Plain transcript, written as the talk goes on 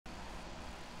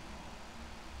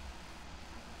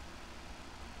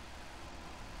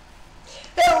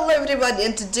everybody,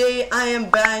 and today I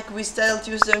am back with Titled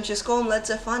Tuesday on chess.com. Let's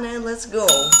have fun and let's go.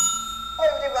 Hi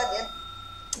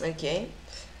everybody. Okay.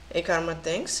 Hey Karma,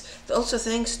 thanks. Also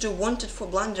thanks to Wanted for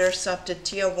Blunders after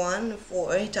tier 1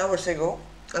 for 8 hours ago.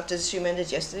 After the stream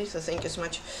ended yesterday, so thank you so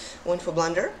much, Wanted for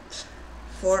Blunder,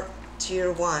 for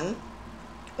tier 1.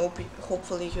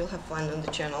 Hopefully you'll have fun on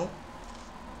the channel.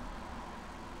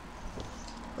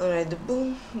 Alright, the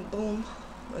boom, boom.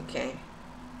 Okay.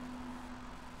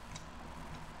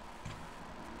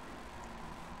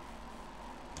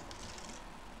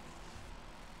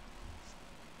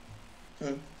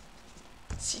 Hmm.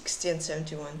 60 and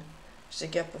 71. There's a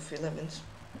gap of 11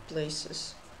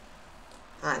 places.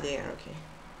 Ah, there, okay.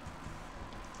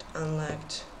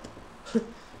 Unlocked.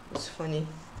 It's funny.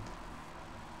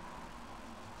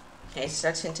 Okay, it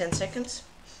starts in 10 seconds.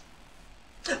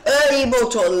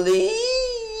 Emote only!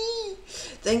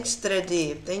 Thanks,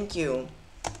 Treddy. Thank you.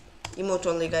 Emote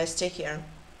only, guys. Take care.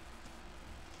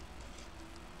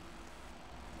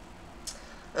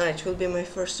 Alright, will be my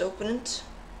first opponent.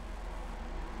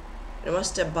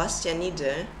 Grandmaster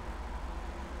Bacyanide.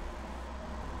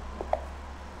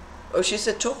 Oh, she's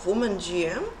a top woman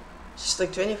GM. She's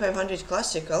like 2500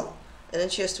 classical, and then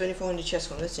she has 2400 chess.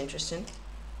 That's interesting.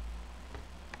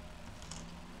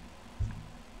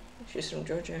 She's from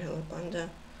Georgia. Hello,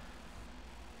 Panda.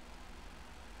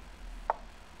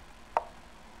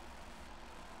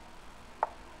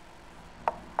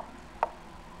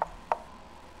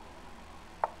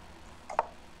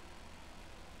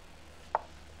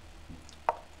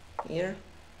 Here.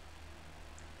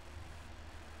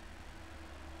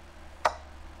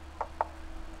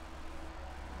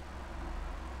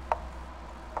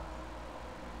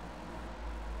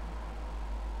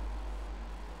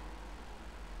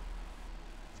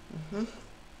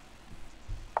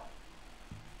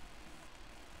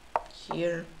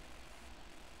 Here.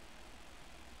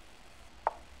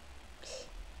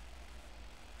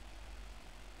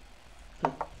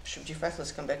 Bishop g5,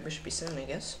 let's come back, bishop e7, I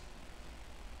guess.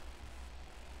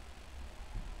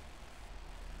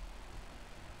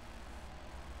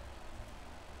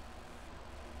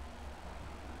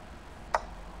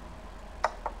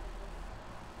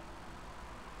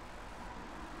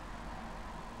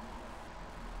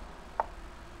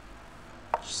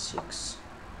 H6.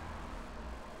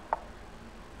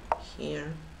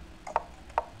 Here.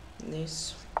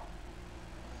 This.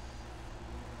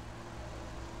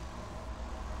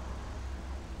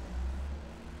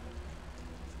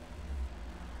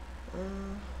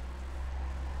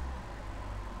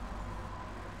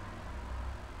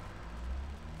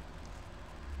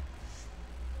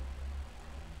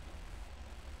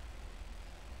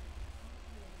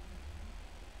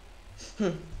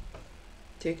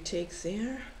 Take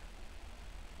there.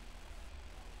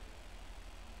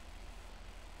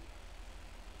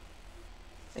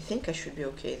 I think I should be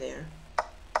okay there.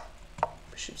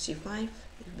 Bishop c5,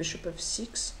 bishop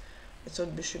f6. I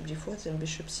thought bishop d4, then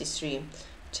bishop c3.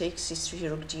 Take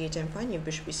c3, rook d8, I'm fine. If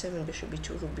bishop e7, bishop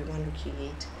b2, rook b1, rook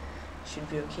e8. Should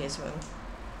be okay as well.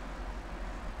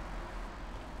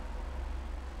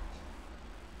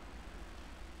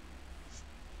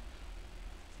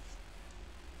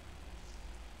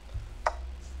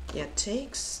 Yeah,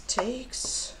 takes,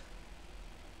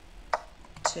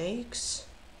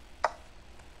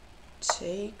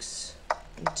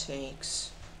 and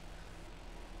takes.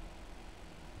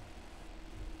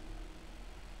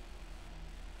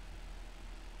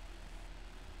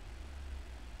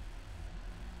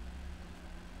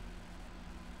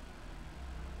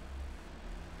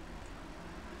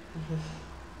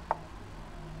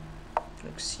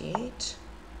 Rook c8.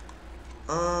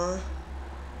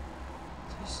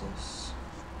 This is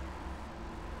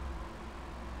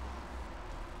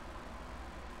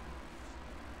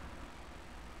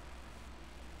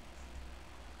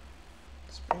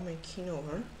let's bring my king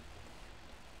over.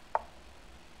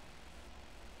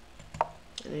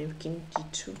 And then king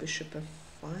d2, bishop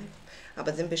f5. Ah,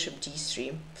 but then bishop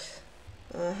d3.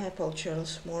 Hi Paul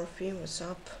Charles Murphy, what's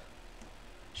up?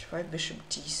 H5, bishop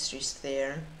d3 is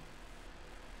there.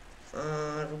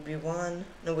 Rook b1.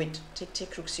 No wait,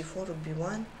 take rook c4, rook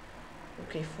b1.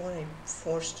 Rook a4. I'm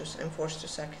forced to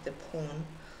sack the pawn.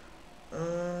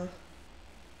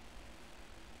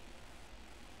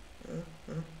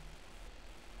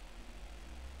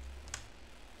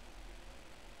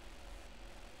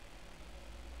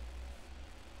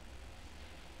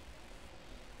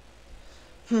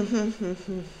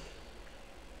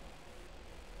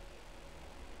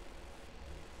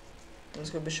 Let's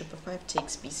go bishop f5,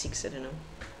 takes b6, I don't know.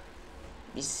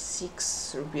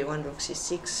 b6, rook b1, rook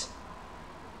c6.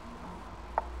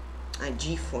 Ah,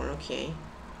 g4, okay.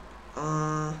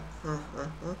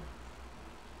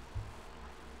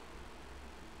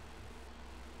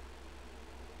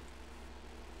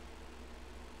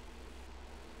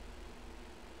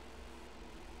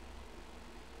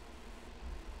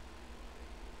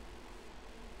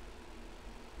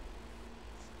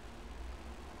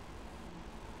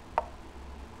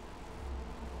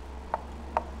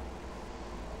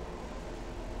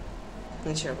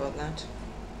 Not sure about that.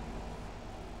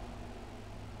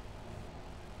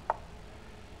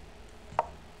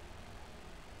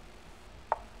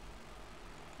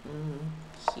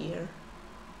 Here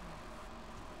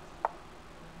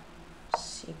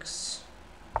 6.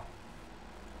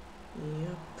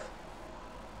 Yep.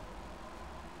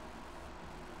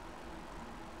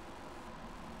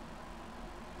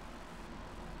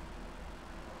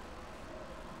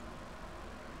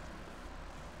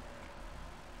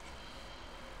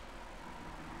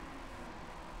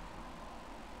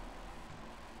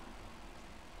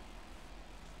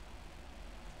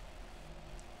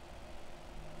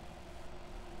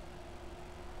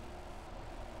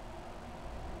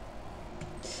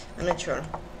 I'm not sure.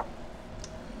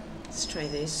 Let's try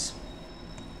this.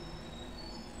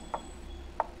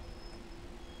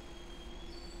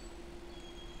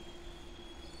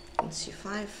 And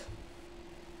C5.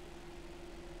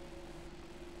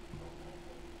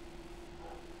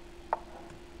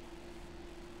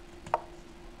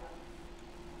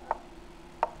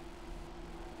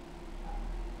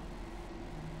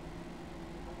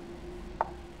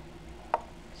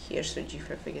 Here, so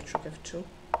G5, I get rook F2.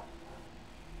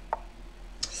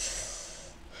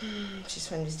 She's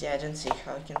fine with the I don't see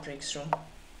how I can break through.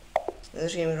 Another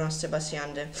game Grandmaster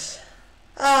Bacyanide.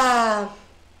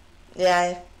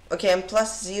 Yeah, okay, I'm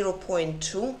plus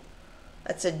 0.2.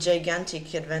 That's a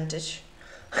gigantic advantage.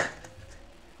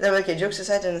 No, okay, jokes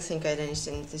aside, I don't think I had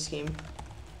anything in this game.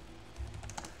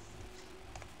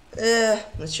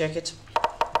 Let's check it.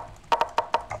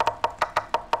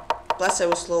 Plus I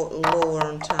was lower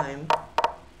on time.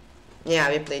 Yeah,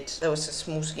 we played, that was a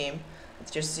smooth game.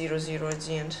 It's just 0-0 at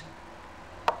the end.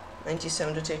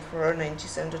 97 to take for her,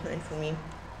 97.9 for me.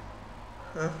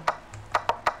 Huh.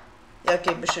 Yeah,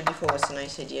 okay, bishop d4 was a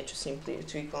nice idea to simply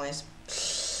to equalize.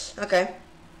 Okay.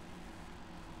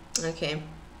 Okay.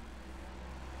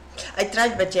 I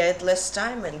tried, but yeah, I had less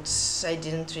time and I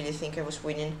didn't really think I was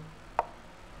winning.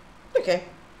 Okay.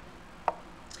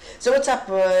 So what's up,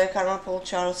 Karma, Paul,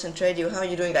 Charles, and Tradio? How are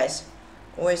you doing, guys?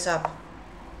 Always up.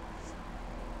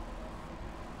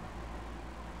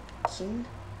 King.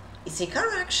 Is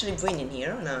Hikaru actually winning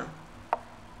here or no?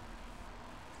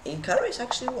 Hikaru is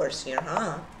actually worse here,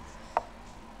 huh?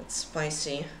 That's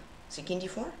spicy. Is he king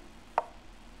d4?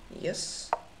 Yes.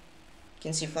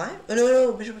 King c5? Oh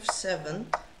no, bishop f7.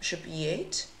 Bishop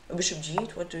e8. Oh, bishop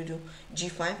g8, what do you do?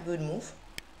 g5, good move.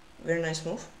 Very nice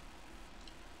move.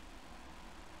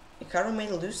 Hikaru may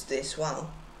lose this, wow.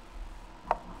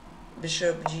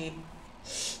 Bishop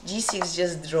g6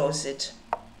 just draws it.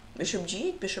 Bishop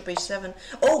g8, bishop h7.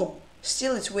 Oh,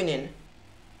 still it's winning.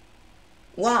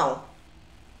 Wow.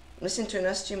 Listen to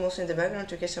another stream also in the background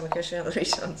to catch some occasional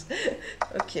reasons.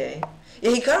 Okay.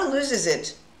 Yeah, Hikaru loses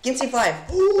it. King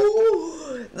c5.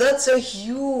 Ooh, that's a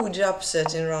huge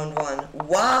upset in round 1.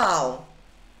 Wow.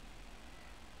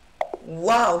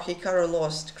 Wow, Hikaru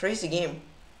lost. Crazy game.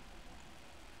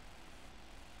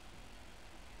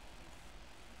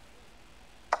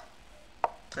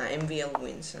 MVL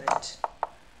wins, right?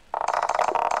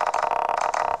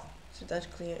 Is that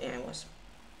clear? Yeah, it was.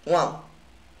 Wow.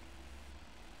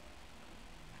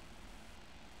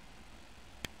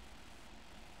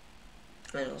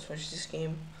 Let's watch this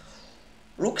game.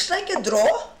 Looks like a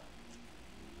draw.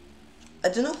 I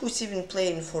don't know who's even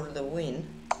playing for the win.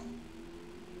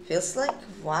 Feels like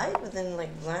white, but then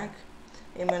like black.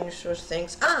 Hey man, you sure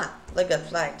thanks. Ah, like got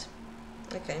flagged.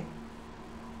 Okay.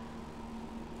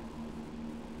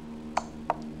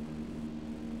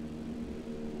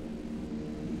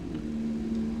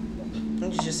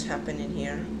 What's just happening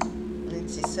here? Knight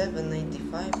c7, knight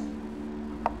d5,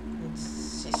 knight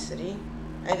c3.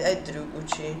 I drew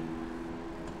Gucci.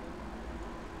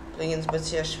 Playing against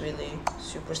Bacyanide,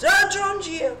 super. Ah, John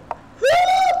GM!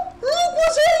 Ah, look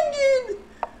what's hanging!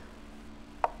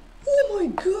 Oh my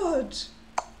god!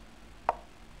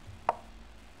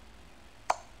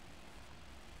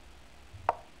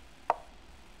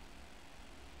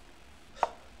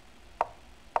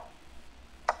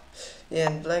 Yeah,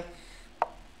 and black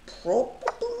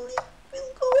probably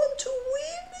will go on to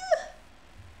win.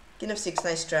 King f6,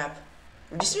 nice trap.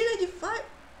 This 395.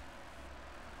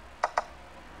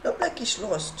 No, black is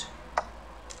lost.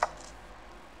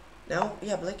 Now,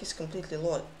 yeah, black is completely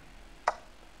lost.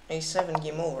 A7,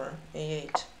 game over.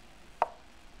 A8.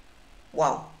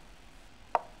 Wow.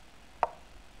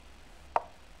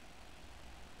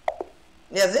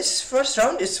 Yeah, this first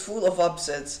round is full of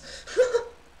upsets.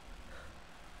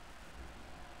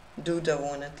 Duda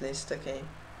won at least, okay.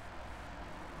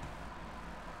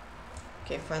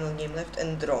 Okay, final game left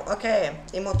and draw. Okay,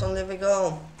 emote only we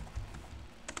go.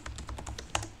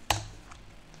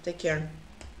 Take care.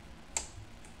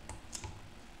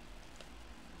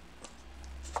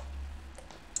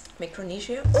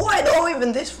 Micronesia? Oh, I know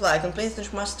even this flag on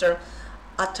PlayStation Master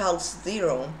Atal's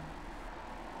 0.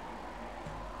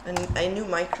 And I knew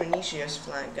Micronesia's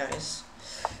flag, guys.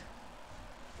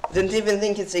 Didn't even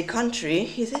think it's a country,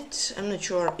 is it? I'm not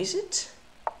sure. Is it?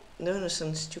 No,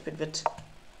 sounds stupid, but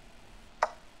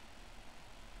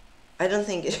I don't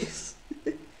think it is.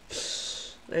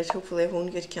 Right, hopefully I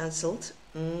won't get cancelled.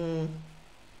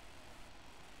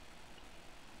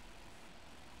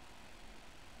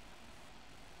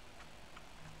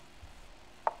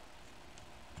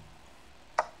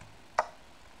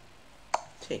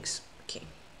 Takes. Okay.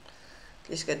 At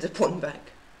least get the pawn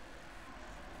back.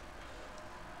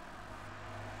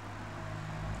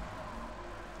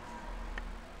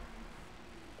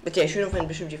 But yeah, I should have went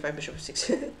bishop g5, bishop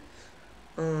f6.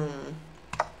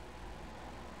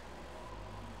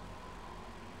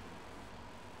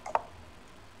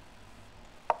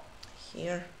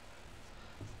 Here.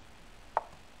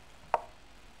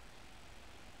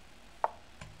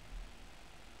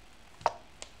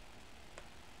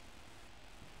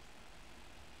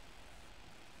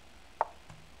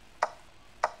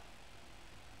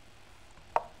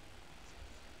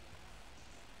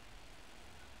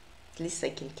 At least I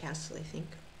can castle, I think.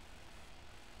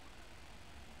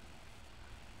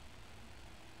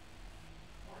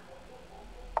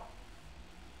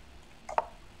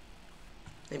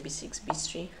 Maybe 6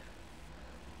 b3.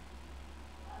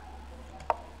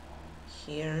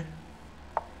 Here.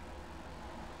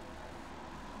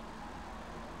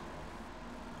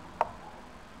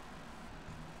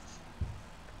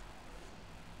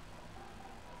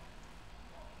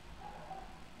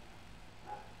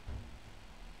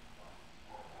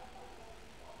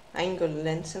 Angle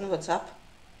Lensen, what's up?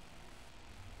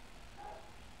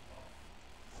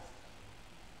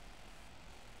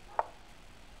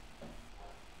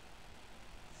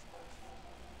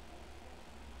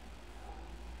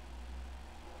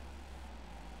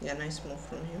 Yeah, nice move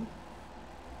from him.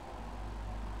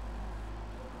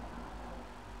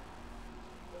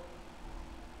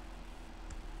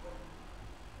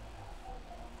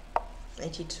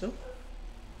 '82.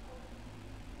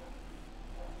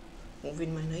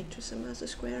 Moving my knight to some other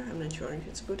square. I'm not sure if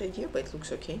it's a good idea, but it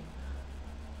looks okay.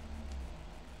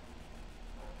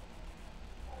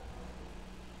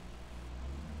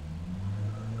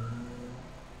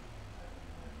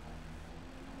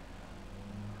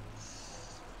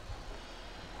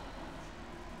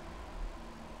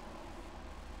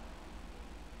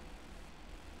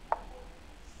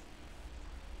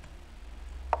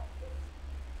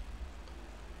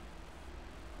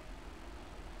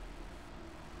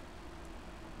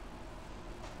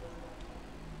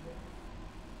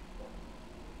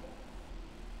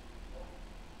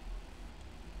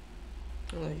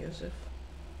 Hello, Joseph.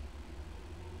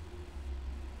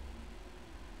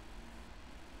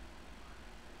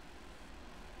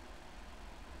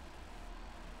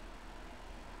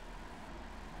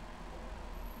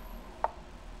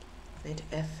 Knight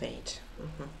f8.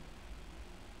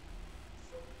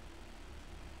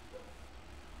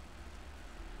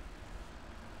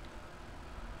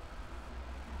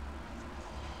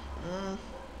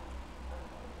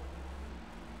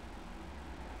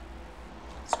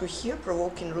 Let's go here,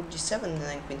 provoking rook d7 and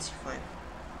then queen c5.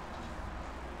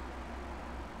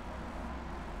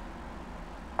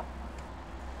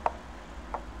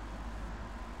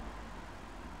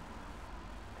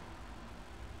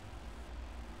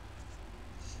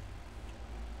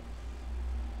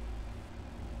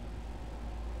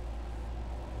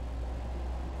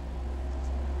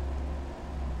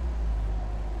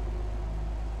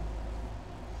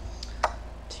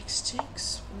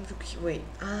 Takes. Wait.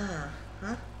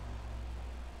 Huh?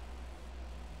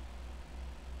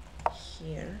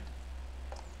 Here.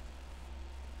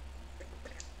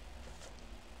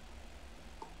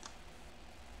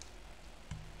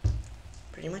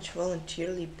 Pretty much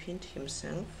voluntarily pinned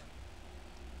himself.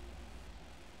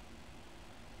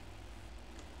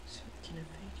 So can I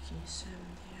fake king 7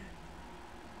 there?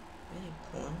 Any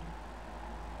pawn.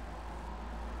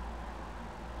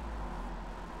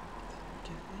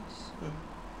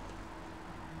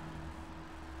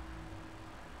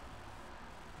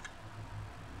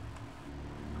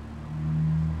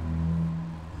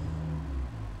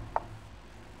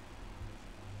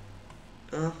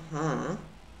 Uh-huh.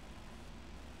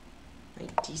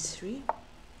 Knight d3?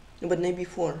 No, but knight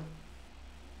b4.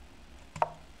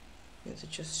 Yeah,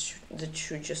 that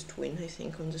should just win, I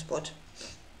think, on the spot.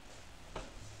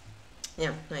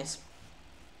 Yeah, nice.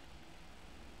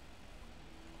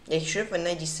 Yeah, he should have won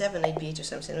knight d7, knight b8 or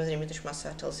something. Another imitation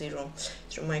Masatel 0.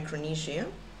 It's from Micronesia.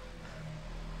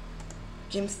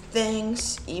 Game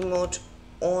thanks, emote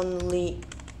only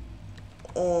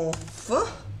off.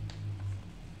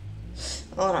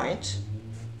 Alright.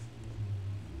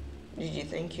 GG,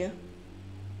 thank you.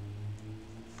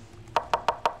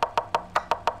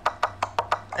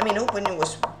 I mean, opening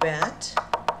was bad,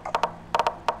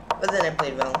 but then I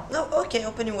played well. No, okay,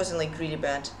 opening wasn't like really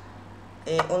bad.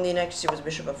 Only inaccuracy was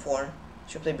bishop f4.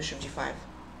 Should play bishop g5.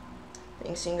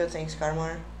 Thanks Ingo, thanks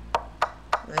Karmar.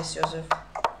 Nice Joseph.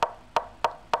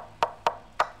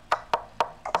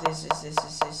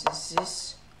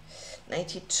 This.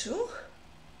 92.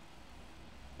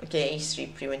 Okay,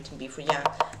 a3 preventing b4. Yeah,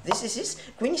 this.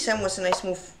 Queen e7 was a nice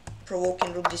move,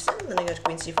 provoking rook d7. Then I got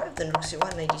queen c5, then rook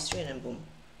c1, knight d3, and then boom.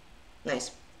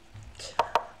 Nice.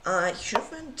 I should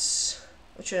have went.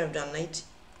 What should I have done? Knight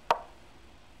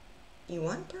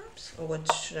e1 perhaps? Or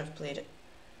what should I have played?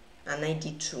 Knight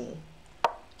d2.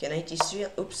 Okay, knight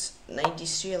d3. Oops, knight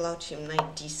d3 allowed him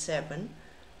knight d7.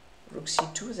 Rook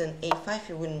c2, then a5.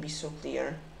 It wouldn't be so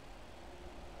clear.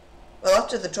 Well,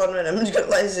 after the tournament, I'm not gonna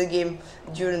lie, the game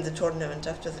during the tournament.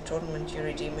 After the tournament, you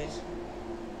redeem it.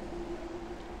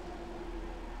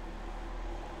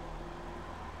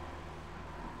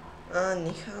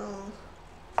 Nihal.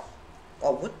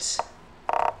 Oh, what?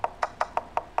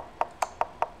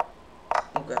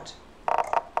 Oh god.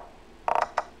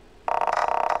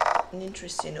 An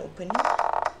interesting opening.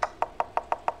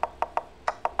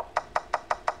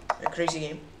 A crazy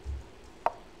game.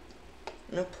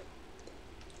 Nope.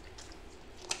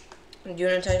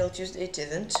 During Titled Tuesday, it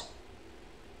didn't.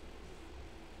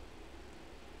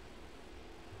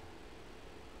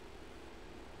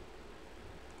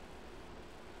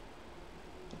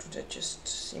 That just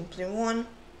simply won.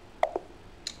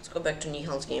 Let's go back to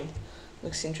Nihal's game.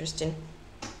 Looks interesting.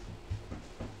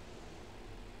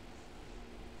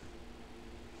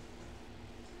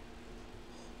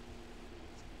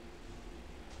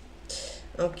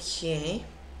 Okay.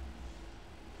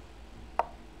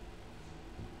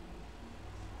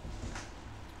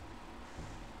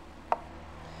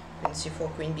 Queen c4,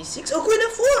 queen b6. Oh, queen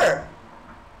f4!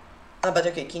 Ah, but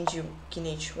okay, king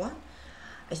h1.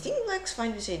 I think black's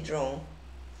fine with a draw.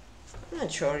 I'm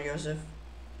not sure, Joseph.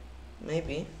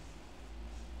 Maybe.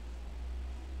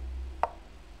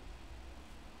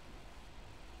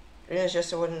 Yeah,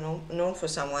 just I wasn't known for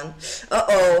someone.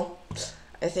 Uh-oh.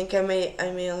 I think I may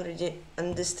already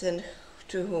understand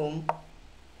to whom.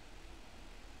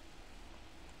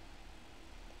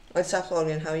 What's up,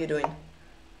 Logan? How are you doing?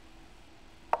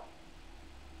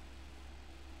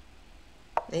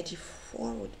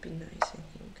 94 would be nice, I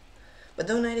think. But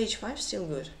though knight h5 still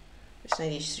good. It's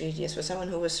knight h3, yes, for someone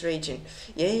who was raging.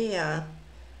 Yeah.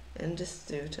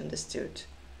 Understood.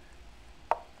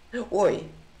 Oi!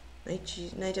 Knight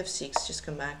f6, just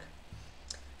come back.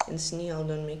 And Nihal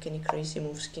don't make any crazy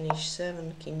moves. King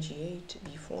h7, king g8,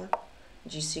 b4.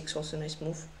 g6, also nice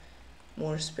move.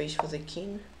 More space for the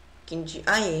king. King g...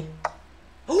 Aye!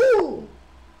 Oh!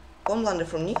 Pawn blunder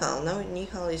from Nihal. Now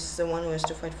Nihal is the one who has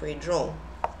to fight for a draw.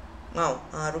 Wow,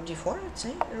 rook d4, I'd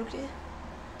say. Rook d...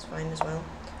 It's fine as well.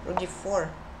 Rook d4.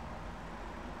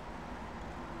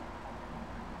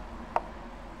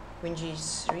 Queen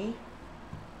g3.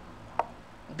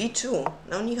 b2.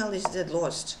 Now Nihal is dead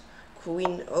lost.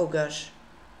 Queen... Oh gosh.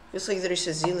 Feels like there is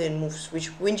a zillion moves.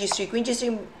 Which... Queen g3. Queen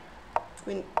g3...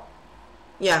 Queen...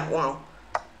 Yeah, wow.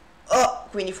 Oh!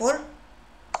 Queen e4.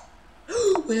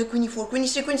 Well, queen e4. Queen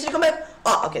e3. Come back!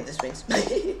 Oh, okay, this wins.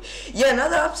 Yeah,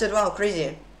 another upset. Wow,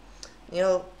 crazy.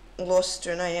 Nihal lost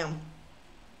to an IM.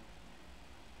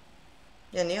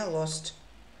 Yeah, Nihal lost.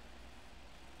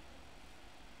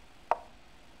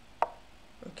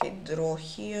 Okay, draw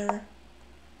here.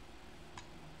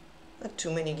 Not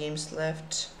too many games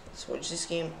left. Let's watch this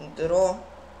game. Draw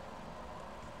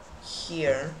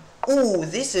here. Oh,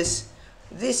 this is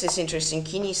interesting.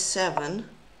 King e7.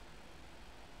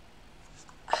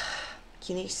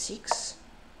 King a6.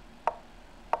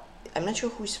 I'm not sure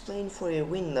who's playing for a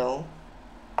win though.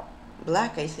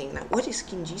 Black, I think. Now, what is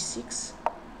king g6?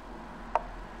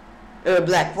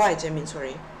 White, I mean,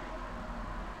 sorry.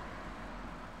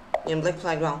 Yeah, black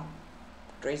flag, wow.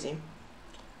 Crazy.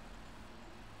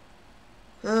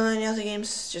 Any other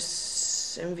games?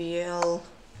 Just MVL.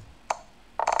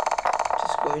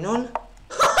 Just going on.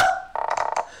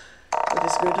 What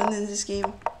is going on in this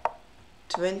game?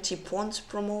 20 pawns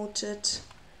promoted,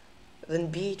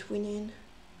 then b8 winning.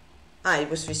 Ah, it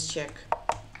was this check.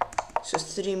 So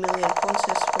 3 million pawns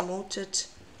has promoted,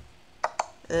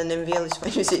 and then MVL is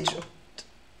fine with it.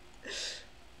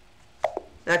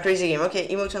 Ah, crazy game. Okay,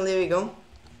 emotion, there we go.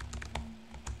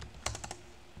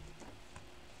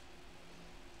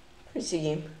 Crazy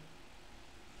game.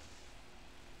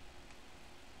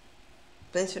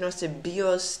 Playing was a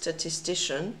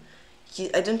biostatistician.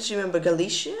 I don't remember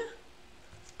Galicia.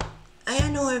 I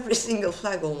know every single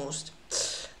flag almost.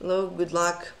 Hello, good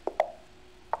luck.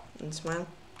 And smile.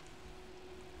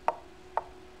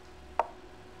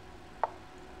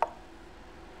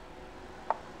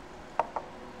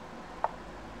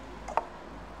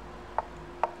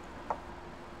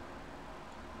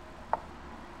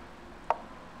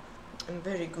 I'm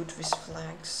very good with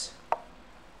flags.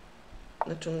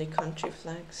 Not only country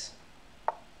flags.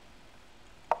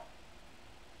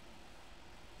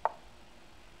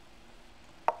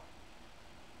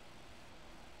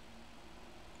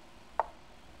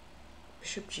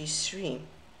 Bishop g3.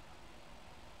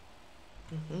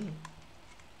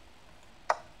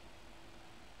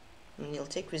 And he'll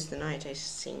take with the knight, I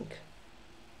think.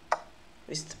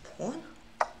 With the pawn?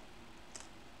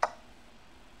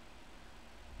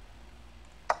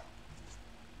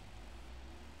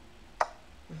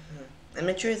 I'm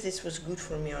not sure if this was good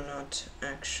for me or not,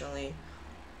 actually.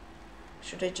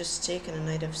 Should I just take and a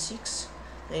knight f6?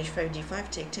 h5, d5,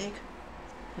 take.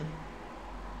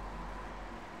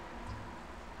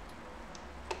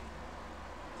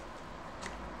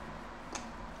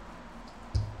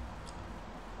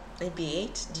 Knight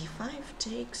b8, d5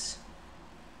 takes.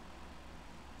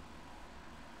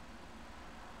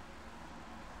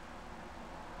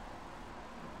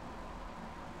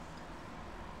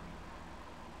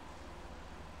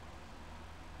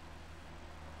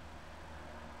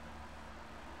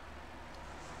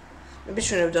 Maybe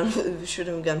should have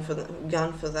gone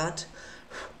for that.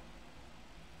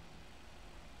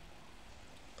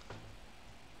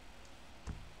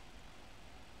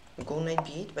 Go knight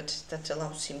b8, but that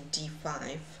allows him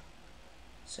d5.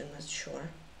 So I'm not sure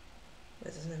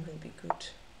whether that will be good.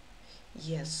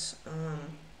 Yes.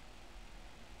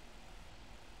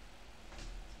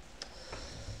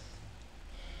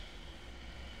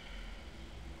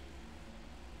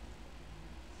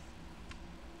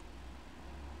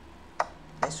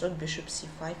 I thought bishop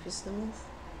c5 is the move,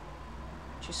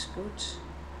 which is good.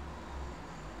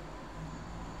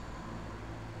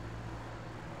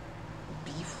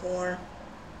 b4.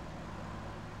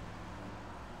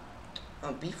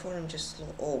 Oh, b4 I'm just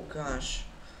slow. Oh gosh.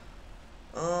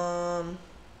 Yeah,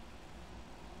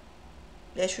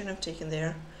 I shouldn't have taken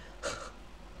there.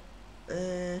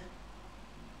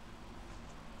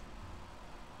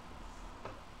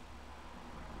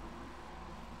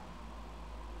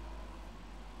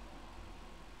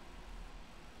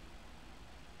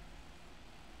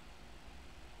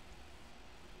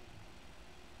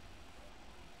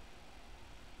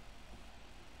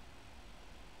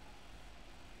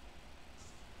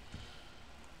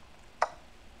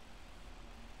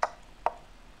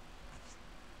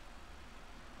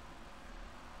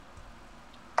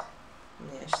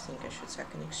 I think I should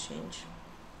sack an exchange.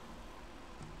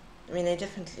 I mean, I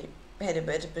definitely had a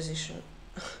better position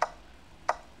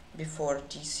before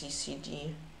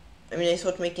DCCD. I mean, I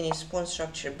thought making his pawn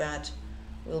structure bad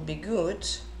will be good.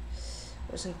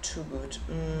 Wasn't too good.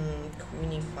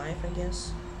 Queen e5, I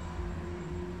guess.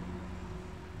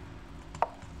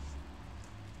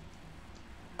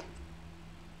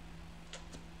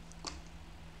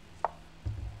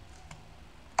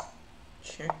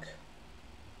 Check.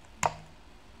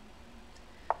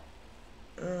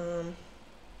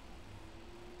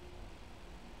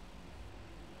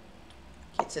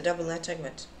 It's a double attack,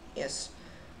 but yes,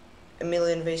 a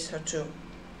million ways how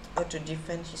to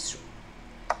defend his.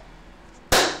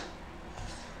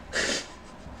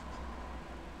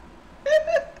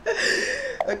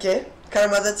 Okay,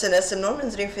 Karma, that's an SM norm,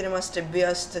 and Dream must a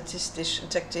biostatistician,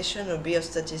 tactician or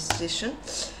biostatistician.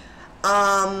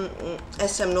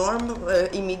 SM norm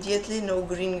immediately, no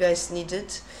green guys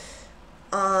needed.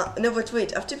 No, but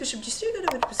wait, after bishop g3 I got a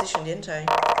good position, didn't I?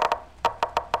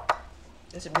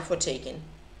 Is it before taking?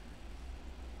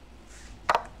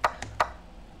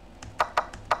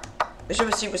 Bishop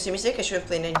f3 was a mistake, I should have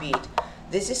played knight b8.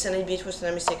 This is a knight b8 was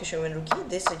a mistake, I should have went rook e.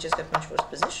 This I just got much worse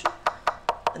position.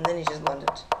 And then he just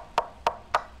blundered.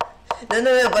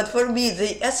 No, but for me,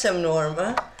 the SM norm,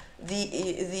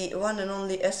 the one and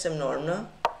only SM norm, no?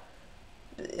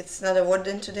 It's not a word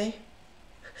in today.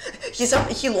 He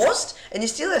lost, and he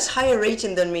still has higher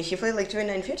rating than me. He played like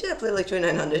 2950, I played like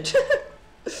 2900.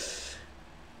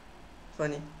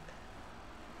 funny.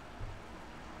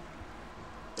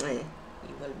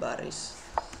 Evil bodies.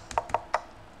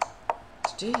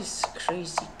 Today is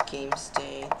crazy game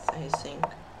state, I think.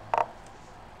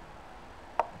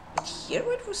 But here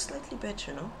it was slightly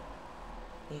better, no?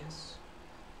 Yes.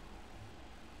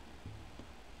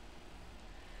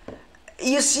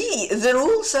 You see, the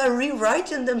rules are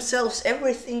rewriting themselves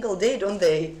every single day, don't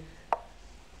they?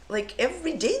 Like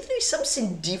every day there is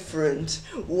something different.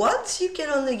 Once you can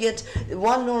only get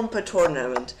one norm per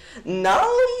tournament. Now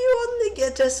you only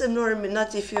get as a norm,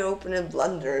 not if you open in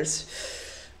blunders.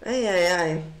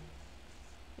 That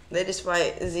is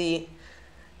why the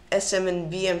SM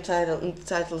and BM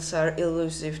titles are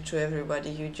elusive to everybody.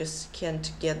 You just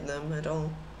can't get them at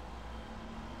all.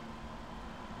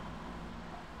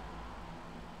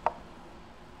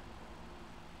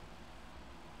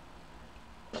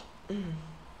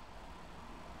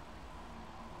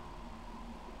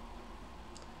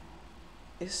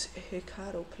 Is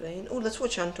Hikaru playing? Oh, let's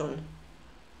watch Anton.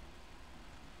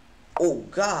 Oh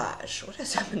gosh, what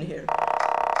has happened here?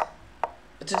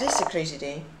 But today's a crazy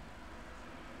day.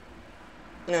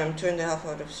 No, I'm 2.5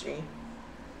 out of 3.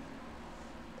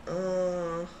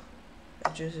 I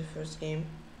chose the first game.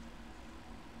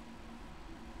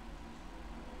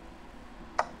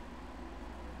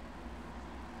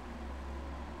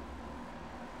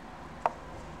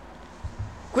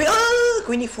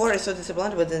 Queen e4, I thought it's a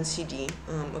blunder, but then CD.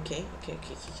 Okay.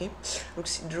 Rook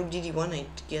DD1, I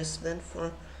guess then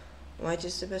for white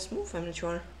is the best move, I'm not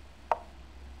sure.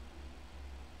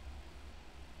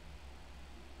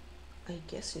 I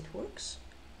guess it works.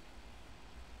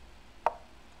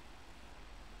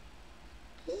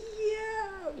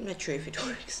 Yeah, I'm not sure if it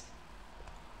works.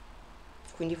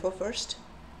 Queen d4 first.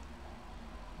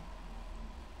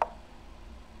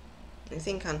 I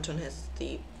think Anton has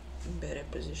the better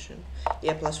position.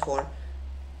 Yeah, +4.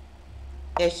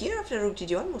 Yeah, here after rook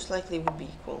d1 most likely would be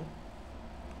equal.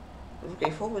 Rook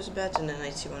a4 was bad and then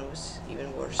knight c1 was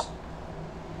even worse.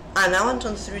 Ah, now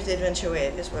Anton threw the adventure away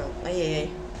as well.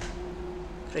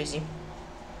 Crazy.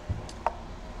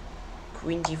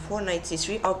 Queen d4, knight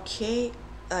c3. Okay.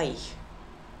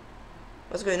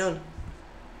 What's going on?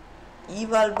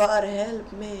 Evil bar,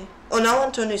 help me. Oh, now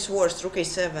Anton is worse. Rook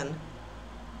a7.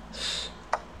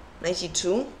 Knight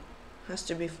e2 has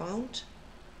to be found.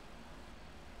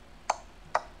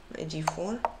 Knight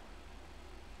d4.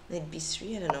 Knight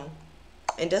b3, I don't know.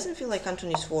 It doesn't feel like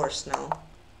Anton is worse now.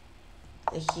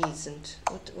 He isn't.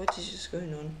 What is just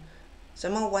going on?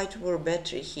 Somehow white were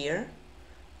better here.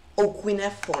 Oh, queen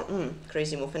f4.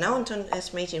 Crazy move. And now Anton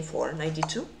has mate in 4. Knight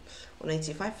d2 or knight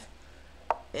c5.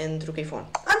 And rook a4.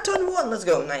 Anton won! Let's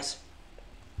go. Nice.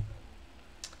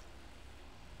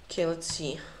 Okay, let's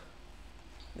see.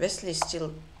 Wesley is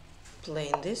still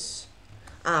playing this.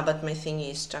 Ah, but my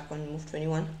thingy is stuck on move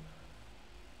 21.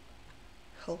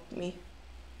 Help me.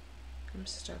 I'm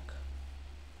stuck.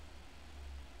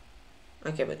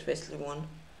 Okay, but Wesley won.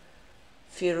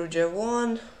 Firuja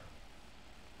won.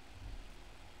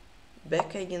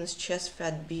 Back against Chess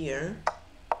Fat Beer.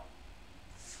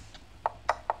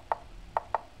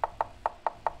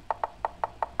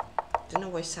 Don't know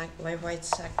why white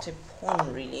sacked a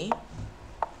pawn really.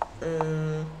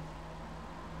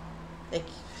 Like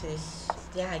this.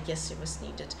 Yeah, I guess it was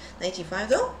needed. 95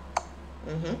 though.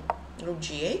 Rook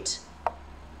g8.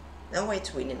 Now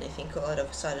white's winning, I think, all of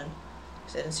a sudden.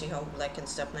 Because I don't see how black can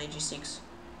stop knight g6.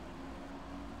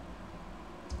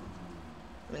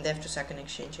 I mean, they have to sack an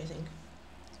exchange, I think.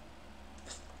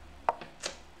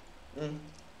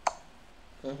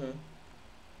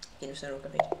 Gives a rook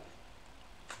of 8.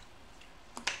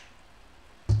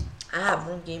 Ah,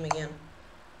 wrong game again.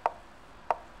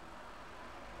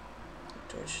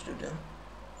 Torch to the.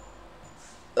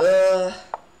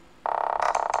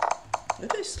 The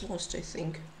guy's lost, I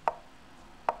think.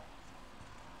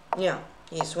 Yeah,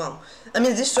 he is. Wow. I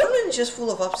mean, this tournament is just full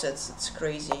of upsets. It's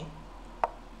crazy.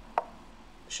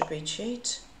 Bishop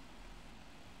h8.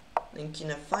 Then king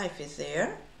f5 is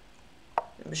there.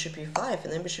 And bishop e5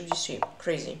 and then bishop g3.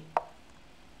 Crazy.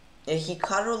 And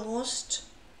Hikaru lost.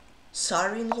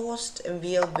 Sarin lost.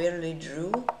 MVL barely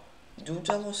drew.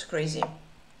 Duda lost. Crazy.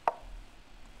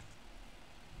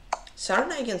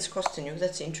 Sarin against Kostenyuk.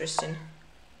 That's interesting.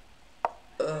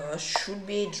 Should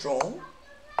be a draw.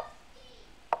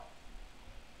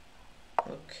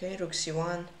 Okay, rook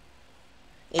c1.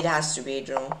 It has to be a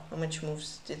draw. How much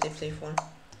moves did they play for?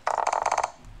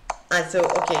 I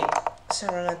thought, okay,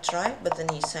 Sarana tried, but then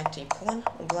he sacked a pawn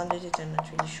or blundered it. I'm not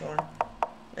really sure.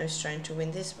 I was trying to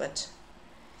win this, but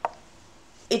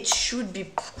it should be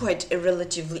quite a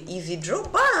relatively easy draw.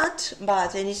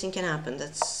 But anything can happen.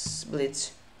 That's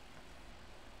Blitz.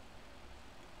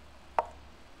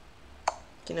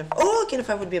 King F. Oh, King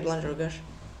F5 would be a blunder, oh gosh.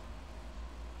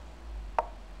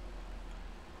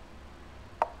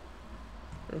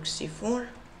 Rook C4.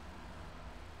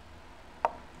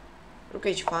 Rook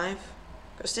H5.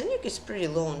 Because then Rook is pretty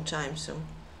low on time, so.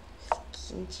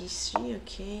 King G3,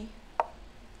 okay.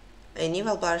 And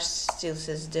Evil Bar still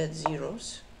says dead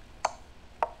zeros.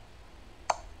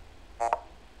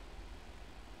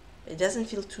 It doesn't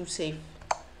feel too safe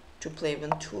to play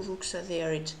when two rooks are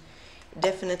there. It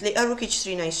definitely. Oh, Rook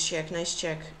H3, nice check, nice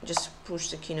check. Just push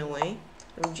the king away.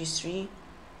 Rook G3.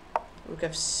 Rook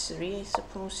F3, I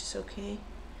suppose is okay.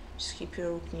 Just keep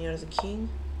your rook near the king.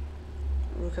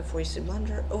 Rook F4 is a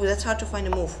blunder. Oh, that's hard to find a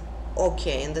move.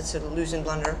 Okay, and that's a losing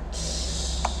blunder.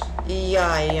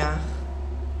 Yeah.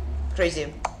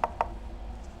 Crazy.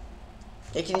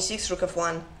 Yeah, king E6, Rook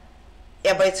F1.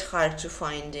 Yeah, but it's hard to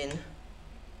find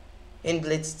in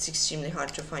Blitz. It's extremely hard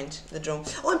to find the draw.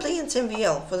 Oh, I'm playing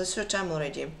MVL for the third time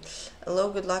already. Hello,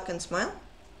 good luck and smile.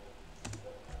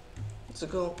 Let's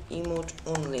go emote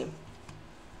only.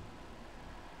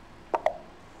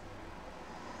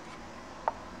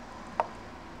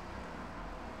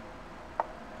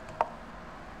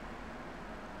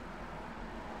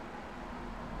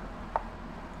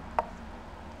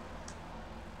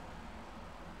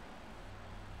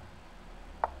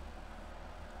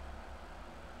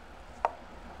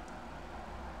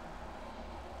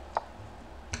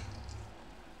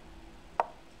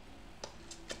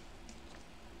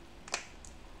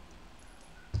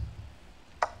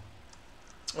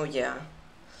 Oh yeah.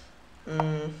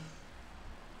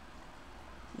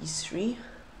 E3.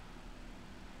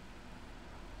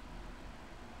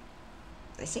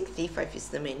 I think D5 is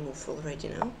the main move already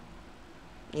now.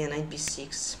 Yeah, knight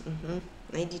B6.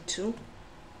 Knight D2.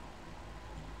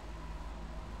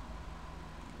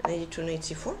 Knight D2, knight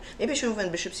C4. Maybe I should have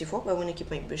went bishop C4, but I want to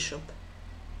keep my bishop.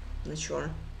 Not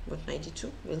sure. What knight D2?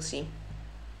 We'll see.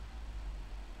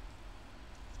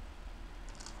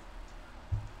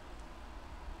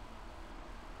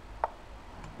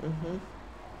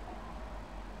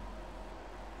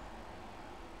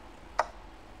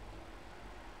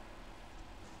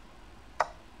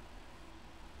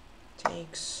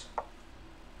 Takes.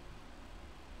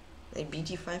 Like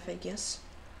BD5, I guess.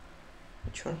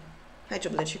 Which one? Hi,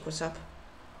 Joblechik, what's up?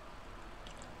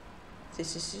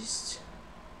 This is it.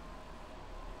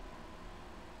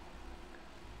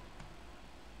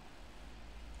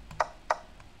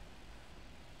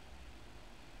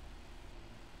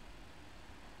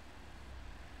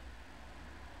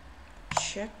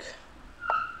 Check.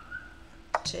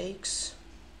 Takes.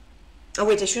 Oh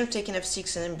wait, I should have taken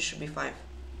F6 and then bishop B5.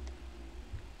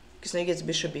 Because now he gets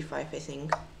bishop B5, I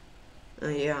think.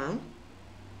 Yeah.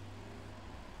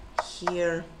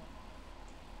 Here.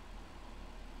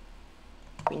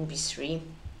 Queen B3.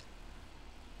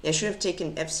 Yeah, I should have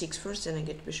taken F6 first, then I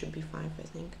get bishop B5, I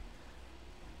think.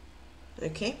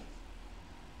 Okay.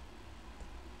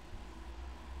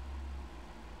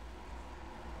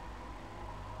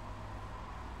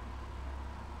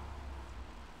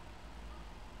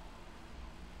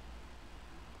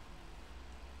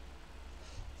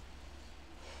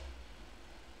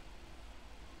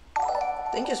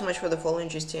 Thank you so much for the following,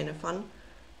 GM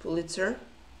Pulitzer.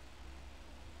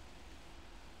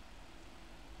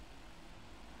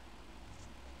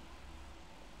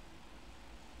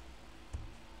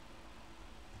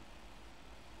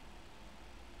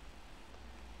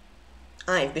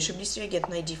 If bishop d3 I get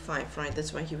knight d5, right?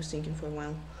 That's why he was thinking for a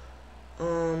while.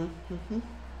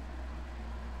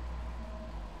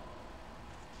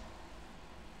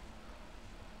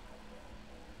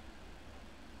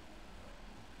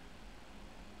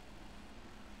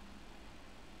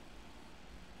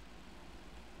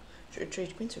 Should I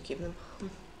trade queens or keep them?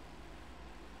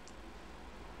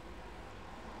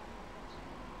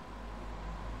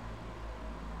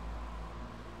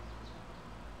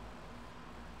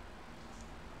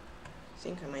 I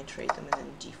think I might trade them and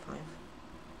then d5.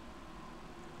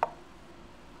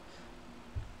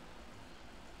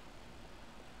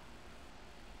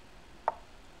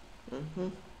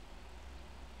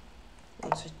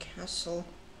 Once a castle.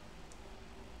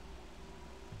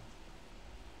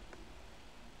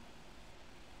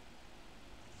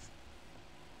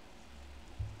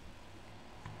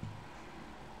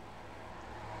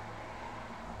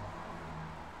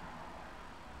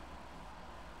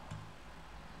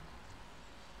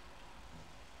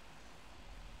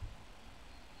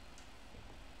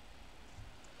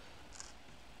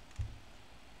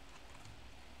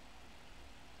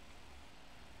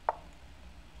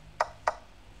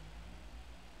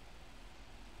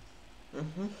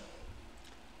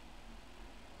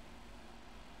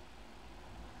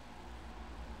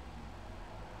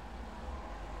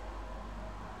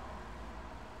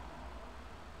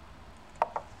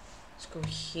 Let's go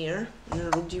here,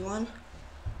 and rook d1.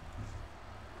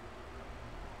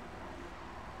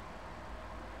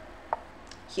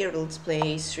 Here let's play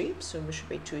a3, so bishop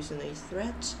a2 is an a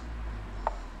threat.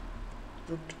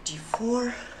 Rook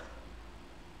d4.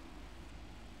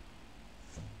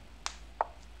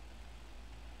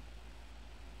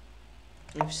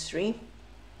 f3.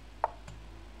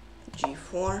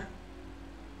 g4.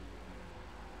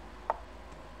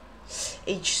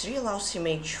 h3 allows him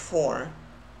h4.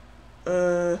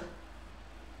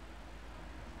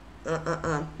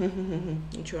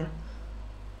 Sure.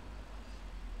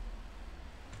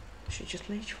 Should just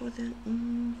play h4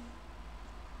 then.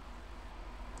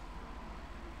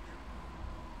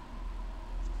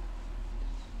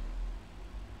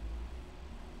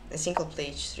 I think I'll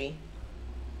play h3.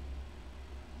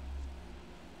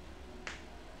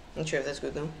 Not sure if that's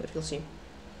good though, but we'll see.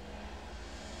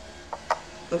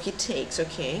 Oh, he takes,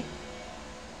 okay.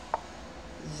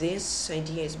 This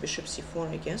idea is bishop c4,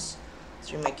 I guess.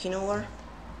 Through my king over.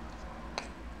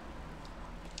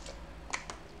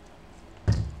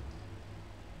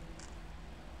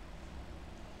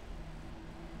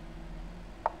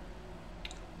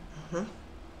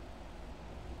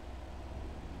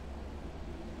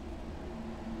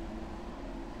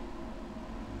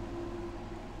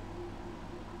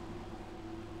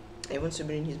 He wants to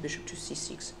bring his bishop to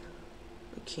c6.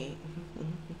 Okay.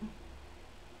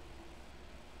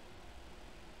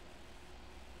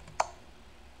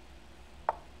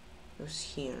 Goes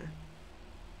here.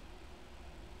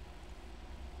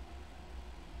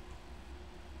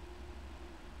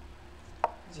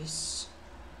 This.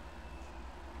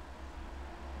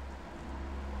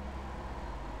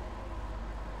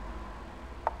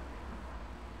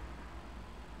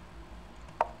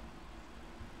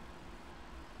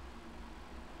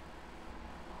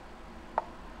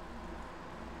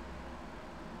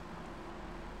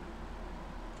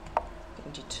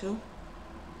 d2.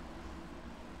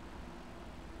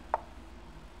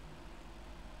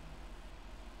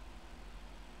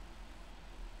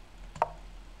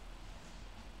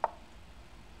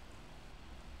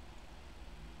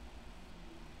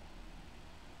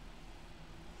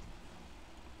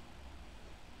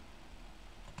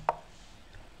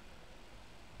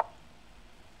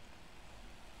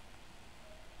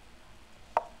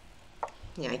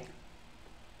 Yeah, I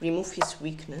remove his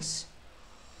weakness.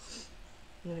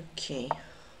 Okay,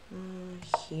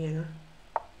 here.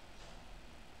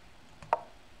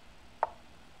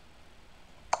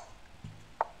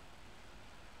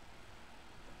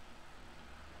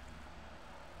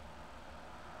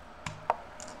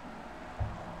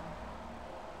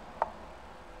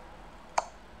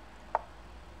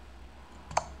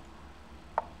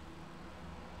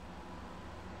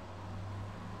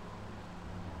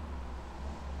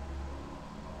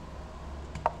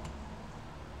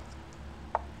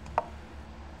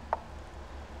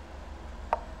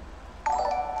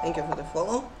 Thank you for the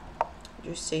follow.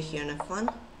 Just stay here and have fun.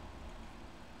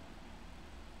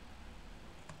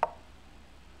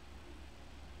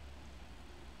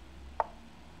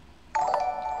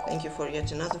 Thank you for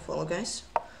yet another follow, guys.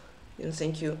 And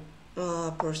thank you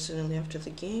personally after the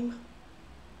game.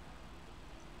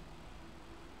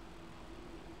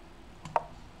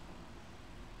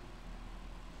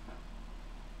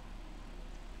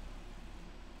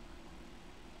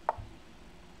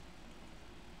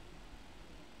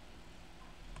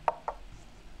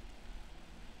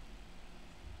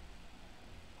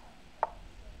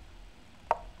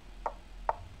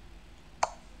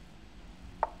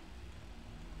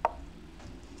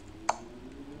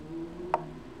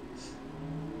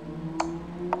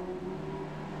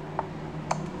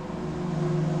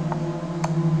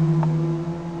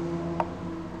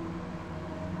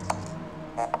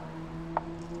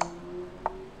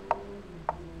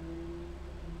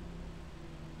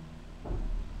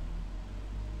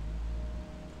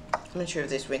 I'm not sure if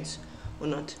this wins or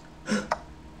not.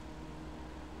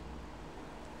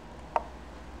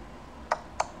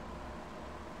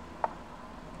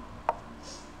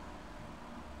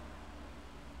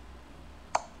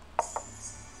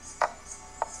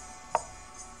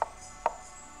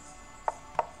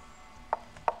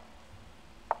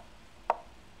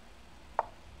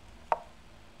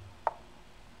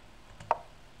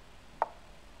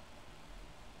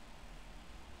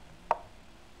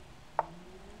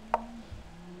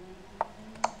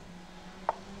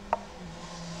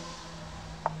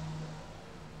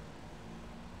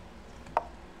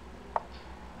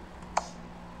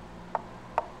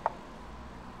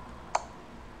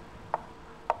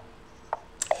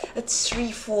 That's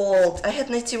threefold. I had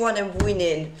 91, I'm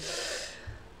winning.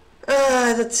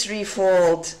 Ah, that's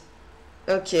threefold.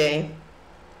 Okay.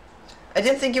 I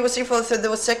didn't think it was 3-4, I thought there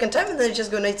was second time, and then I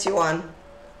just go 91.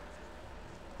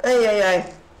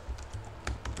 Ay.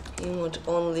 Emote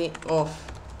only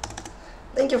off.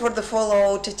 Thank you for the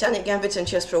follow, Titanic Gambits and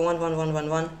Chess Pro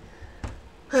 11111.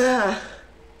 I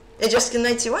just get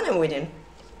 91, I'm winning.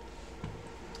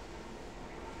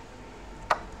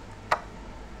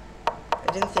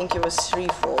 I didn't think it was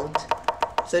threefold.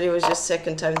 Thought it was just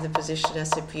second time the position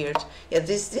has appeared. Yeah,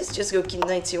 this just go king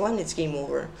 91, it's game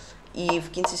over.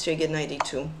 If king c3 get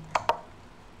 92.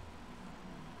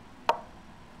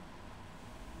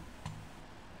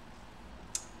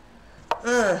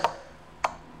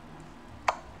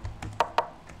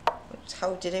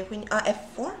 How did I win?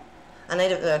 F4? And I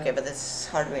don't, okay, but that's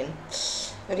hard win.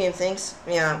 What do you think?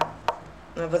 Yeah.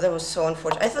 No, but that was so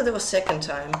unfortunate. I thought that was second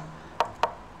time.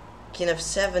 King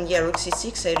f7, yeah, rook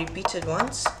c6, I repeated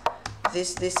once.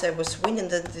 This I was winning,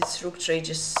 then this rook trade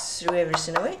just threw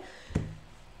everything away.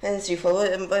 And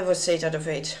 3-4, I was 8 out of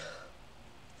 8.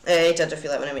 8 out of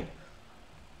 11, I mean.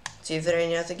 See if there are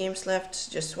any other games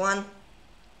left, just one.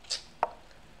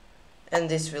 And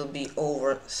this will be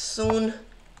over soon.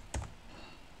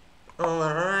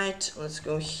 Alright, let's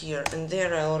go here and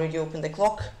there. I already opened the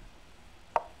clock.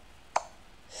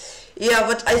 Yeah,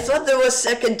 but I thought there was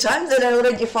second time, then I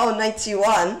already found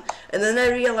 91. And then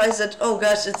I realized that, oh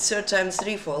gosh, it's third time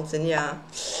threefold, and yeah.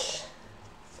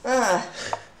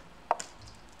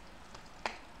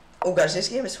 Oh gosh, this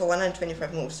game is for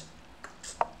 125 moves.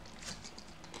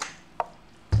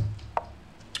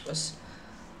 Was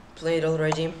played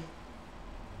already.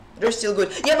 They're still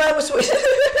good. Yeah, but I was waiting.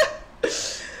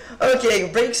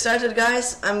 Okay, break started,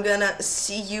 guys. I'm gonna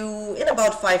see you in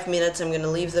about 5 minutes. I'm gonna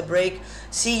leave the break.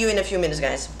 See you in a few minutes,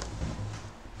 guys.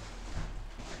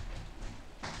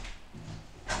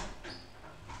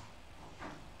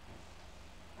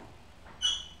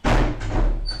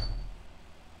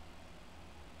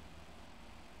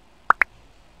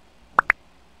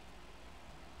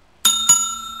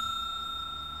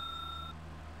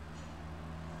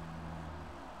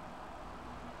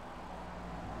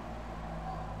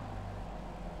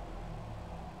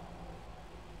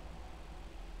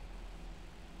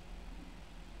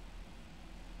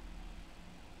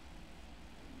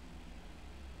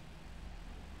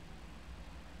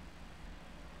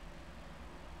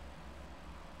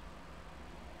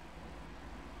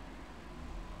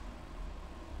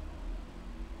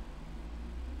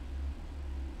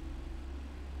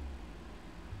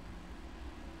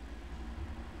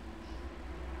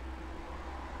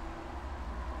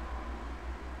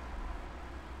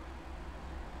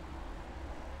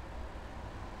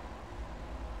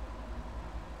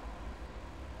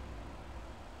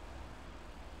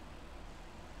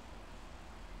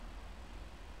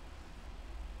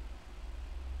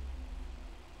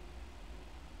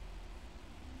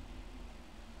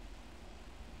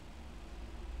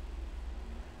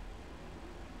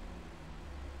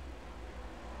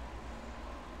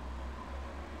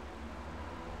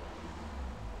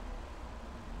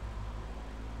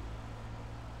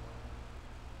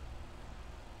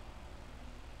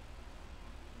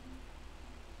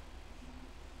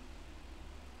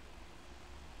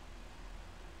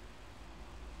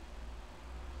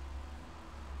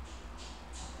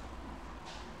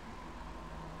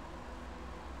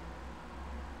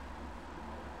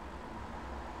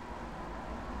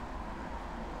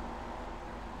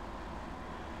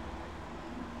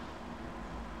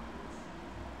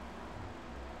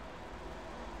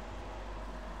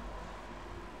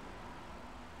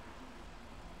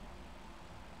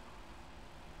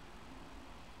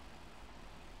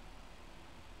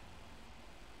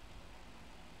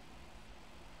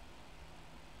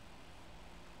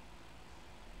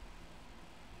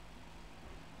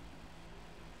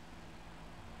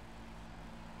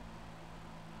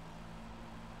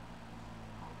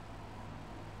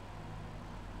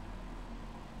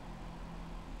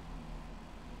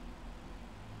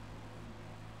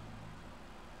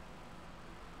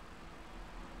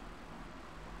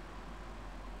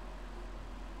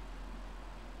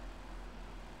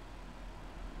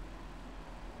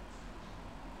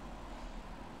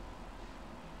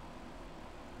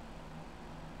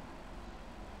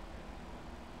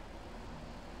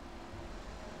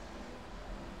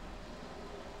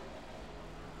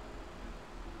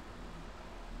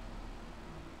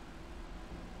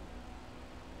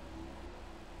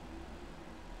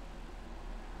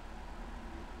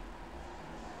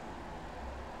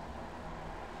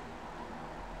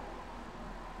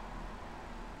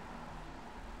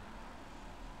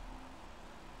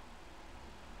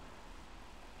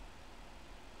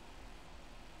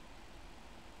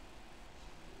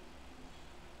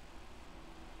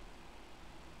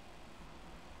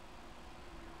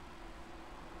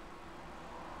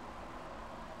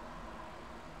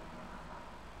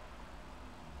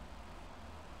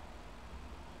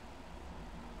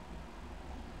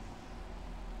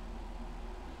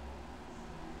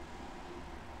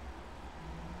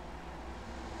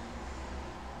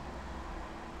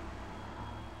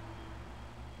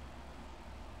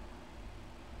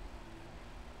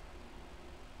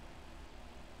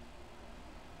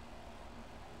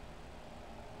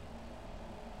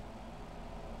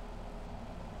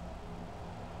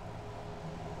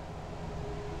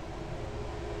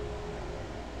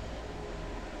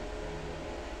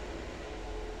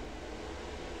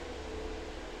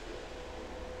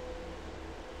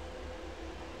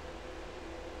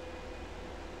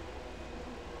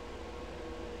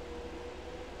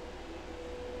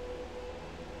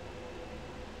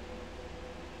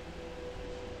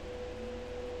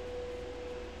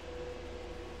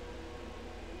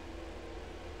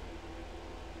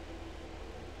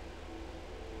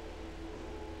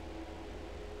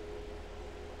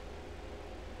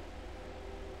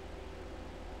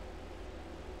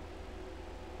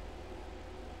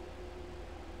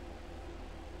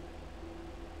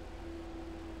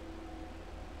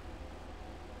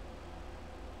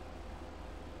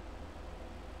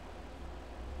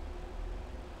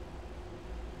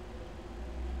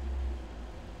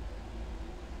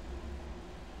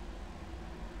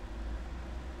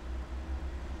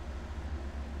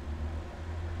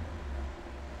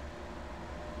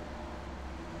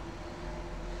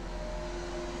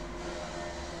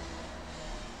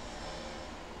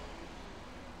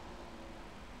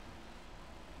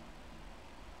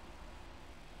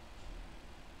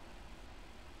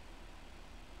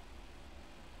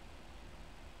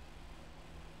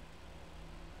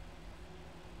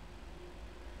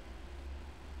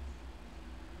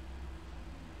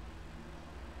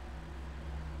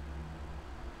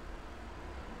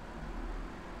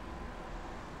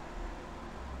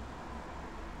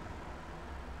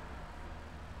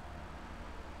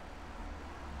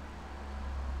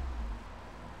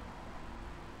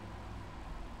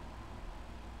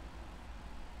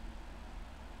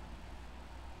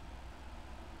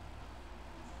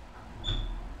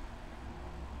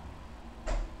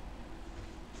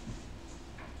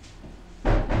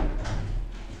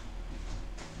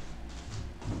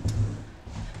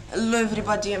 Hello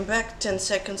everybody, I'm back. 10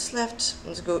 seconds left.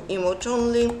 Let's go emote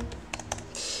only.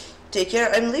 Take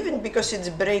care. I'm leaving because it's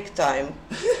break time.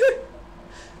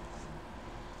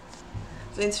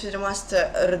 Flint's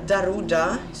Grandmaster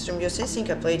rdarruda. He's from US. I think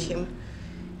I played him.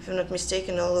 If I'm not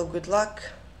mistaken, although good luck.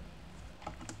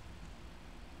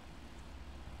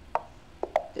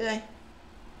 Did I?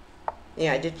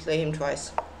 Yeah, I did play him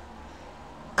twice.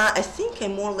 I think I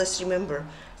more or less remember.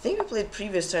 I think we played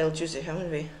previous Titled Tuesday, haven't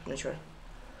we? I'm not sure.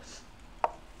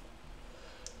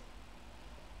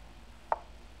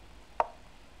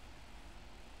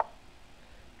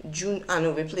 June.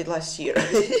 No, we played last year.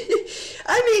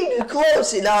 I mean,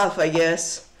 close enough, I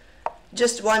guess.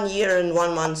 Just 1 year and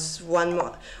 1 month,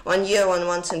 1 year, 1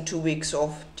 month and 2 weeks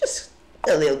off. Just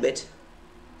a little bit.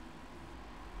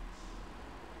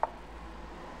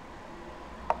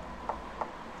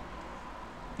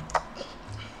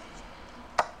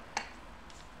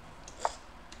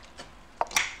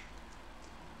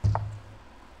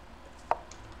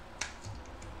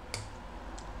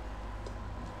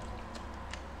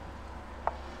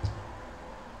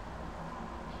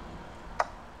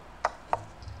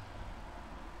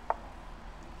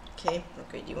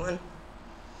 Okay, D1.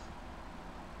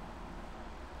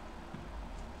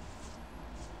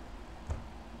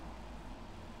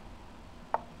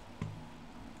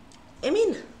 I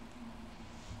mean,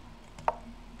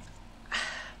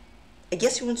 I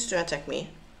guess he wants to attack me,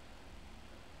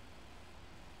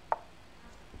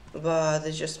 but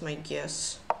that's just my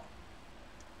guess.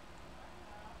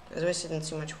 Otherwise, I didn't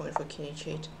see much point for king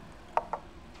h8.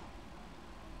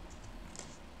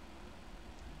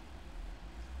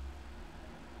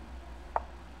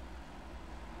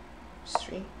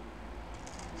 Three.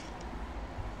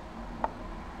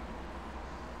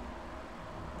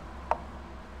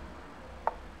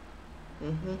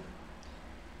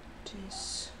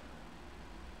 This.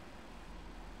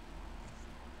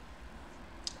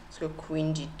 Let's go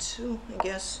queen d2, I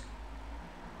guess.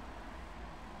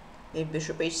 Maybe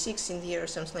bishop h6 in the air or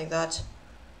something like that.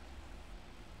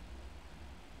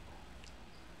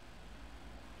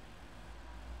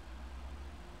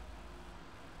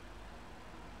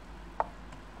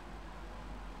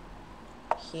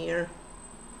 Here.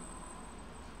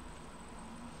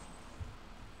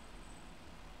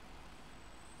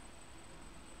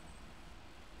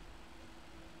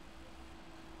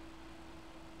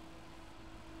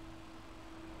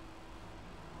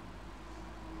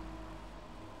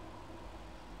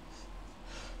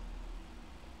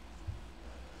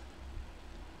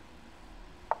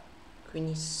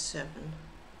 Queen e7.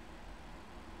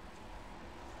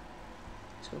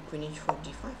 So queen h4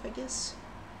 d5, I guess.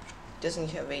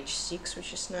 Doesn't have h6,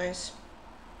 which is nice.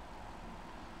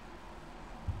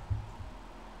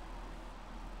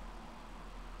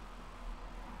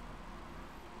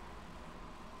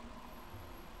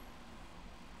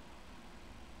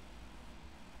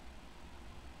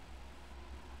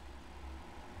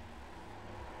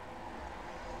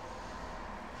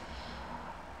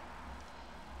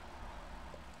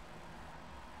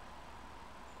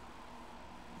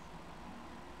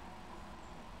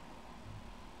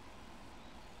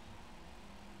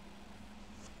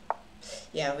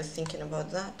 Yeah, I was thinking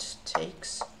about that.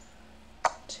 Takes.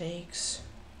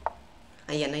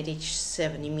 Ah, yeah, knight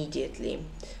h7 immediately.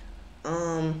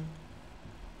 I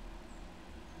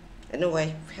don't know why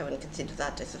I haven't considered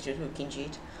that. I thought it would be king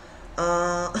g8.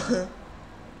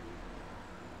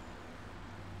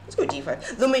 Let's go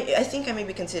d5. Though I think I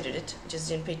maybe considered it. Just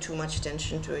didn't pay too much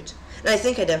attention to it. And I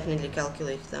think I definitely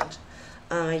calculated that.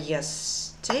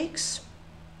 Yes, takes.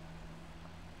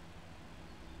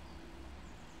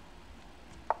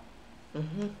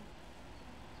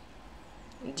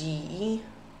 DE.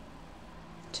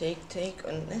 Take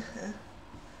on.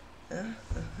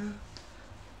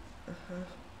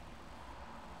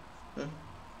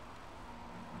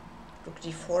 Rook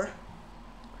d4.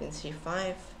 Queen c5.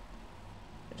 I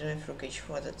don't know if rook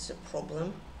h4 that's a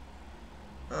problem.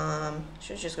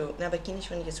 Should just go. No, but king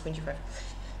h1 gets queen g5.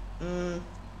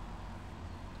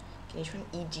 King h1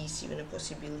 ed is even a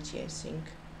possibility, I think.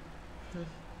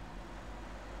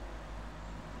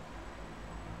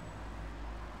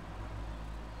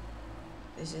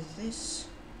 This is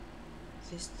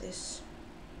this.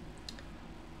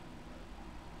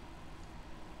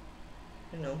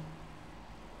 I don't know.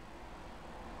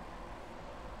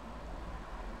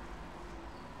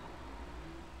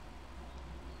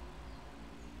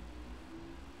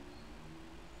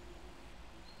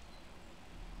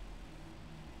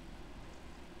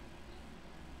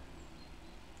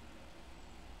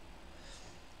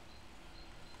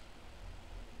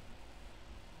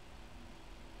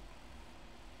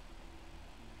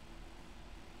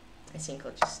 I think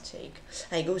I'll just take.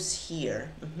 It goes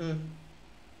here.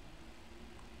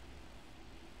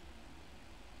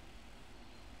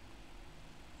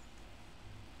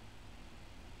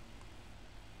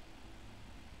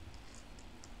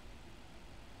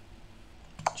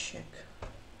 Check.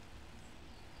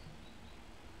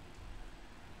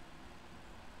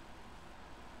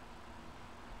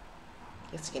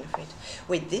 It's gonna fit.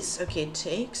 Wait, this, okay,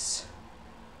 takes.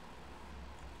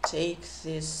 Take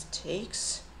this,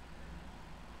 takes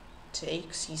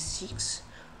e6.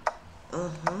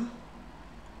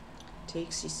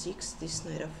 Takes e6, this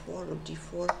knight f4, rook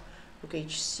d4, rook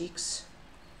h6.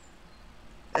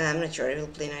 I'm not sure I will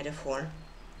play knight f4.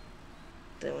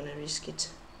 Don't wanna risk it.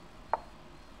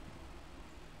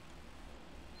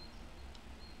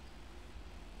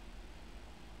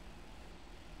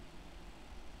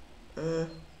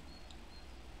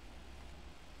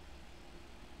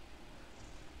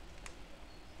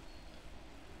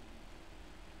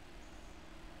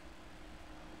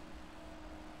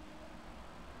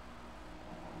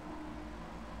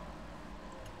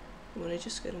 Well, I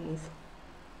just gotta move.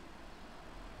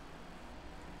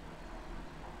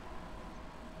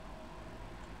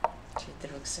 Okay, the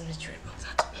rooks, I'm not sure about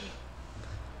that.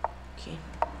 Okay.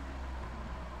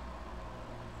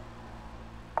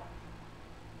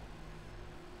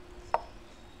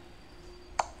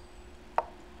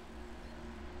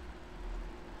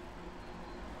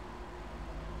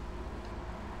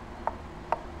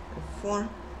 F4.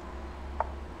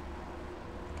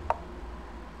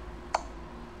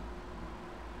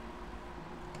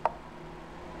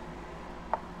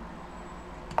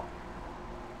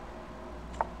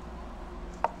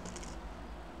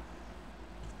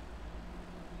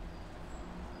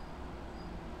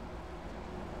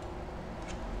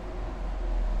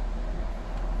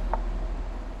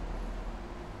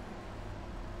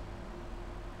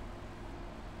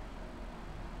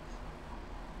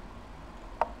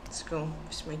 Let's go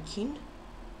with my king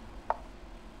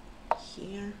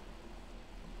here.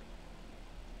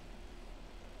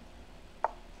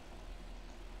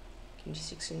 King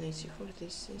d6 and knight c4.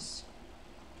 This is,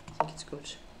 I think it's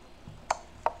good.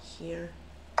 Here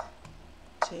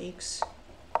takes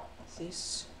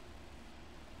this.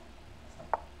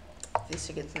 This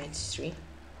I get knight c3.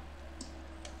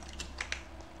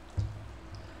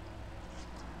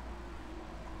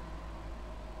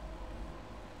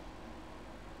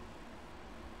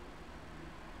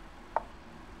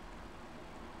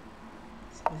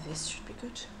 This should be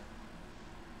good.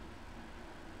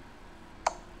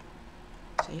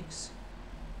 Takes.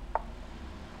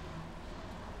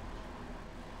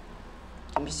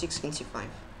 King b6, king c5.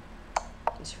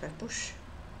 King c5 push.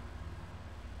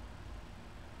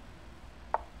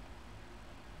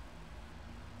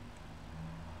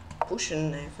 Push,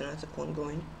 and I have another pawn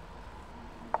going.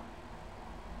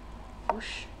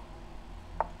 Push.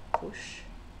 Push.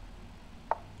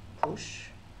 Push.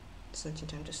 It's not in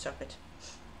time to stop it.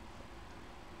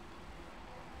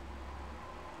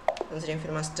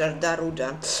 Rdarruda.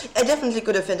 I definitely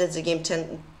could have ended the game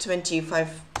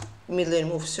 25 million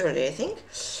moves early, I think.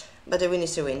 But a win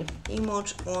is a win.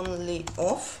 Emote only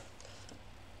off.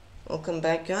 Welcome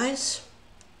back, guys.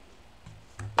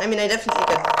 I mean, I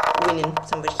definitely got winning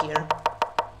somewhere here.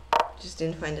 Just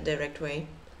didn't find a direct way.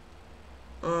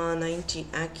 90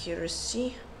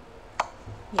 accuracy.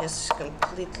 Yes,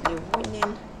 completely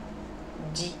winning.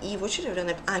 DE. What should I have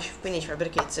done? I should finish, but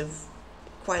okay, it's a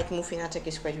quiet move in attack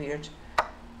is quite weird.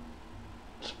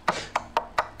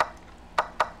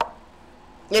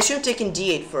 Yeah, I should have taken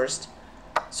d8 first.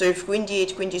 So if queen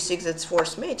d8, queen d6, that's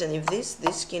force mate, and if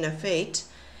this king f8,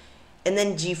 and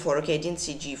then g4. Okay, I didn't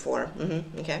see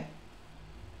g4. Okay.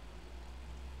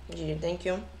 GG, thank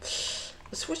you.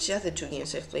 Let's watch the other two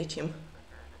games I've played him.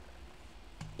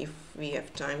 If we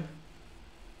have time.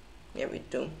 Yeah, we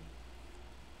do.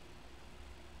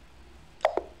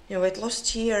 Yeah, wait, lost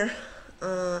here.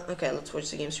 Okay, let's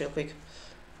watch the games real quick.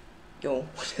 Yo,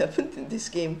 what happened in this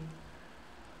game?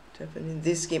 What happened in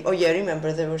this game? Oh yeah, I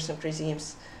remember there were some crazy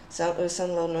games. Some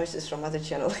loud noises from other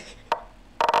channel.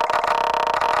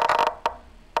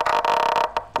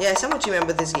 Yeah, I somewhat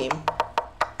remember this game.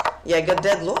 Yeah, I got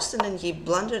dead lost and then he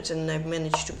blundered and I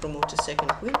managed to promote a second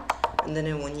queen. And then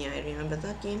I won. Yeah, I remember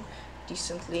that game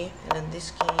decently. And then this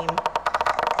game...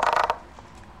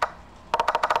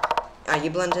 he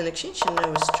blundered an exchange and I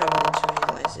was struggling to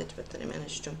realize it, but then I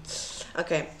managed to.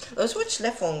 Okay, let's watch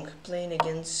Lefong playing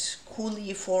against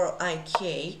Cooley for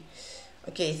IK.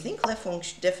 Okay, I think Lefong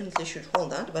definitely should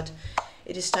hold that, but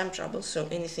it is time trouble, so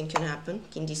anything can happen.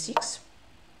 King d6.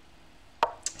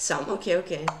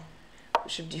 Okay.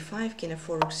 Bishop d5, king f4,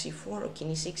 rook c4, or king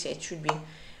e6. Yeah, it should be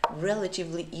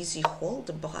relatively easy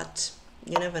hold, but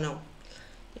you never know.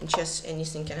 In chess,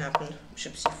 anything can happen.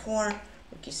 Bishop c4,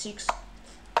 rook e6,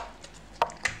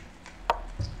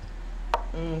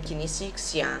 king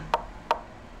e6, yeah.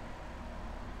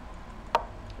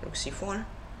 Rook c4.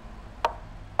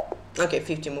 Okay,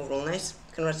 50 move rule, nice.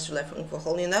 Congrats to Left for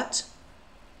holding that.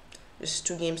 There's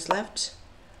 2 games left.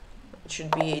 It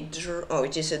should be a draw. Oh,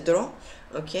 it is a draw.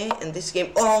 Okay, and this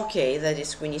game, oh, okay, that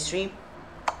is queen e3.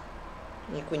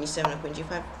 Queen e7 and queen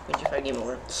g5. Queen g5, game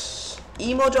over.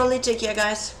 Emote only, take care,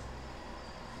 guys.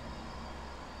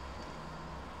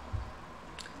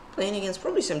 Playing against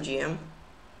probably some GM.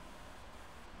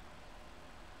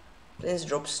 Playing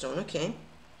dropstone, okay.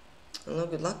 Hello,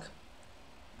 good luck.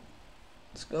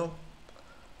 Let's go.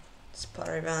 It's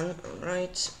Paravan,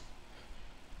 alright.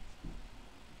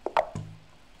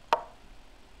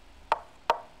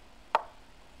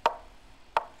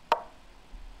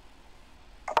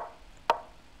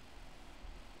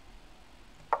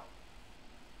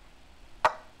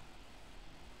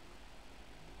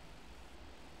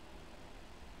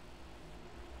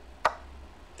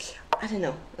 I don't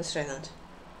know, let's try that.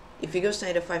 If he goes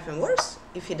knight f5 and worse,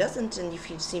 if he doesn't, and if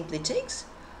he simply takes,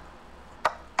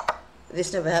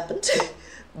 this never happened,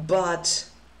 but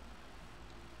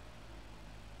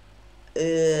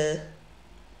it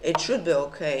should be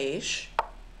okay-ish.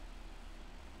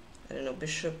 I don't know,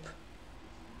 bishop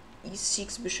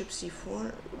e6, bishop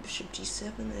c4, bishop g7,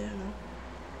 I don't know.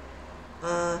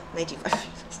 95. I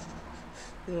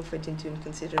don't know if I didn't even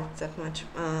consider it that much.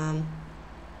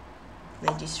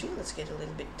 93, let's get a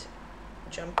little bit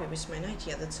jumpy with my knight.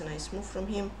 Yeah, that's a nice move from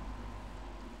him.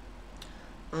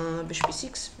 Bishop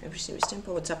e6, everything with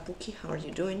tempo. What's up, Pookie? How are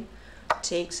you doing?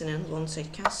 Takes and then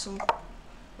alongside castle.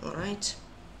 Alright.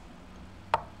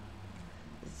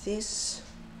 This.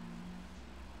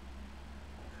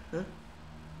 Huh?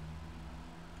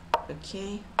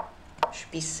 Okay.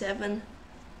 Bishop e7.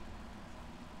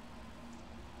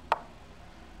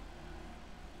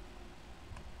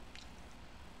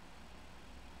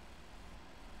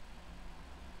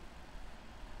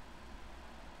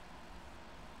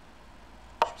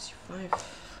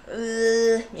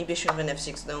 Maybe I should have an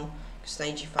f6 though, because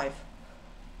knight g5.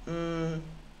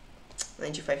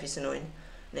 Knight g5 is annoying.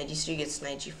 Knight d3 gets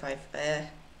knight g5.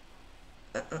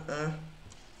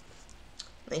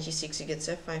 Knight e6 he gets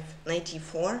f5. Knight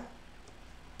e4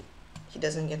 he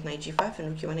doesn't get knight g5, and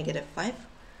rook you wanna get f5.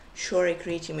 Sure, I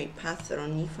create him a path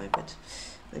on e5, but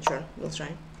not sure. We'll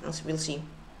try. We'll see.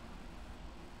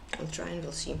 We'll try and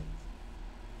we'll see.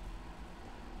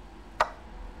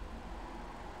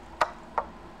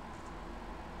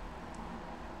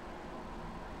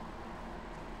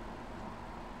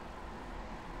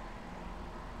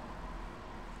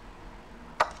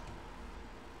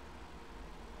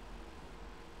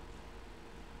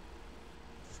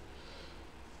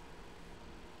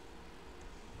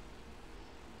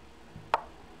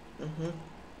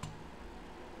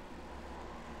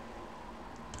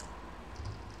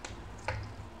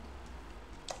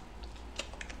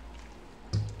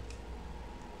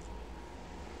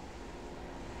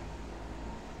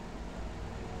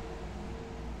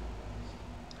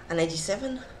 And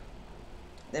 97,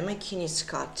 then my king is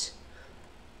cut.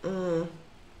 So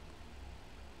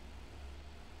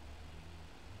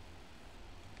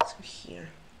here,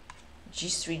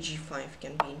 g3, g5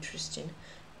 can be interesting.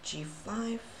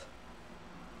 g5,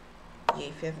 yeah,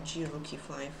 if you have g, rook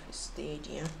e5 is the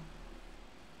idea.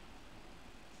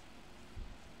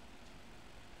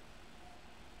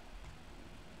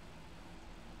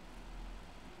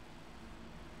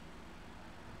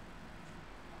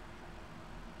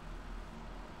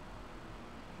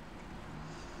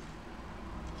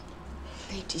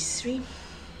 d3,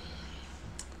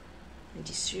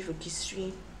 d3, rook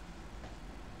e3.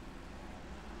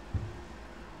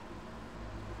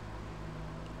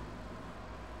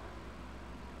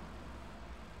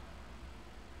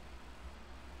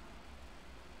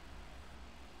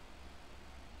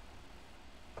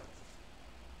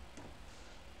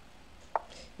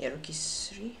 Yeah, rook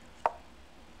e3.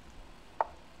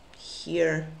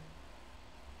 Here,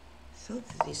 I thought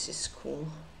this is cool.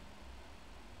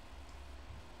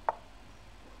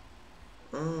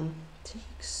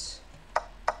 Takes.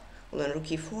 Well, then rook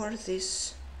e4,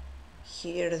 this,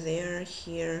 here, there,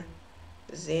 here,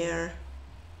 there.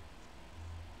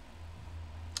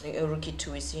 Rook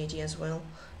e2 is the idea as well.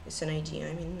 It's an idea,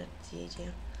 I mean, not the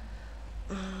idea.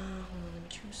 Hold on, let me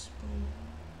choose. Boom.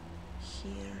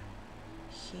 Here,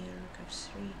 here, rook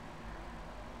f3.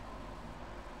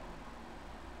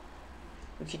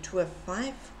 Rook e2,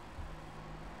 f5.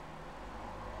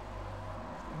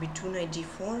 b2, knight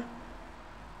d4.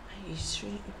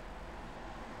 e3.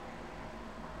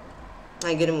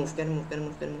 I gotta move.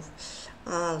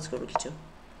 Let's go rook e2.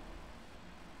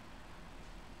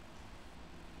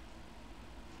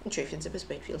 Not sure if it's the best,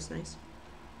 but it feels nice.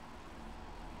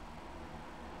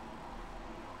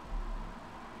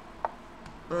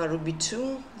 Rook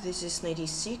b2. This is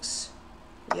 96.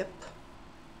 Yep.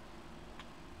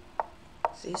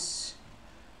 This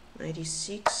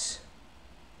 96.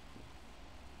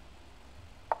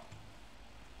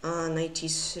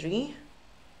 93.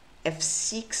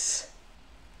 f6.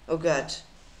 Oh god.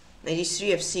 93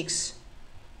 f6.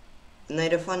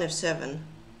 Knight f1 f7.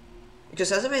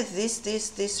 Because otherwise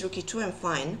this rook e2 I'm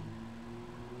fine.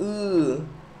 Ooh.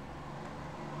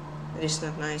 That is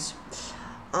not nice.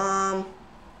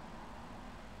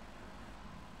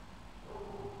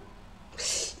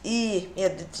 Yeah,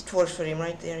 it works for him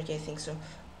right there. Okay, I think so.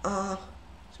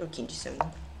 So king d7.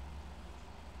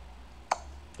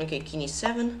 Okay, king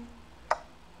e7.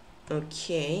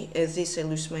 Okay, this I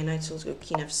lose my knight, so let's go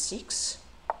king f6.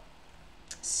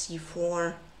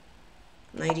 c4.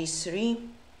 Knight e3.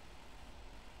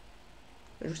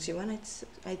 Rook c1,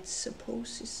 I'd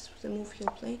suppose is the move he'll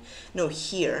play. No,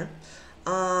 here.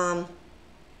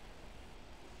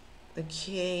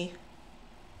 Okay.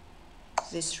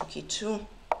 This rook e2.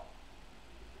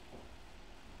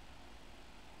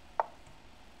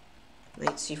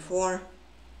 Knight c4.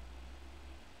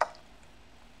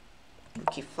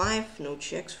 Rook e5, no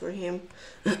checks for him.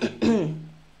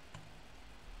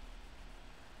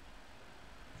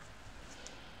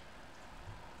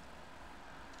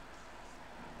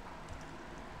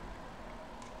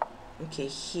 Okay,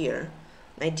 here.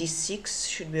 Knight d6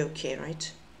 should be okay,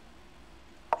 right?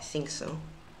 I think so.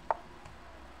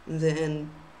 Then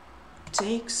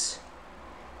takes.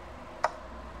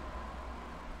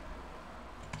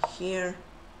 Here.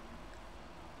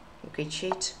 Okay,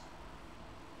 cheat.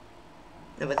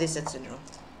 No, but that's a draw.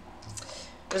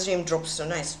 This game drops so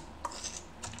nice.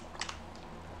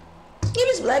 Game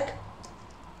is black.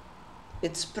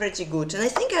 It's pretty good. And I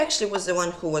think I actually was the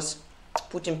one who was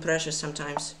putting pressure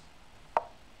sometimes.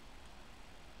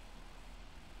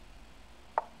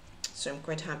 So I'm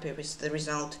quite happy with the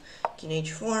result. King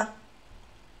h4.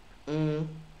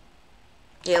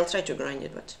 Yeah, I'll try to grind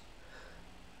it, but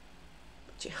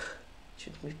yeah, it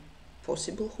should be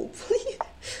possible, hopefully.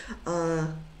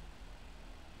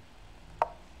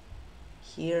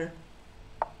 Here.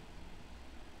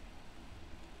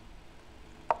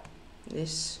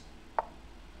 This.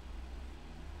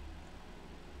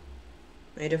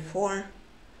 Knight f4.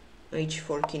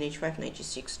 h4, king h5, knight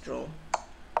g6, draw.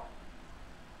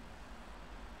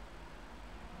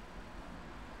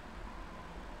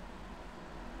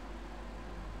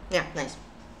 Yeah, nice.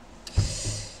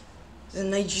 The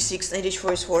knight g6, knight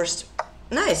h4 is forced.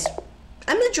 Nice.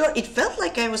 I'm not sure. It felt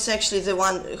like I was actually the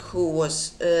one who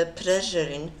was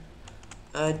pressuring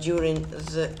during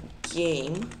the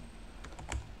game.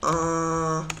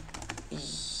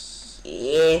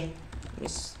 Yeah.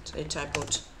 Missed a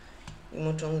typed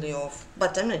emote only off.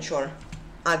 But I'm not sure.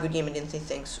 Good game. I didn't say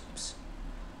thanks. Oops.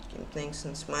 Game thanks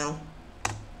and smile.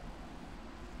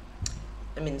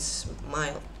 I mean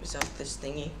smile without this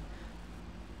thingy.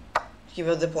 Give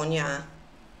out the pawn, yeah.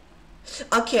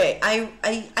 Okay,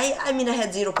 I mean I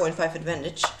had 0.5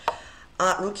 advantage.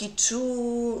 Rook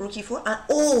e2, rook e4.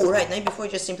 Oh right, knight before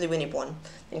just simply win a pawn.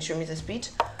 Thanks, show me the speed.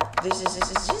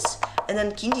 This. And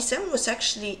then king d7 was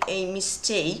actually a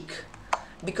mistake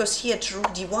because he had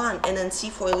rook d1 and then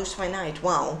c4 I lose my knight.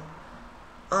 Wow.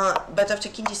 But after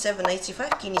king d7, knight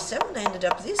c5, king e7, I ended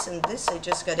up this and this. I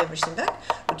just got everything back.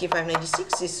 Rook e5, knight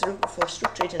d6, this rook forced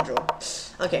rook trade and draw.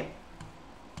 Okay.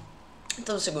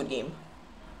 That was a good game.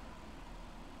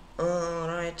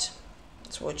 Alright.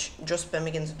 Let's watch Joe Spam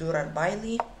against Durar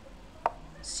Bailey.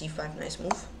 c5, nice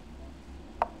move.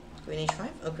 Queen h5,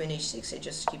 oh, queen h6, I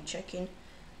just keep checking.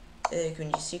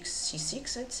 Queen g6,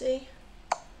 c6, I'd say.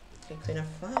 Okay, queen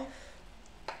f5.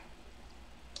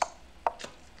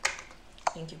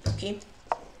 Thank you, Pookie.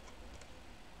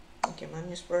 Thank you,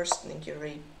 Magnus first. Thank you,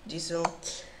 Ray Diesel.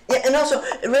 Yeah, and also,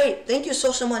 Ray, thank you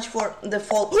so much for the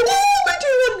follow. Oh,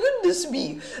 91, goodness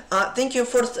me. Thank you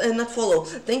for, not follow.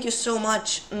 Thank you so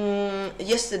much.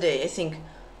 Yesterday, I think.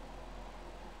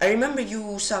 I remember you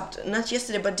subbed, not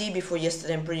yesterday, but day before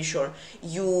yesterday, I'm pretty sure.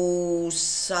 You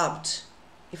subbed,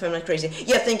 if I'm not crazy.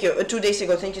 Yeah, thank you. 2 days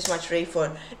ago, thank you so much, Ray,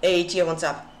 for a tier 1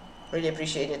 sub. Really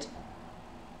appreciate it.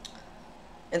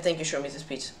 And thank you, show me the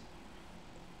speed.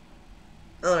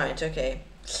 Alright, okay.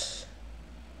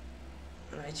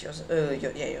 Alright, Joseph.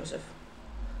 Yeah, Joseph.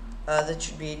 That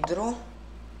should be a draw.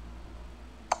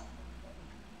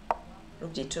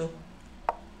 Rook d2.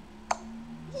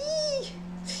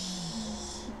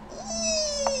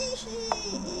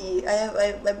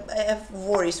 I have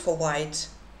worries for white.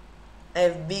 I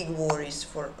have big worries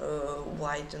for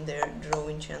white and their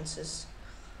drawing chances.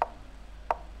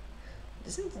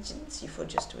 Didn't c4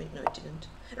 just win? No, it didn't.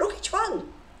 Rook h1!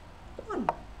 Come on.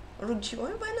 Rook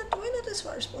g1, why not as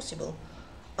far as possible?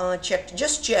 Check,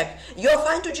 just check. You're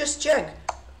fine to just check.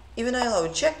 Even I allow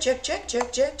it. Check.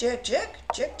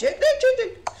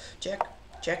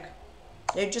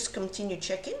 Then you just continue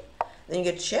checking. Then you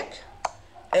get check.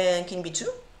 And king b2.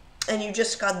 And you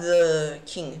just cut the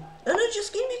king. No,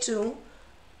 just king b2.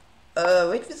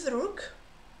 Wait with the rook.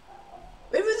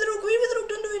 Wait with the rook,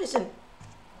 don't do anything.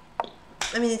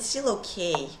 I mean, it's still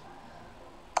okay.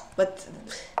 But,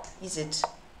 is it?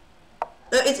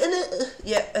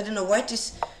 Yeah, I don't know, white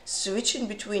is switching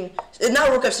between... now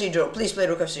rook f3 draw, please play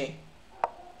rook f3.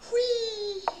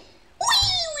 Whee!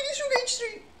 Rook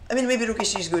h3. I mean, maybe rook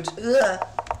h3 is good.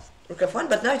 Rook f1,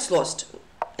 but now it's lost,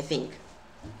 I think.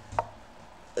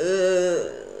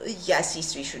 Yeah,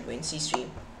 c3 should win, c3.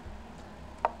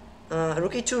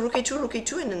 Rook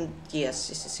a2, and then, yes,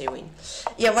 this is a win.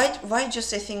 Yeah, white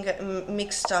just, I think,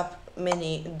 mixed up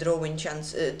many drawing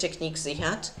techniques they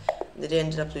had. They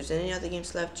ended up losing. Any other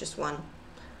games left? Just one.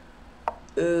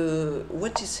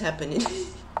 What is happening?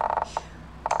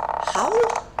 How?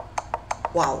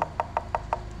 Wow.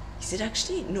 Is it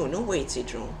actually? No way it's a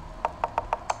draw.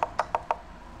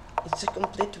 It's a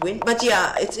complete win. But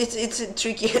yeah, it's a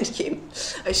tricky endgame.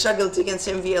 I struggled against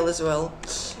MVL as well.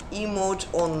 E-mode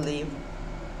only.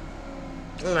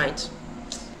 Alright.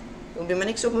 Will be my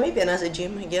next open, maybe another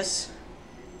gym, I guess.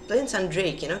 Playing San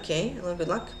Draken, okay. A little good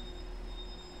luck.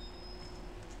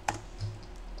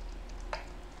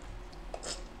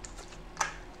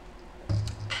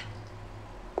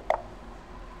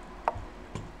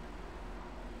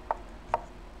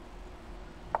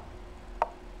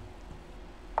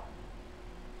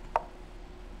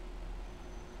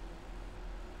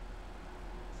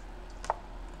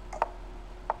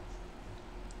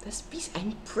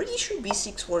 I'm pretty sure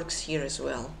b6 works here as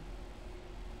well,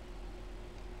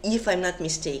 if I'm not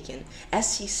mistaken.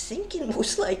 As he's thinking,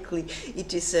 most likely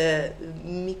it is a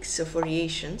mix of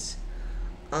variations.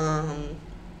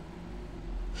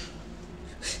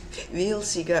 We'll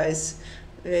see, guys.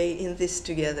 We're in this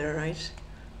together, right?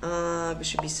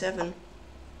 Bishop b7.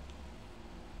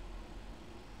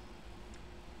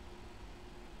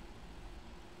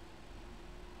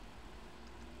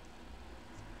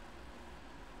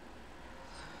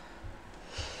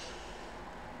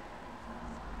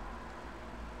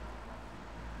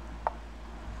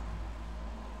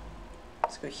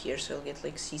 Go here, so I'll get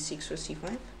like c6 or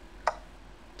c5.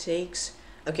 Takes.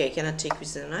 Okay, I cannot take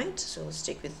with the knight, so let's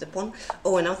take with the pawn.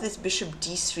 Oh, and now this bishop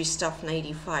d3 stuff, knight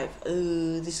e5.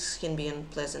 This can be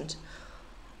unpleasant.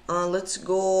 Let's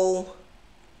go.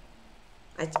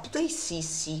 I'd play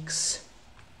c6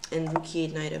 and rook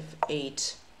e8, knight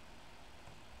f8,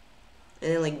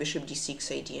 and then like bishop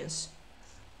d6 ideas.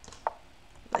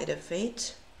 Knight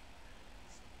f8.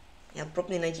 Yeah,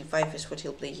 probably 95 is what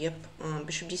he'll play. Yep.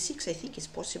 Bishop d6, I think, is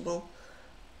possible.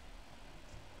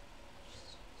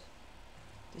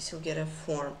 This he'll get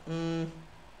f4.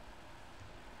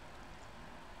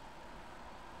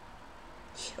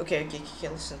 Okay,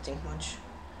 let's not think much.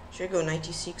 Should I go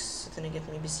 96, so then I get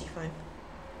maybe c5?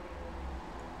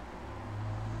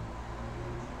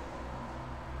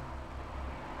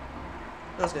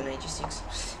 Let's go 96.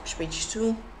 Bishop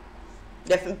h2.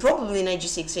 Definitely, probably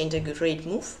 96 ain't a great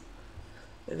move.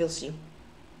 We'll see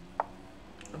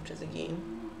after the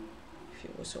game if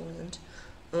it was or wasn't.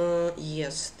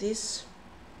 Yes, this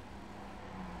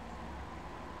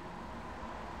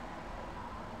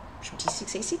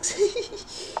d6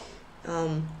 a6.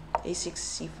 A6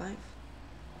 c5.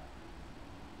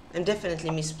 I'm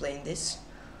definitely misplaying this,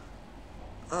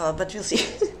 but we'll see.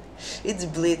 It's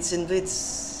Blitz, and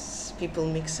Blitz people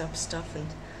mix up stuff and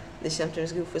they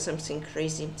sometimes go for something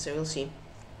crazy, so we'll see.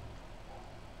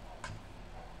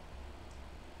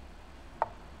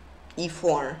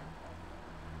 E4.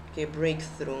 Okay,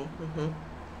 breakthrough.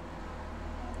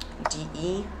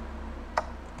 DE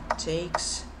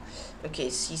takes. Okay,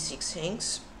 C6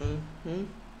 hangs.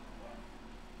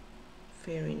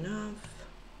 Fair enough.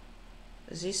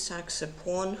 This sacks a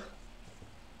pawn.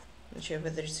 Not sure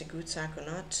whether it's a good sack or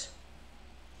not.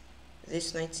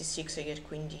 This knight c6, I get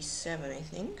queen d7, I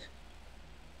think.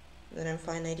 Then I'm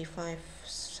fine. 95.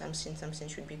 Something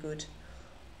should be good.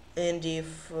 And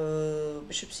if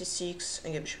bishop c6,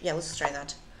 I get bishop. Yeah, let's try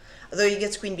that. Although he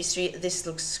gets queen b3, this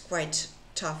looks quite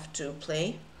tough to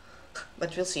play,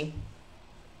 but we'll see.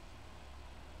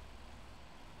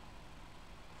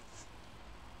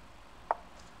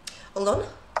 Hold on.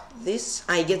 This,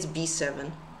 I get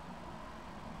b7.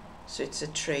 So it's a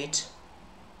trait.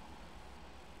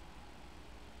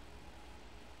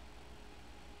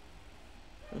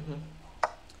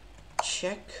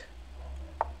 Check.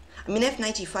 I mean,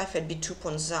 f95 had be 2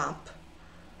 pawns up.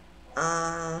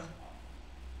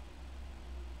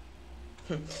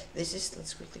 This is,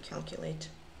 let's quickly calculate.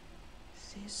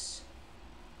 This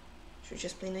should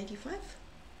just play 95,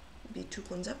 be 2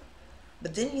 pawns up,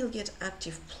 but then he'll get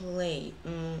active play.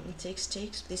 Takes,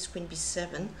 this queen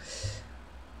b7.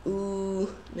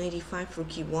 Ooh, 95 rook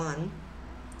e1.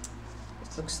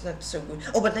 It looks not so good.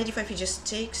 Oh, but 95 he just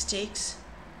takes.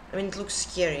 I mean, it looks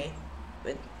scary,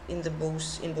 but in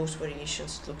both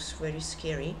variations it looks very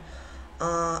scary.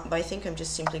 But I think I'm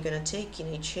just simply gonna take in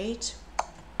h8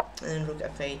 and rook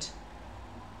f8.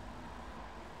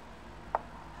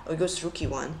 Oh, it goes rook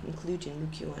e1, including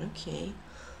rook e1. Okay.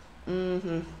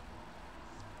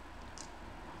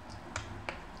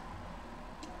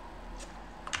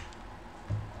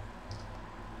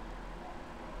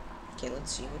 Okay,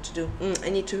 let's see what to do. I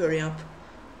need to hurry up.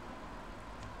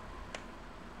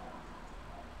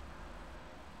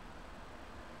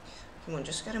 Come on,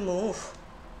 just gotta move.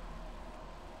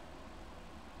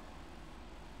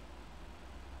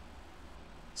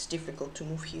 It's difficult to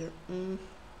move here.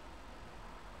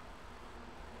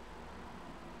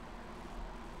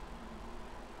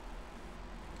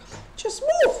 Just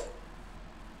move!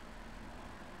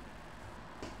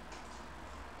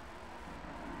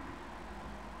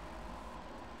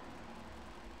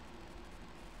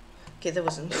 Okay, that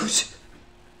wasn't good.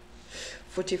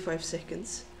 45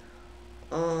 seconds.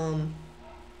 Oh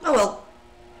well,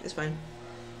 it's fine.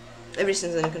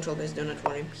 Everything's under control, guys, do not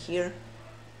worry. Here.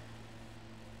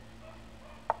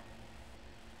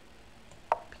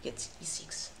 He gets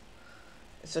e6.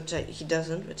 I thought he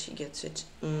doesn't, but he gets it.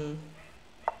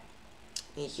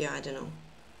 Yeah, I don't know.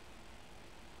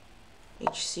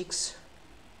 h6.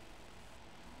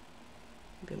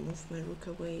 Maybe move my rook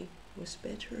away was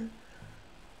better.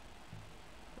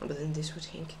 Oh, but then this would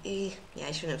hang. Yeah,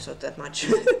 I shouldn't have thought that much.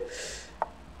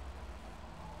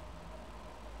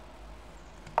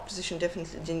 Position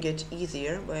definitely didn't get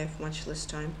easier, but I have much less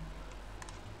time.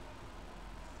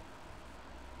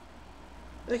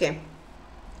 Okay,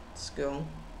 let's go.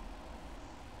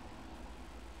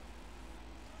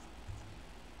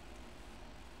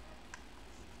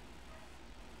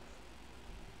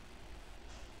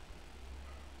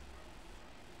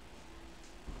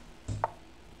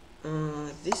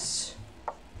 This.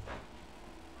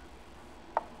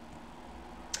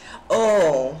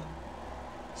 Oh.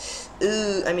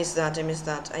 I missed that.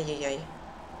 Ay, ay, ay.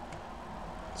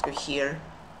 Let's go here.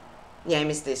 Yeah, I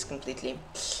missed this completely.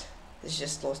 It's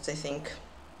just lost, I think.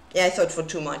 Yeah, I thought for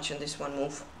too much on this one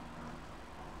move.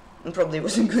 And probably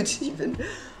wasn't good even.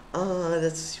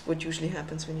 That's what usually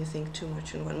happens when you think too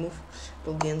much on one move.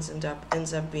 Probably ends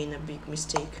up being a big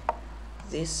mistake.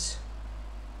 This.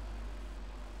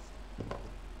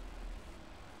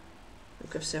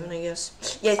 Rook f7, I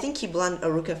guess. Yeah, I think he blundered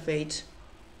a rook f8.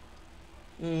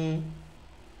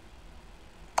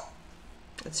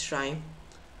 Let's try.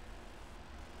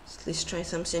 Let's at least try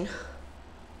something.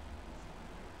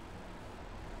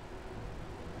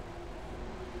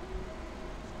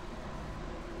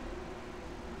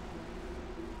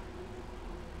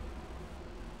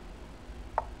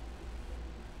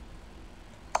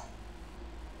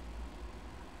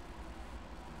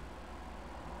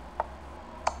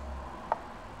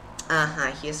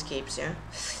 Aha, he escapes, yeah.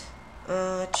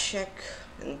 Check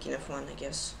and king f1, I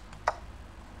guess.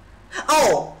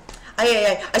 Oh!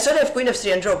 I thought I have queen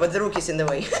f3 and draw, but the rook is in the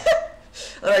way.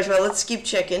 Alright, well, let's keep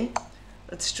checking.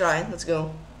 Let's try, let's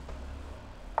go.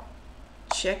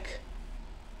 Check.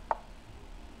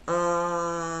 Yeah,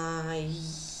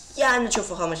 I'm not sure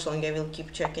for how much longer I will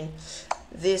keep checking.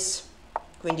 This,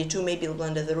 queen d2, maybe he'll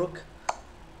blunder the rook.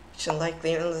 Which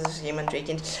unlikely, this is game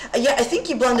undrakened. Yeah, I think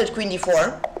he blundered queen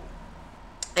d4.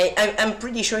 I'm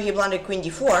pretty sure he blundered queen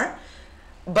d4,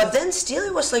 but then still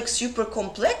it was like super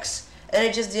complex, and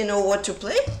I just didn't know what to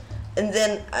play, and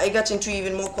then I got into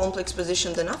even more complex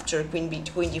position than after queen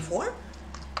d4,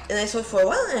 and I thought for a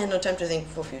while I had no time to think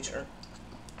for future.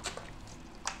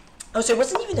 Oh, so it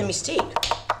wasn't even a mistake.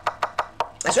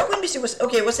 I saw queen b6 was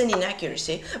okay. It was an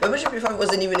inaccuracy, but bishop b5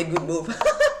 wasn't even a good move.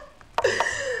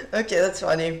 Okay, that's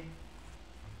funny.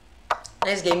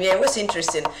 Nice game. Yeah, it was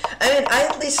interesting. I mean, I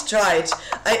at least tried.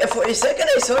 For a second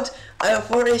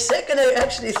I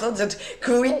actually thought that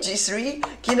queen g3,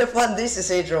 king f1, this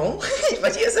is a draw.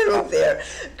 But he has a rook there.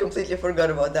 Completely forgot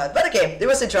about that. But okay, it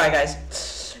was a try, guys.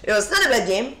 It was not a bad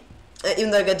game. Even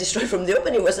though I got destroyed from the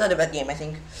open, it was not a bad game, I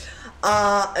think.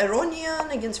 Iranian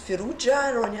against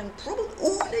Firuja. Iranian probably.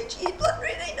 Oh, knight e8, blunder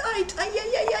e8 knight.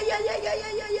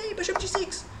 Ay, bishop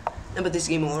g6. No, but this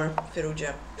game over.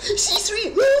 Firuja.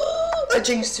 c3. I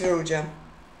jinxed Firuja.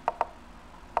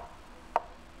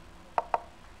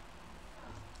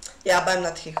 Yeah, but I'm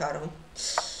not Hikaru.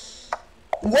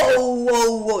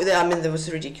 Whoa. I mean, that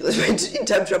was ridiculous. I went in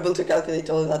time trouble to calculate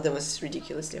all of that. That was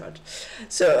ridiculously hard.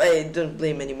 So I don't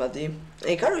blame anybody.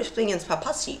 Hikaru is playing against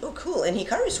Papasi. Oh, cool. And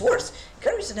Hikaru is worse.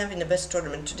 Hikaru isn't having the best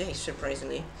tournament today,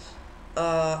 surprisingly.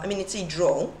 I mean, it's a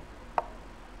draw.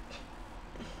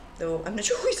 Though I'm not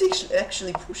sure who is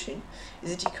actually pushing.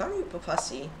 Is it Hikaru or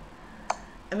Papasi?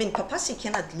 I mean, Papasi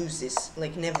cannot lose this.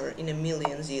 Like, never in a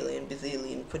million, zillion,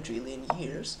 bazillion, quadrillion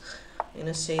years. I'm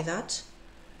gonna say that.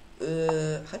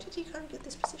 How did Hikaru get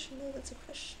this position though? That's a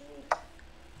question.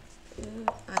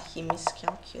 He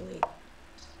miscalculated.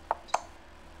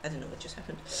 I don't know what just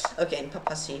happened. Okay, and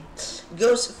Papasi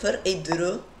goes for a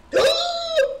draw.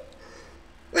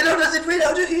 Wait, how does it win?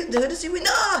 How does he win?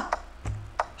 Ah!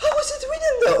 How was it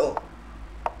winning though?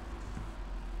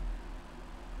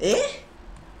 Eh?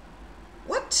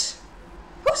 What?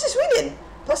 How's this winning?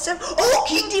 +7. Oh,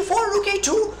 king d4, rook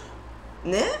a2.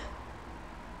 Nah?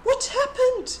 What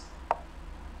happened?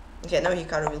 Okay, now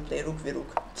Hikaru will play rook v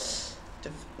rook.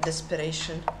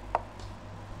 Desperation.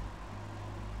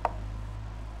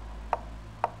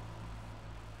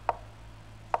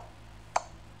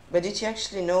 But did he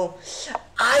actually know?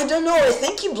 I don't know. I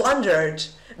think he blundered,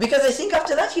 because I think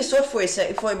after that he thought for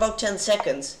about 10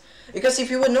 seconds. Because if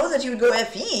you would know that he would go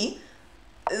FE,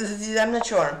 I'm not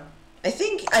sure. I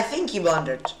think he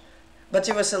blundered, but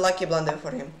it was a lucky blunder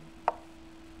for him.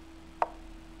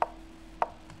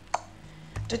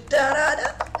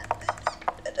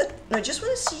 No, I just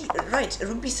want to see. Right,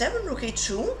 rook b7, rook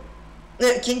a2,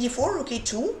 king d4, rook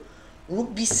a2, rook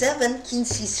b7, king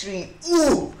c3.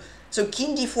 Ooh! So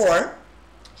king d4,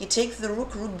 he takes the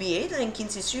rook, rook b8, and king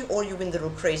c3, or you win the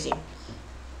rook. Crazy.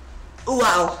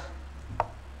 Wow.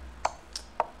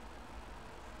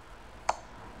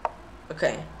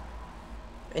 Okay.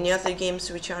 Any other games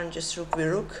which aren't just rook v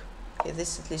rook? Okay,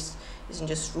 this at least isn't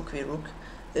just rook v rook.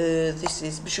 This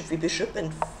is bishop v bishop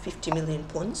and 50 million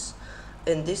pawns.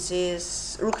 And this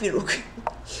is rook v rook.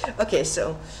 Okay,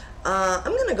 so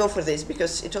I'm gonna go for this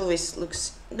because it always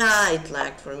looks... Nah, it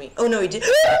lagged for me. Oh no, it did.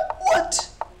 What?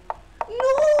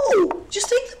 No! Just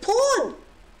take the pawn!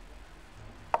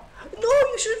 No,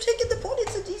 you should have taken the pawn.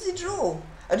 It's an easy draw.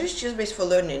 I do chess base for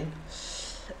learning.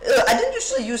 I don't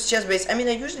usually use chess base. I mean,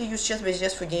 I usually use chess base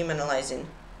just for game analyzing.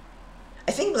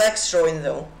 I think black's throwing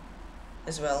though,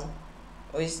 as well.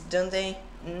 Or don't they?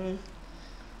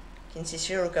 King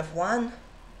c3, rook f1,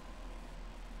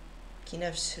 king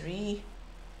f3,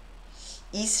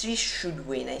 e3 should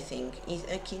win, I think.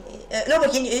 No,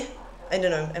 but king I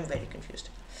don't know. I'm very confused.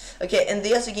 Okay, and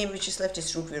the other game which is left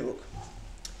is rook v rook.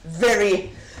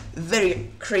 Very,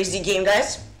 very crazy game,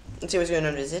 guys. Let's see what's going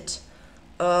on with it.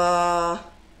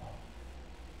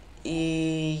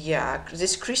 Yeah,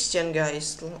 this Christian guy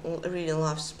really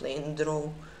loves playing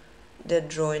dead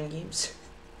drawing games.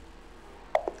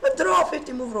 A draw,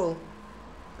 50 move rule.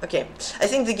 Okay, I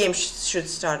think the game should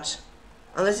start.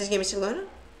 Unless this game is still going.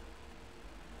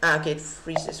 Ah, okay, it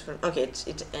freezes for... Okay,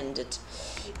 it ended.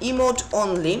 Emote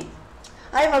only.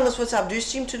 Hi, Marlos, what's up? Do you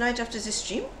stream tonight after this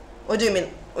stream? What do you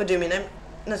mean? What do you mean? I'm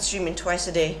not streaming twice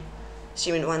a day.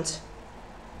 Streaming once.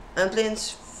 I'm playing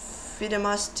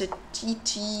Grandmaster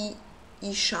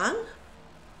tteshan.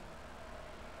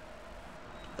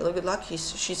 Hello, good luck.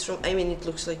 She's from... I mean, it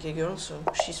looks like a girl, so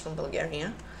she's from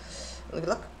Bulgaria. Hello, good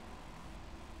luck.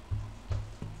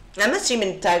 I'm not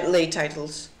streaming late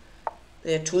titles.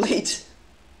 They're too late.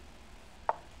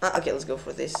 Okay, let's go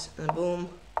for this. Boom,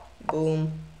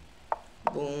 boom,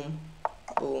 boom,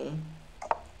 boom,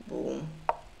 boom.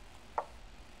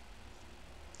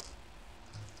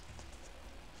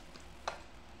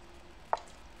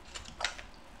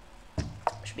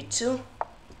 Should be 2.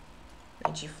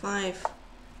 Knight g5.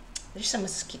 There's some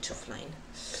mosquito flying.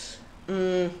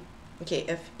 Okay,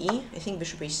 fe. I think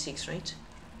bishop a6, right?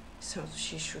 So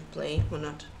she should play or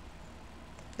not.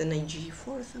 The knight g4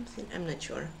 or something. I'm not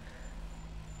sure.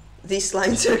 These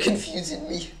lines are confusing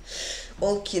me.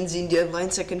 All kings Indian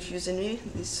lines are confusing me.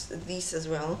 These as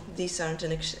well. These aren't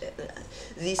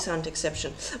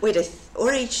exception. Wait,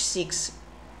 or h6.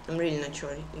 I'm really not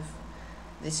sure if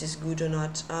this is good or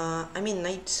not. I mean,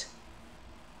 knight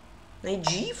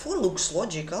g4 looks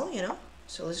logical, you know.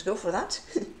 So let's go for that.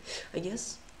 I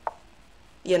guess.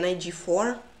 Yeah, knight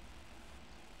g4.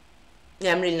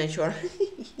 Yeah, I'm really not sure.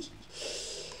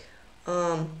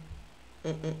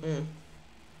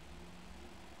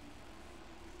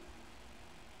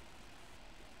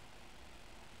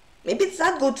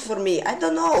 that good for me? I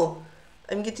don't know.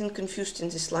 I'm getting confused in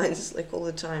these lines like all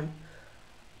the time.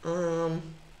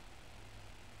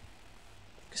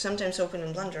 Sometimes open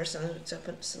and blunder, sometimes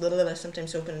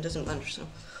open and doesn't blunder, so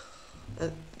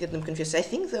I get them confused. I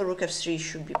think the rook f3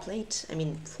 should be played. I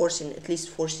mean, forcing, at least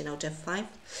forcing out f5.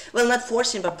 Well, not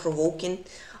forcing, but provoking.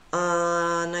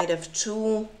 Knight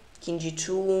f2, king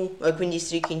g2, queen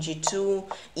d3, king g2,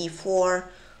 e4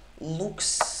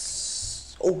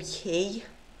 looks okay.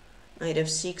 Knight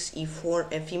f6, e4,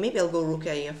 fe. Maybe I'll go rook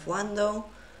f1 though.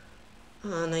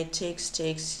 Knight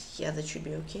takes. Yeah, that should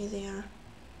be okay there.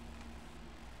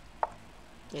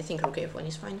 I think rook f1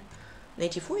 is fine.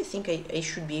 Knight e4, I think I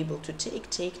should be able to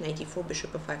take. Knight e4,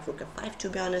 bishop f5, rook f5, to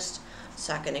be honest.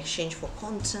 Sack an exchange for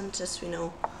content, as we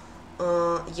know.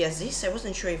 Yes, this, I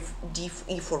wasn't sure if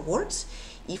e4 works.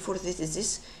 e4, this is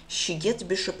this. She gets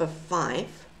bishop f5.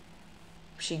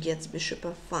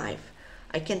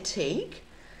 I can take.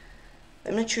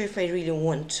 I'm not sure if I really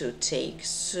want to take,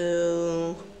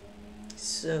 so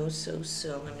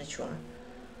I'm not sure.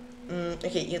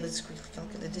 Okay, yeah, let's quickly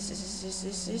calculate. This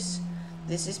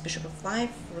is bishop f5,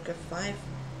 rook f5,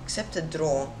 except a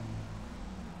draw.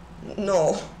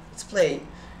 No, let's play.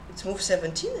 It's move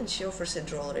 17 and she offers a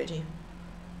draw already.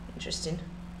 Interesting.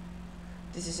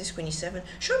 This is queen e7.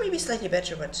 Sure, maybe slightly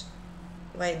better, but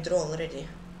why draw already?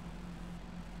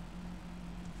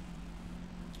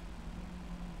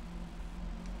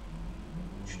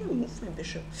 Should I move my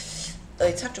bishop?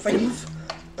 It's hard to find a move.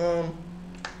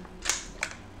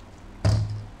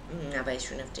 But I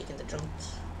shouldn't have taken the draw.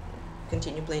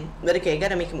 Continue playing. But okay, I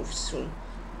gotta make a move soon.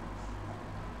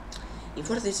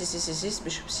 E4, this,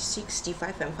 bishop c6,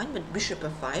 d5, I'm fine, but bishop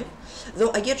f5.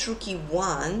 Though I get rook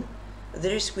e1,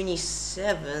 there is queen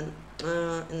e7,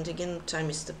 and again, time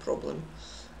is the problem.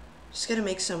 Just gotta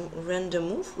make some random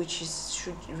move, which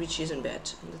isn't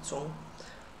bad, and that's all.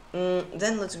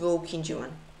 Then let's go king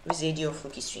g1, with the idea of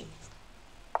rook e3.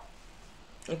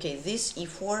 Okay, this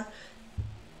e4.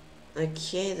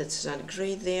 Okay, that's not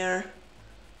great there.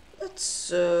 Let's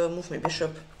move my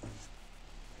bishop.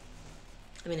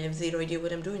 I mean, I have zero idea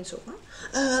what I'm doing so far,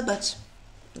 but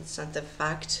that's not the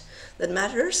fact that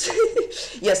matters.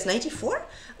 Yes, knight e4.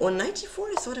 On knight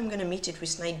e4, I thought I'm gonna meet it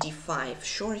with knight d5.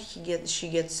 Sure, she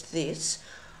gets this,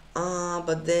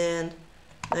 but then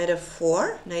knight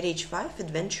f4, knight h5,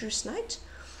 adventurous knight.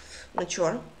 Not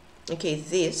sure. Okay,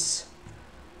 this.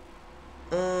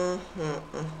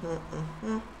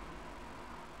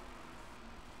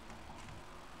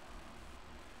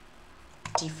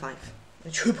 d5.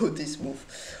 Not sure about this move.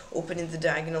 Opening the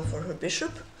diagonal for her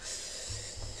bishop.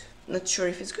 Not sure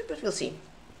if it's good, but we'll see.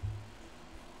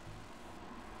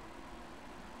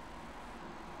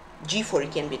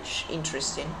 g4 can be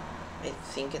interesting, I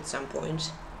think, at some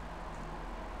point.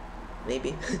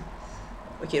 Maybe.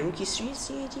 Okay, rook e3 is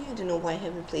the idea. I don't know why I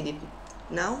haven't played it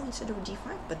now instead of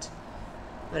d5, but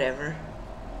whatever.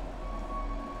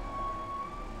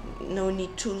 No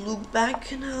need to look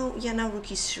back now. Yeah, now rook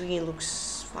e3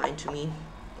 looks fine to me.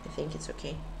 I think it's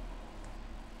okay.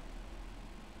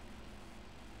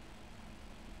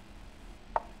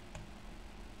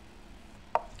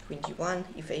 Queen d1,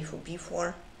 if a for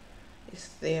b4 is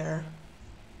there.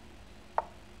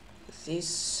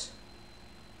 This.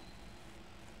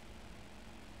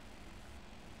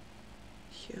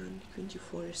 Here, queen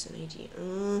d4 is an idea.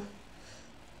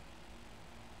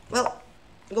 Well,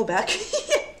 go back.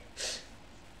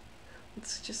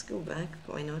 Let's just go back,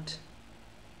 why not?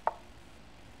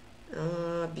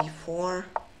 B4,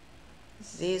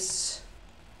 this.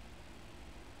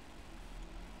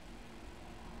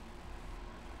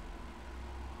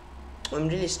 I'm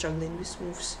really struggling with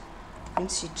moves. Queen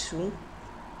c2.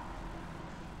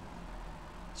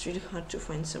 It's really hard to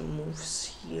find some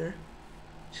moves here.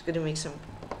 Just gonna make some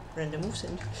random moves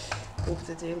and hope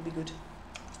that they'll be good.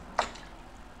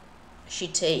 She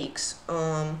takes.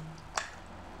 I'm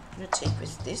gonna take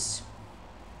with this.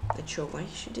 Not sure why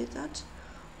she did that.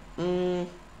 Let's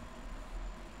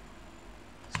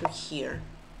go here.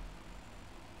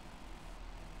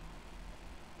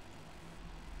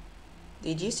 The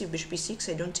idea is if bishop e6,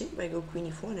 I don't take, but I go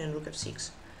queen e4 and then rook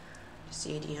f6. That's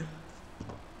the idea.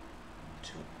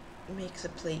 To make the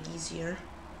play easier.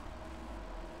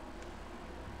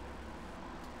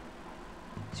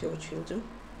 See what she'll do.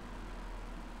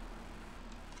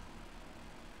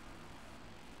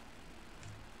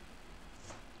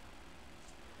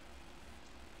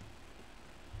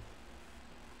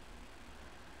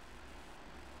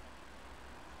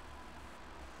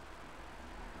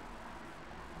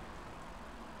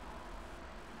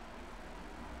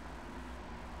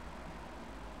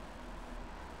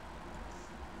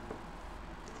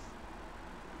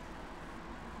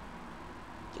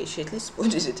 Okay, she at least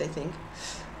spotted it, I think.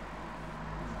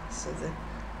 So the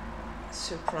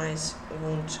surprise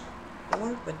won't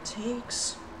work, but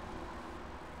takes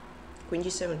queen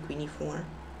d7, queen e4.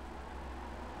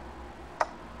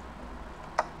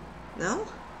 Now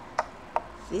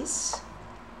this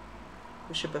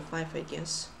bishop f5, I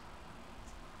guess.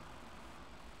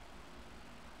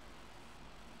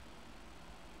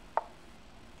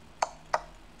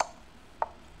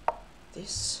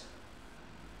 This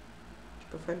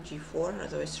bishop f5, g4,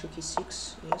 otherwise rook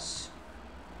e6. Yes.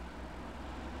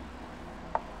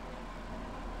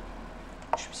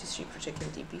 Bishop c3, protecting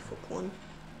dp for pawn.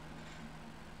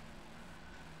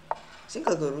 I think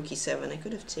I'll go rook e7. I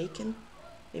could have taken.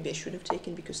 Maybe I should have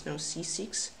taken because now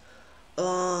c6.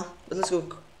 But let's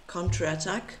go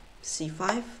counter-attack.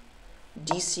 c5,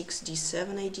 d6,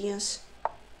 d7 ideas.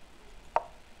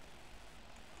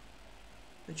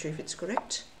 Not sure if it's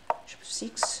correct. Bishop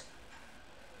f6.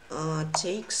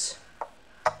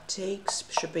 Takes,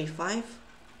 bishop a5.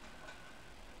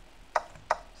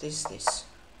 This.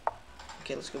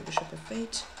 Okay, let's go bishop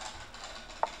f8.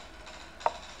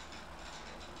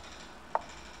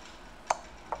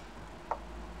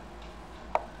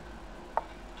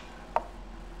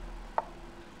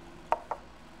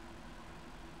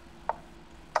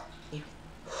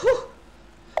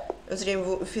 That's the name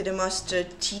of the master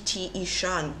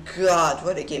tteshan. God,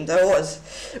 what a game that was.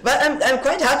 But I'm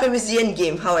quite happy with the end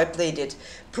game, how I played it.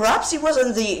 Perhaps it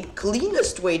wasn't the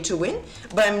cleanest way to win,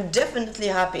 but I'm definitely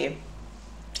happy.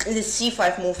 The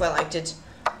c5 move, I liked it.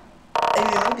 I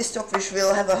mean, maybe Stockfish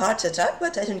will have a heart attack,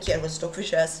 but I don't care what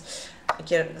Stockfish has. I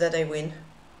care that I win.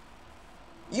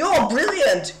 Yo,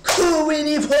 brilliant! Queen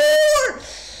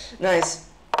e4! Nice.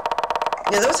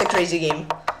 Yeah, that was a crazy game.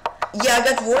 Yeah, I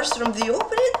got worse from the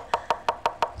opening.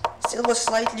 Still was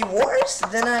slightly worse.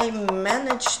 Then I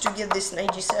managed to get this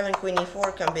knight g7, queen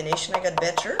e4 combination. I got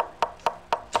better.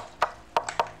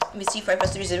 With c5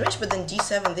 plus 3 is a range, but then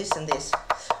d7, this and this.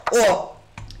 Oh!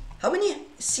 How many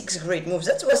 6 great moves?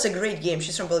 That was a great game.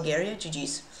 She's from Bulgaria.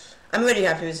 GG's. I'm very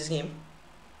happy with this game.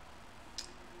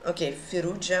 Okay,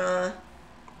 Firuja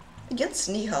against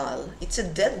Nihal. It's a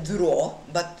dead draw,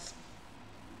 but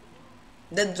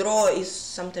that draw is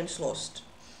sometimes lost.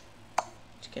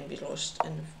 It can be lost,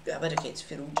 and yeah, but okay, it's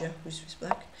Firuja who's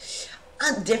black.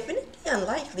 Definitely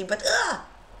unlikely, but oh,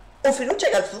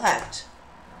 Firuja got flagged.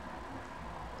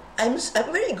 I'm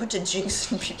very good at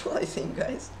jinxing people, I think,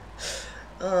 guys.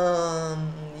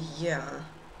 Yeah.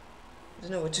 I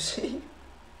don't know what to say.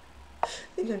 I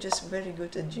think I'm just very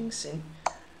good at jinxing.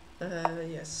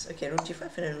 Yes. Okay, rook g5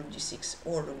 and then rook g6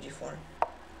 or rook g4.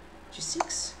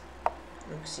 g6,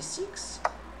 rook c6,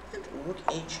 and rook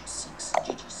h6.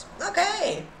 GG's.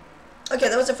 Okay. Okay,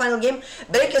 that was the final game.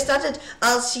 Break has started.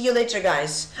 I'll see you later,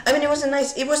 guys. I mean, it was a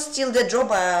nice. It was still the draw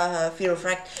by Fear of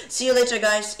Fract. See you later,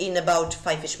 guys, in about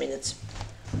 5-ish minutes.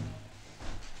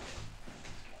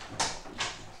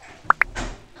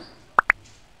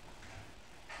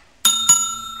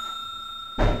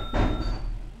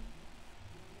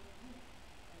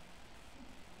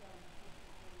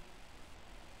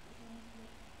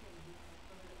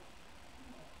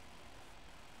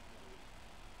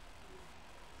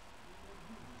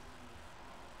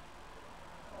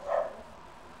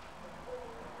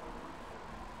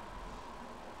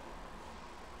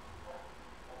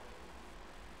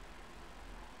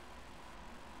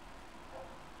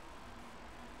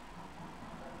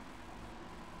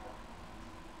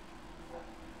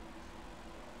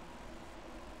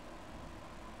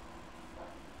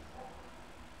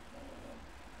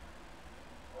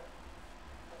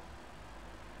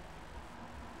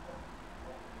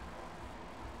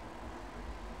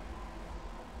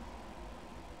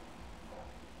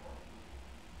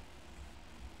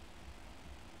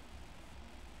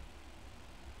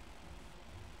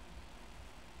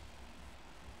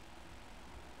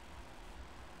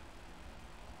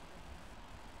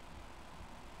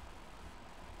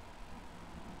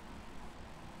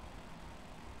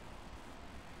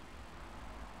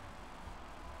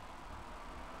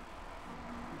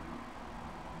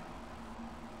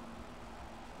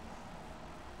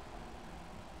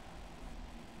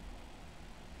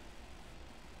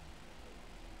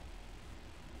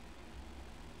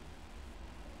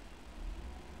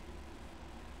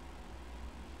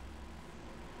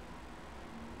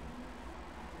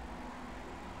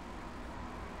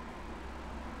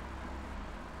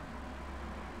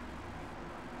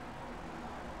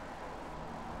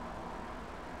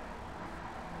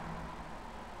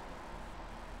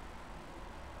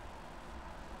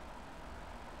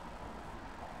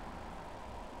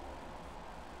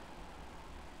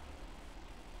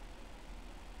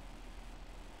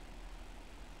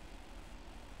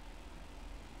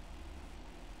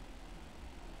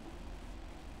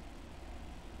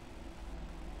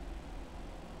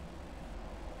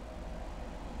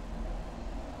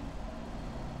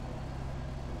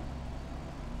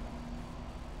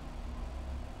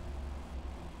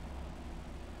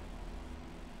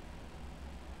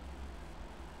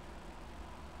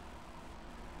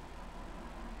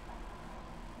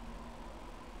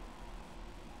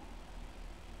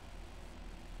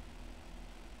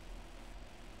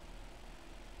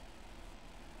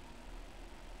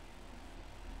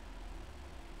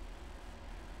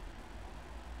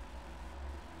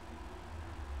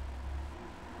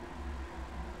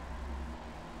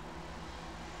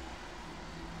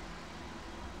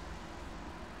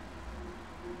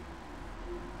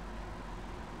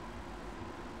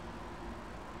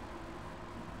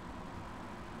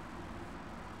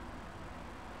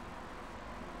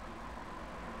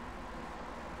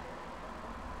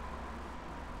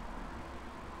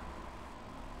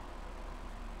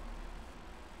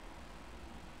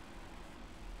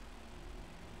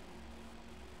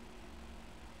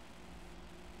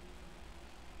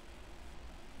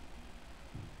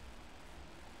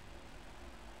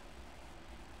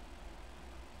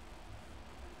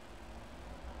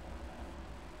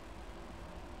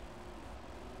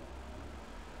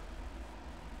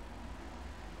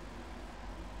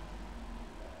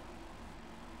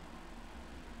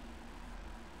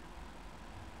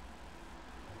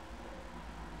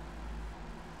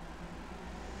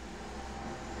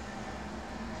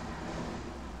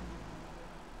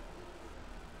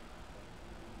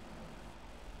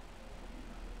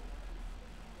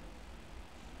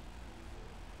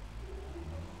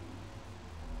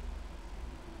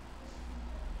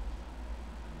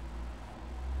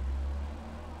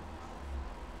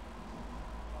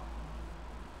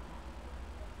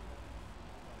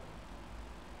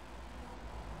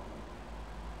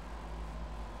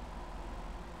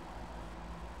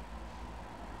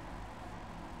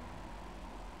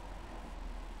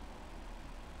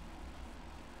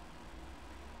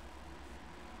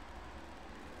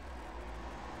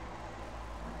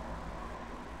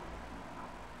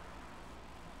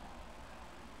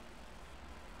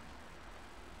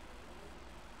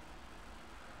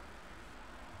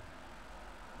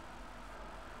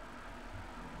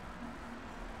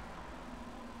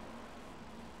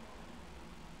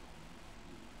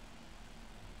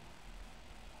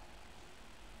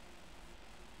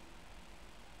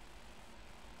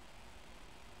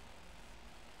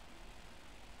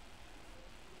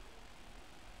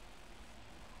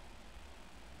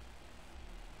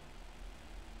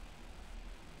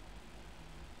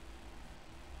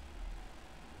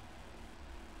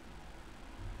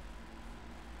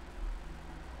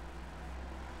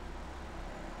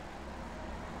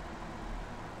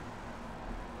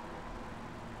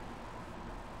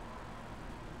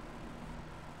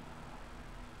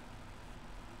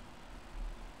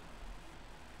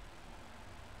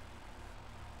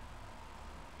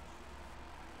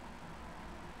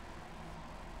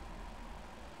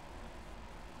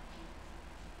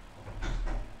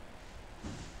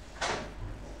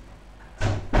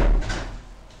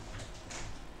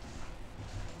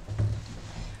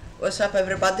 What's up,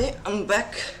 everybody? I'm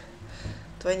back.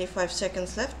 25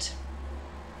 seconds left.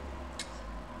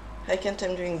 Hi Kent,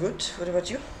 I'm doing good. What about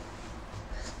you?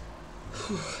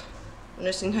 When I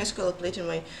was in high school, I played in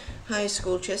my high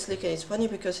school chess league, and it's funny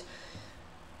because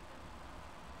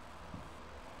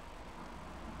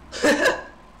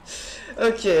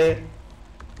okay.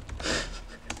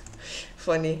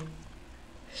 Funny.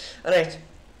 Alright.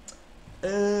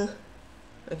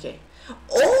 Okay.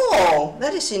 Oh,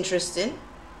 that is interesting.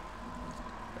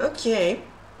 Okay.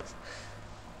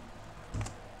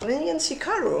 Then against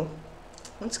Hikaru.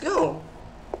 Let's go.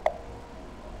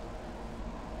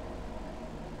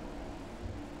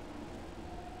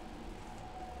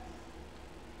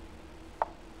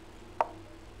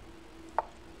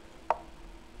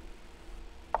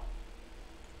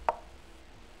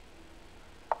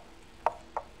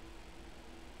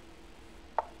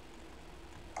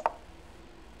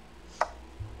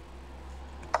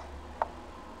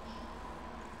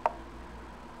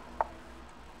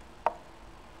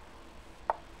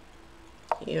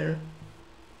 Here.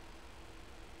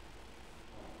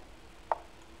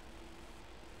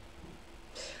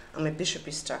 My bishop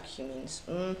is stuck, he means.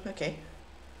 Okay.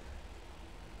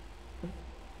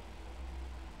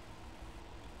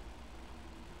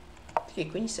 Okay,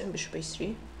 queen e7, bishop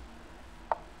a3.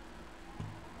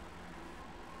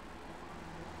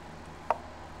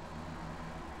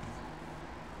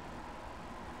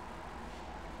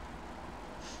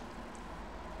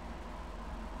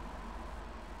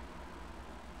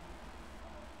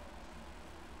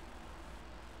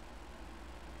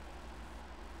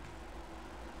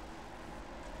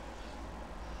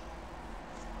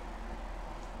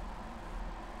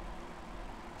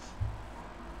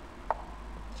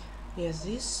 Yes,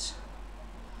 this.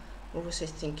 What was I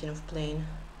thinking of playing?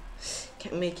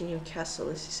 Making new castle.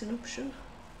 Is this an option?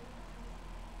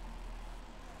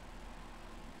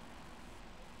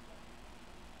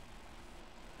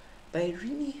 But I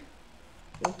really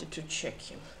wanted to check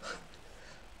him.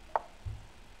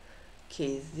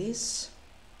 Okay, this.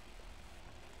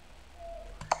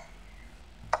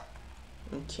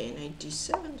 Okay, knight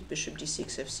d7, bishop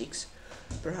d6, f6.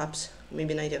 Perhaps,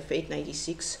 maybe knight f8, knight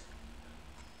d6.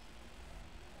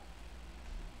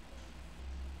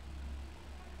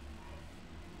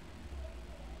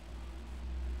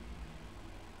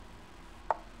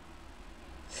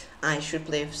 I should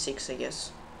play f6, I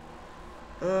guess.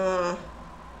 Yeah.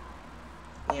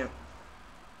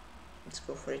 Let's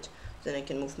go for it. Then I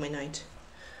can move my knight.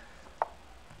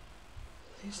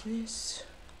 This.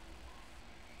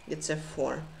 It's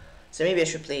f4. So maybe I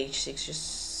should play h6,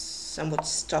 just somewhat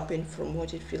stopping from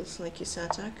what it feels like his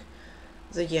attack.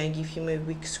 So yeah, I give him a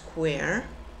weak square.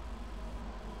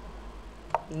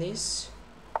 This.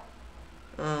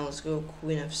 Let's go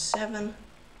queen f7.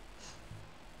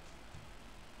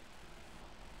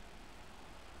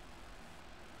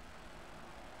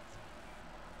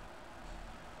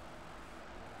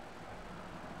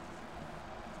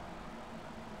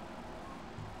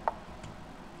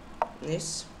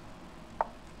 This.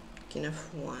 King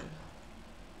f1.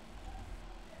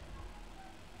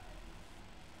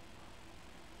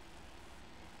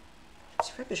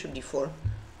 c5, bishop d4.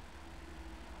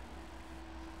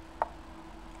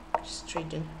 Just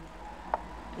trading.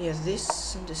 Yes,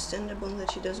 this understandable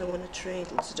that he doesn't want to trade.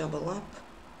 Let's double up.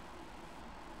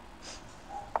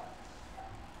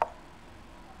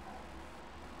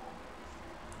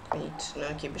 Wait, no,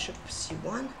 okay, bishop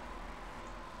c1.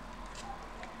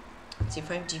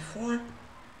 c5, d4.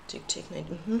 Take knight.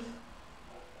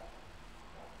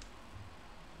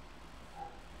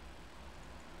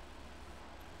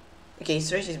 Okay,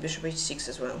 his right is bishop h6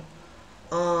 as well.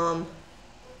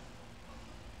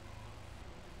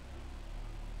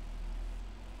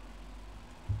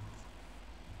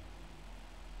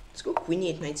 Let's go queen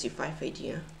e8, knight c5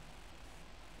 idea.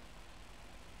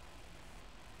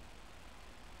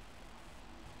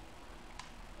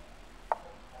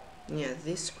 Yeah,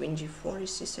 this queen g4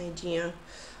 is this idea.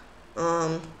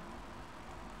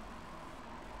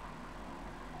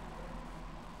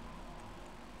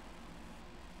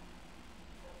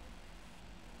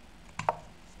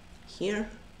 Here,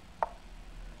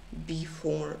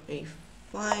 b4,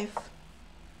 a5,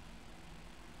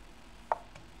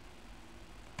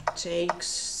 takes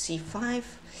c5,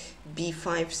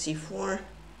 b5, c4.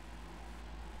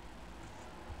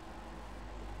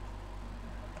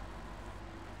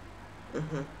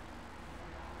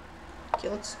 Okay,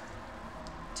 let's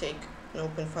take an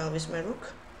open file with my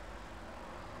rook.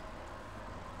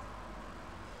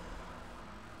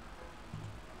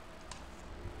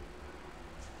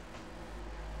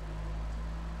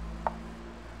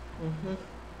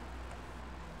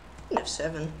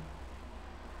 F7.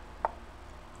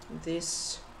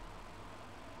 this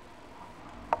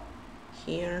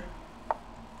here,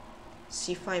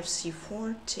 c5,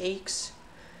 c4 takes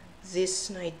this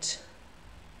knight.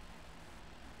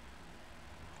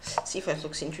 c5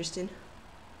 looks interesting.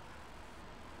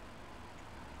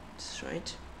 That's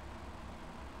right.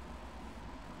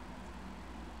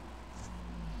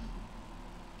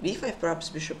 b5, perhaps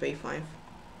bishop a5.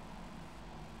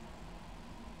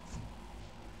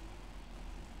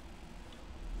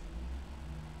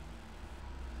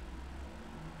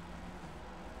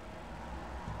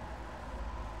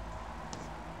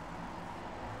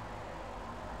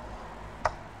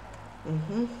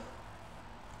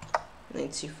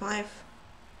 Knight c5.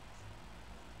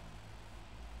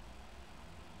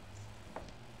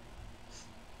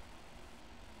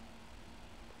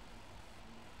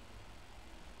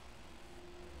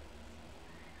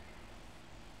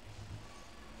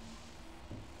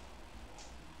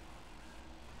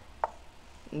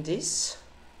 This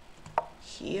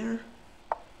here.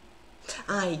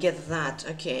 I get that.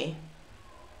 Okay.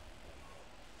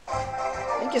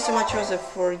 Thank you so much, Joseph,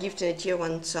 for gifting a tier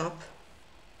 1 sub.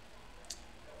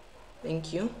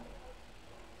 Thank you.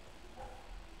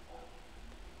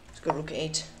 Let's go rook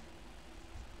 8.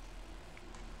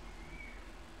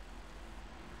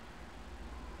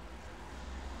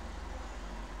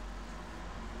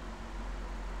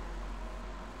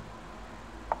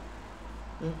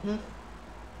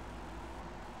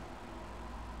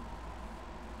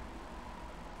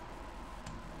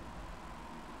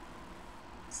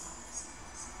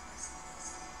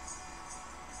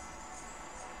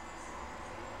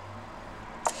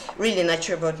 Really not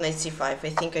sure about knight c5. I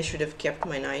think I should have kept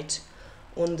my knight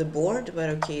on the board, but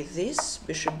okay, this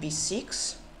bishop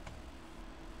b6.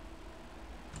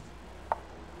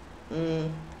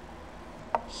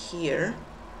 Here.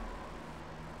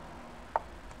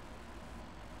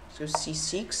 So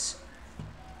c6.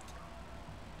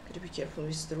 Gotta be careful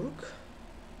with the rook.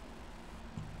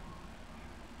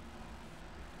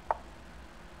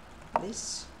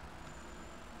 This.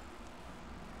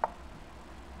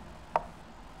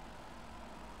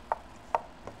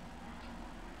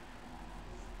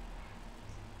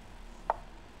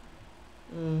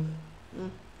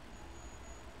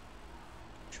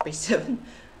 Bishop a7.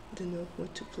 I don't know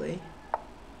what to play.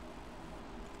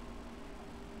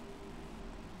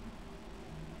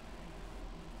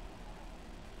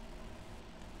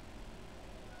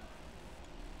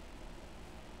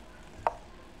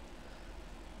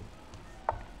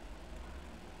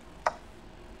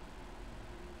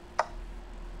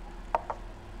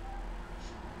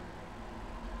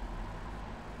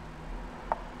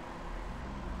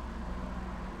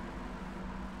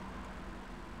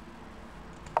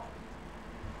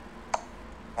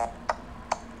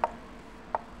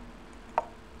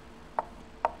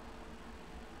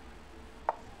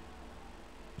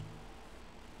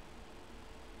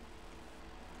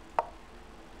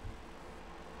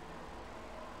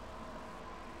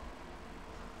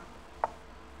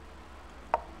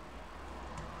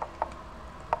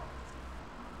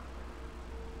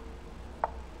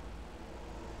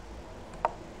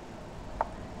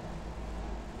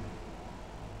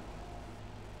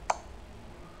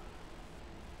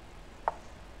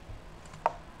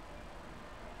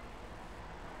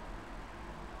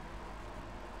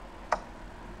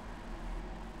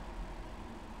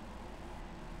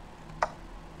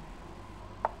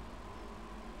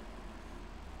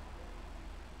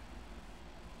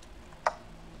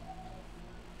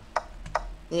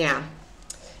 Yeah,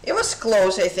 it was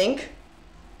close, I think.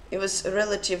 It was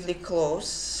relatively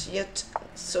close, yet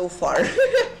so far.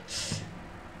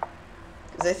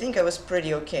 Because I think I was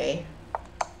pretty okay.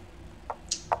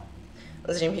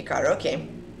 Let's name Hikaru. Okay,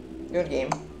 good game.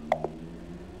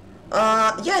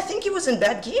 Yeah, I think it wasn't a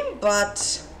bad game,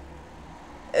 but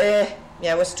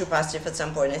yeah, I was too passive at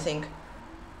some point, I think.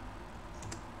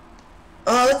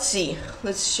 Let's see.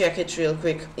 Let's check it real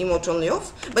quick. Emote only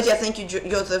off. But yeah, thank you,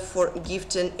 Joseph, for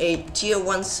gifting a tier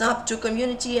 1 sub to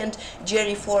community, and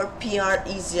Jerry for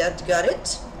PREZ got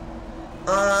it.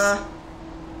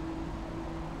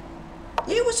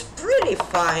 Yeah, it was pretty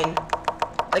fine.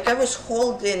 Like, I was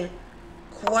holding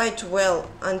quite well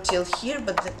until here,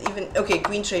 but even... Okay,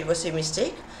 queen trade was a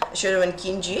mistake. I should have went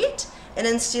king g8, and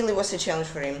then still it was a challenge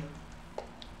for him.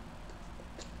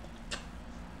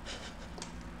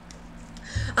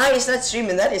 Ah, he's not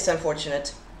streaming, that is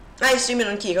unfortunate. Ah, he's streaming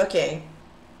on Kik, okay.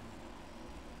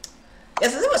 Yeah,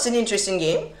 so that was an interesting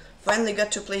game. Finally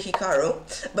got to play Hikaru.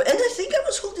 And I think I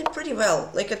was holding pretty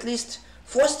well. Like, at least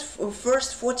first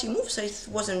 40 moves I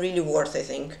wasn't really worth, I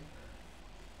think.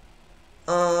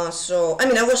 So, I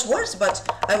mean, I was worse, but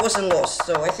I wasn't lost,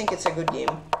 so I think it's a good game.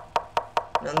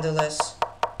 nonetheless.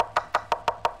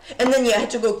 And then, yeah, I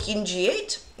had to go king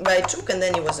g8 by took, and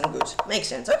then it wasn't good. Makes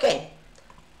sense, okay.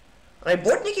 Alright,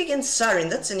 Bortnik against Sarin,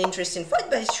 that's an interesting fight,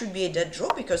 but it should be a dead draw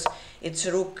because it's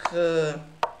rook and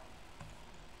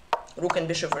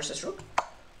bishop versus rook.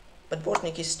 But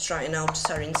Bortnik is trying out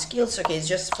Sarin's skills. Okay, it's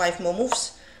just 5 more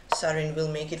moves. Sarin will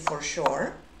make it for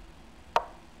sure.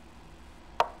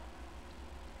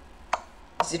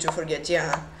 Easy to forget,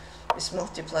 yeah. With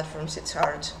multi-platforms, it's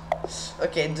hard.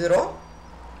 Okay, draw.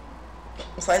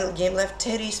 Final game left.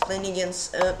 Terry is playing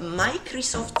against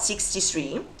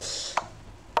Microsoft63.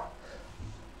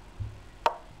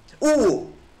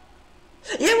 Ooh!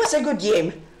 Yeah, it was a good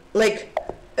game. Like,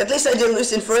 at least I didn't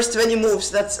lose in first 20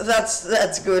 moves.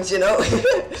 That's good, you know.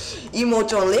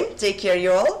 Emote only. Take care,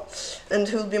 you all. And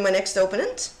who will be my next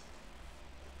opponent?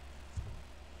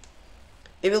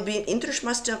 It will be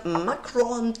Grandmaster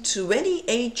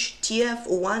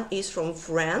Macron20hTF1 is from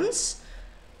France.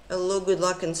 Hello, good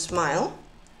luck and smile.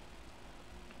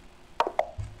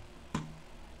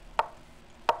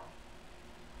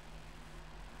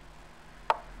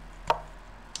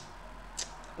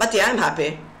 But yeah, I'm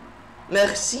happy.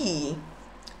 Merci.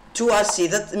 Tu aussi,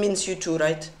 that means you too,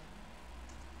 right?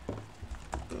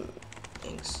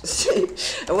 Thanks.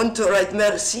 I want to write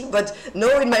merci, but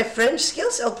knowing my French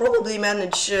skills, I'll probably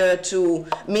manage to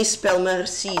misspell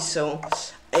merci, so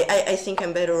I think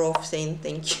I'm better off saying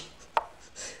thank you.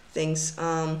 Thanks.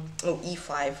 Oh,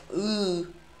 e5. Ooh.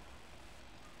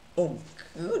 Oh,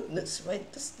 goodness, why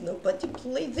does nobody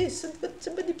play this? But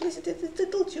somebody plays it at the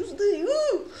Titled Tuesday.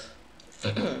 Ooh.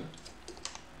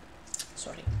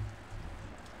 Sorry.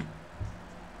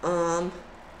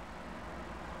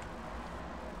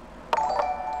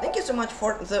 Thank you so much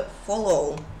for the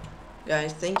follow,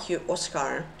 guys. Thank you,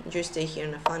 Oscar. Enjoy stay here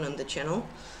and have fun on the channel.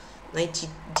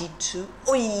 90d2.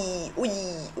 Oi, oi,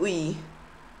 oi.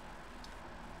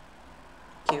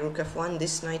 Okay, rook f1.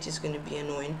 This knight is going to be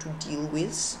annoying to deal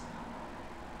with.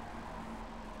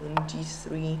 And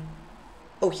d3.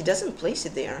 Oh, he doesn't place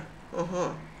it there.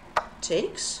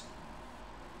 Takes.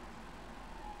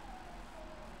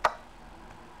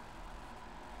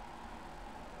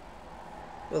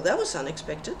 Well, that was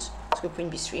unexpected. Let's go queen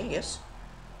b3, I guess.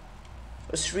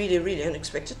 It was really, really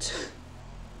unexpected.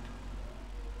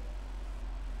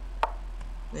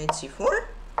 Knight c4.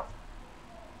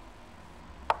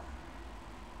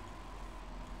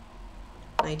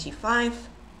 Knight e5.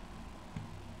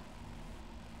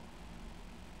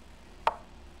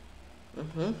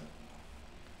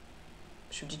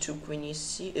 Bishop d2, queen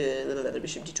e6,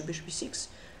 bishop d2, bishop e6.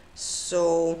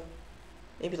 So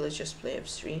maybe let's just play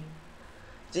f3.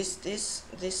 This.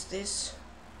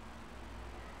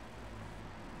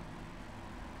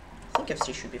 I think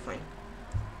f3 should be fine,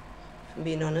 if I'm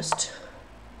being honest.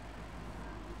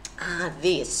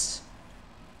 This.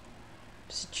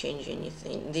 Does it change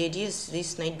anything? The idea is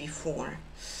this knight b4.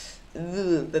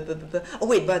 Oh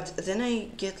wait, but then I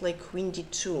get like queen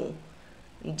d2.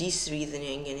 d3, then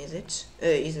again, is it?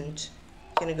 Isn't.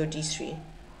 Can I go d3?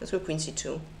 Let's go queen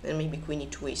c2, then maybe queen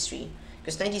e2, a3.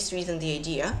 Because knight d3 isn't the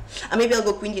idea. Maybe I'll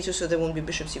go queen d2 so there won't be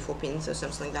bishop c4 pins or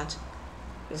something like that.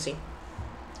 We'll see.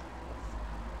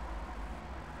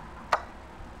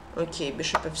 Okay,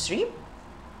 bishop f3.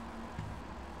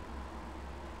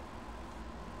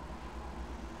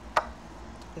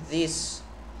 This.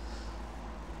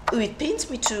 Oh, it pains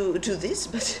me to do this,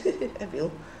 but I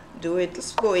will do it.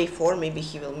 Let's go a4. Maybe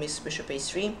he will miss bishop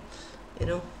a3. You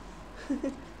know,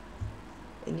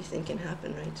 anything can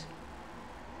happen, right?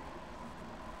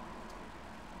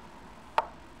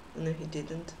 No, he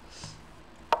didn't.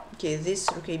 Okay, this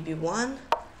rook a b1.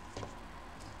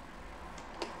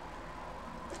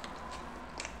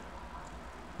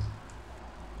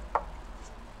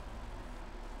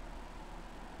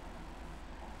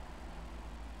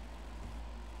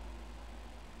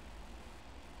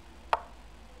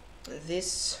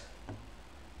 This.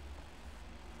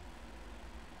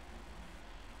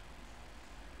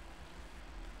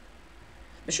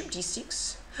 Bishop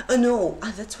d6. Oh no!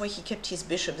 That's why he kept his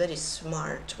bishop. That is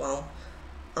smart. Wow.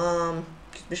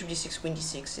 Bishop d6, queen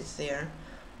d6. It's there.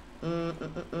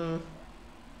 Let's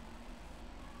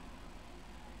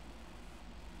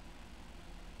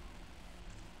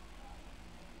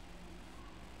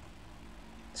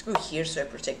go here so I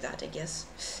protect that, I guess.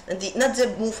 And not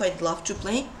the move I'd love to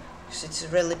play, because it's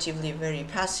relatively very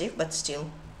passive, but still.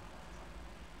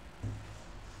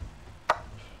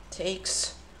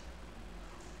 Takes.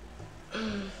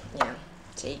 Yeah,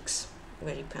 takes.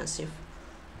 Very passive.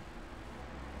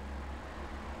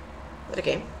 But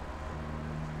okay.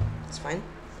 It's fine.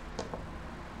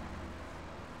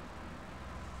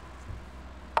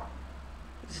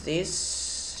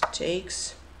 This.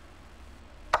 takes.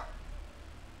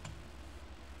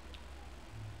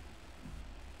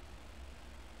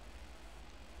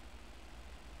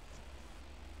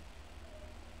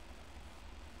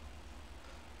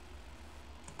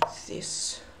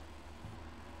 This.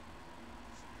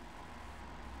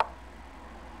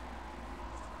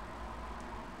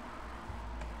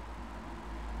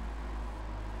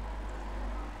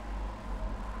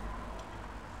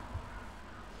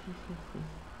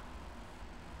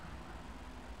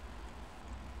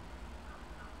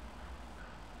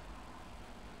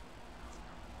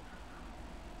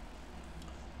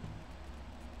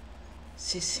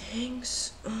 This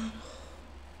hangs on.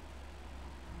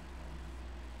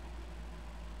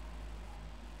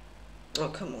 Oh,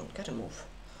 come on, gotta move.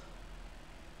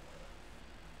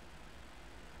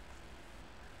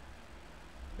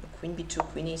 Queen b2,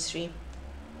 queen a3.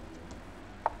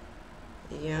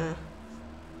 Yeah.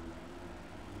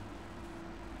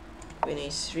 Queen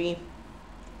a3.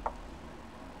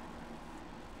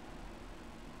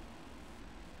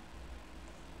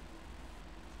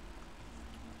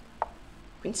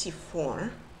 Queen c4.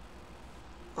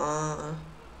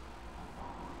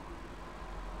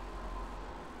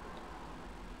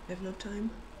 I have no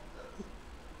time.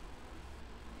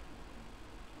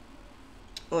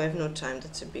 Oh, I have no time,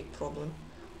 that's a big problem.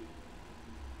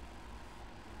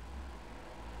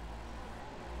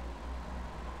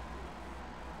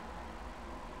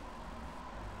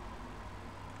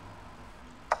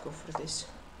 Go for this.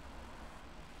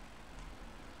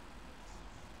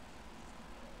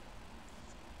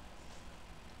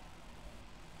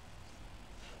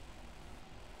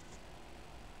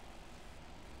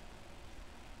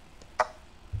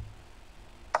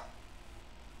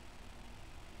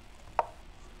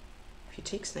 If he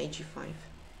takes knight g5,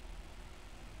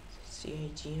 that's the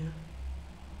idea.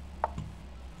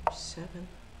 7.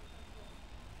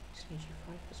 Takes knight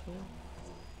g5 as well.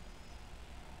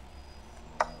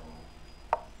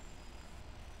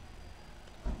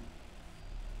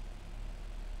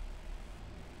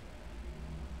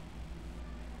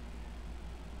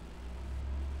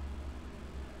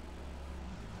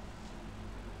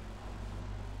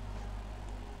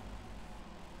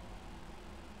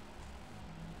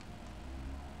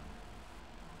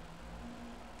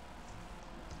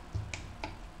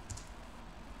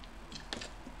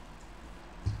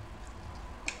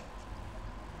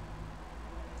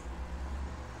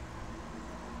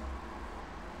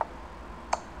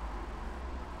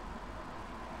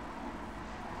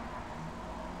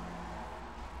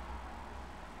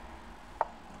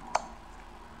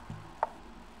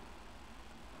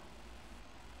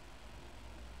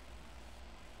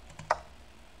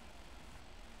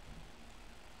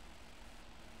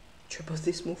 Sure about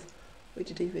this move. Why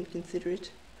did I even consider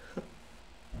it?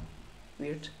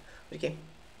 Weird. Okay.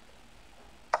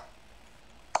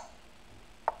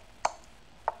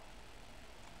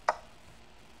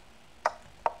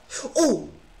 Oh!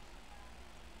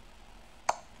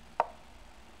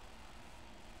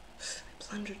 I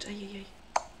blundered. Ay, ay, ay.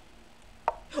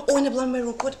 Oh, and I blundered my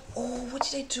rook. What? Oh, what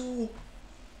did I do?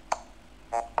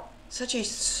 Such a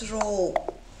throw.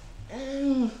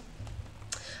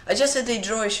 I just had a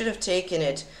draw, I should have taken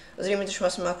it. IM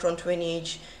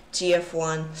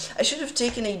Macron20hTF1. I should have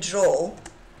taken a draw,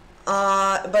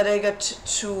 but I got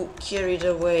too carried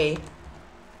away.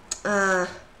 Yeah.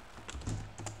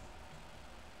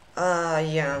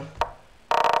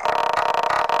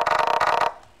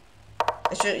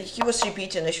 He was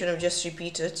repeating, I should have just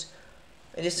repeated.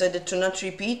 I decided to not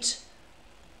repeat,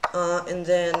 and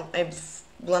then I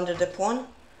blundered the pawn.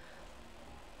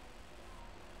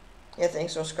 Yeah,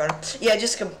 thanks, Oscar. Yeah, I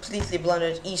just completely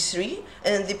blundered e3,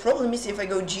 and the problem is if I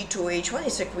go g2 h1,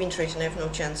 it's a queen trade and I have no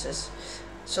chances.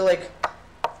 So, like,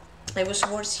 I was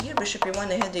worse here, bishop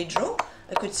e1, I had a draw,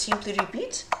 I could simply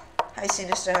repeat. Hi,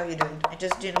 Sinister, how you doing? I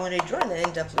just didn't want a draw and I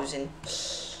ended up losing.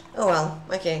 Oh well,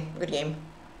 okay, good game.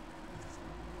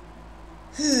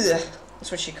 That's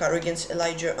what Hikaru against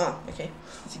Elijah. Oh, okay,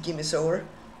 the game is over.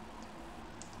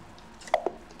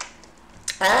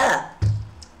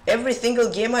 Every single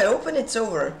game I open, it's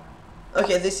over.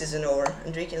 Okay, this isn't over.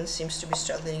 Andrikin seems to be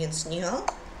struggling against Nihal.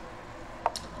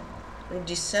 Rook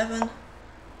d7.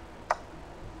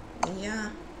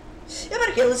 Yeah. Yeah, but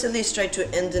okay, let's at least try to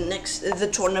end the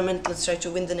tournament. Let's try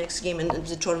to win the next game, and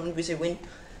the tournament with a win.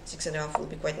 6.5 will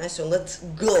be quite nice. So let's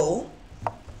go.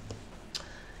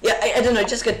 Yeah, I don't know. I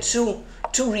just got too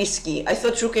risky. I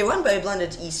thought rook a1, but I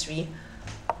blundered e3.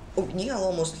 Oh, Nihal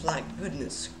almost flagged.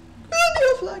 Goodness.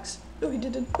 Nihal flags. No, he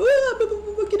didn't.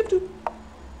 Get him too.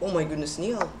 Oh my goodness,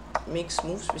 Nihal makes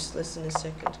moves with less than a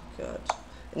second. God.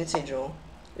 And it's a draw.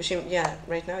 Yeah,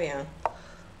 right now, yeah.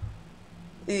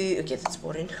 Okay, that's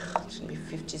boring. It's gonna be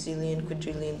 50 zillion,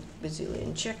 quadrillion,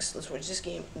 bazillion checks. Let's watch this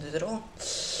game. Do it all.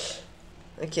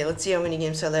 Okay, let's see how many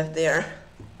games I left there.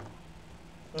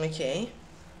 Okay,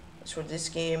 let's watch this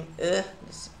game.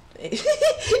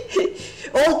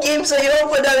 All games I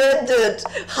opened are ended.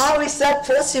 How is that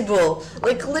possible?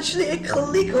 Like literally, I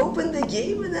click open the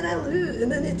game and then I lose, and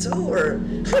then it's over.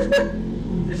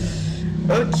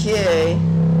 Okay.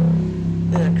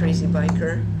 Crazy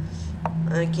biker.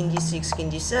 King d6, king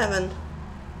d7.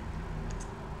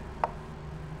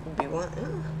 Would be one.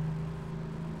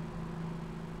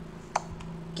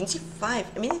 King c5.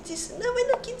 I mean, it is. No, why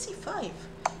not king c5?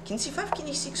 King c5, king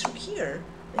e6 rook here.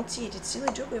 Let's see it. It's still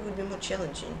a job. It would be more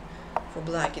challenging for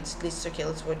black. It's at least okay.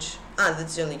 Let's watch.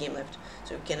 That's the only game left,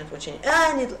 so we cannot watch any.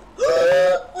 I need.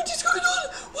 What is going on?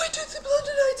 Why did the blood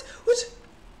knight? What?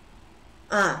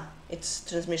 It's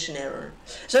transmission error.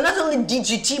 So not only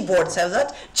DGT boards have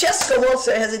that, ChessCom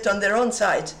also has it on their own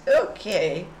side.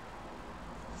 Okay.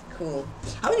 Cool.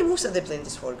 How many moves are they playing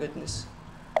this for? Goodness.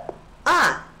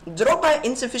 Drop by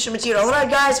insufficient material. Alright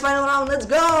guys, final round, let's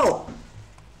go!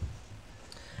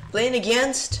 Playing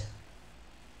against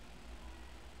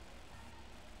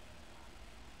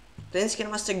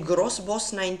Grandmaster Gross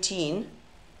Boss 19.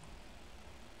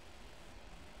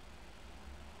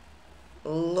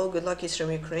 Hello, good luck, he's from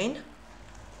Ukraine.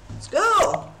 Let's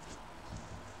go!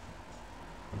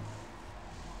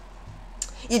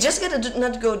 You just gotta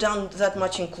not go down that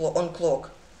much on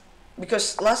clock.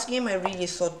 Because last game I really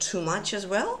thought too much as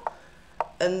well.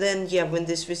 And then, yeah, when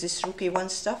this with this rook a1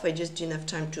 stuff, I just didn't have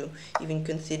time to even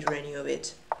consider any of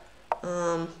it.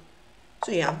 So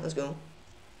yeah, let's go.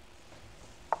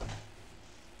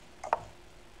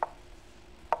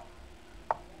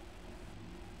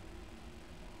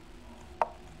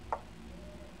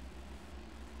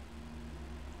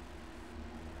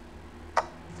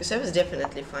 Because I was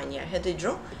definitely fine. Yeah, I had a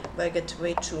draw, but I got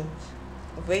way too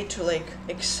like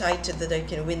excited that I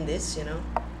can win this, you know.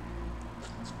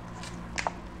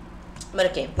 But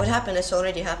okay, what happened has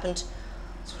already happened.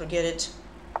 Let's forget it.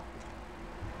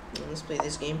 Let's play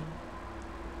this game.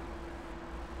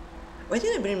 Why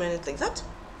did I bring my knight like that?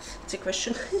 It's a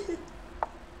question.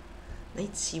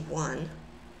 Knight c1.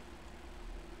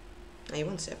 I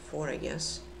want f4, I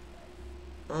guess.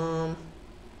 Let's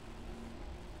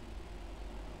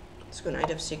go knight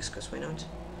f6, because why not?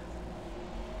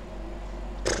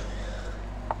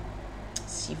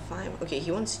 c5. Okay,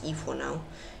 he wants e4 now.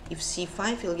 If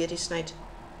c5, he'll get his knight.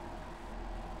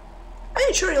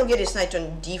 I'm sure he'll get his knight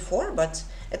on d4, but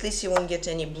at least he won't get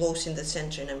any blows in the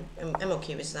center, and I'm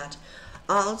okay with that.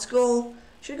 Let's go.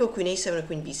 Should we go queen a7 or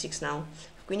queen b6 now?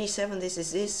 Queen e7, this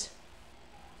is this.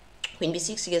 Queen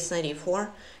b6, he gets knight a4.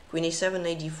 Queen a7,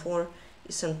 knight d4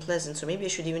 is unpleasant, so maybe I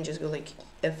should even just go like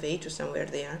f8 or somewhere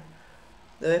there.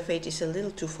 Though f8 is a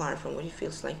little too far from what it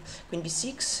feels like. Queen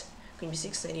b6, knight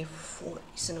a4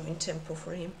 is an annoying tempo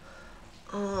for him.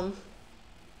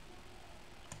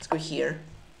 Let's go here.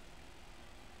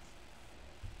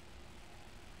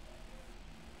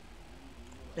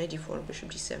 Knight d4,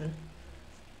 bishop d7.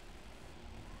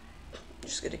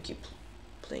 Just gotta keep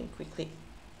playing quickly.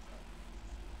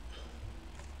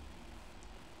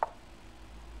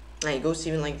 He goes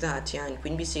even like that, yeah, and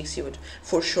queen b6 he would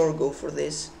for sure go for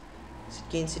this. It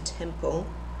gains a tempo.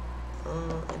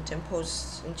 And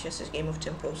tempos in chess is game of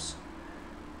tempos.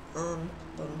 Do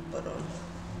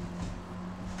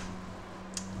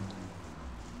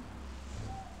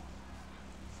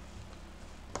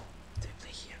I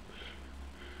play here?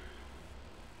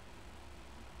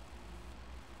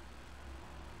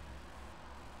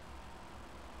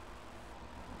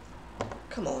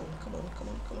 Come on.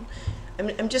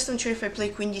 I'm just not sure if I play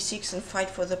queen d6 and fight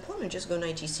for the pawn, or just go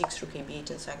knight e6, rook a8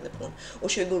 and sack the pawn. Or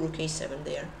should I go rook a7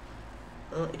 there?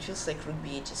 It feels like rook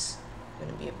b8 is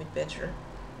gonna be a bit better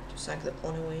to sack the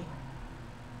pawn away.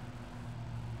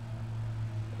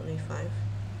 Pawn a5.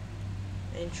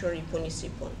 I'm sure he pawn is c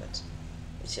pawn, but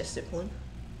it's just a pawn.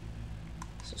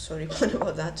 So sorry pawn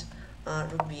about that.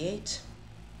 Rook b8.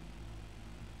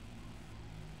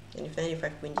 And if knight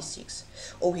e5, queen d6.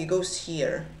 Oh, he goes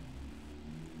here.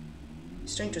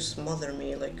 He's trying to smother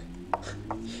me, like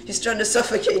he's trying to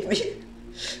suffocate me.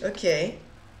 Okay.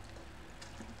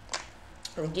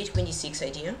 Rook d8, queen d6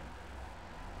 idea.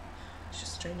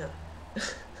 Just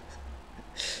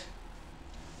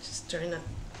trying to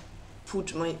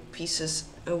put my pieces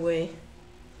away.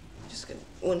 Just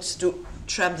wants to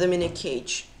trap them in a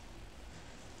cage.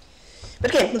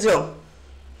 But okay, let's go.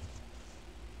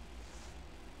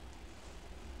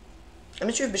 I'm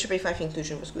not sure if bishop a5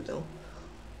 inclusion was good though,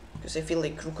 because I feel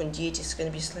like rook on d8 is going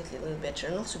to be slightly a little better,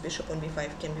 and also bishop on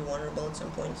b5 can be vulnerable at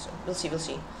some point, so we'll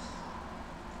see.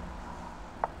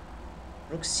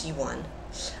 Rook c1.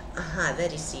 Aha,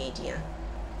 that is the idea.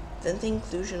 Then the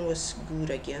inclusion was good,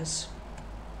 I guess.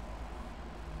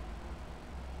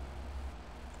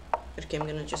 Okay, I'm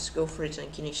gonna just go for it on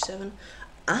king h7.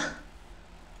 Ah!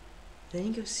 Then he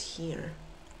goes here.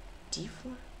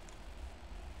 d4?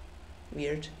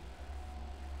 Weird.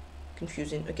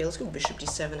 Confusing. Okay, let's go bishop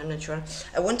d7, I'm not sure.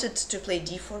 I wanted to play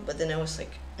d4, but then I was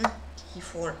like,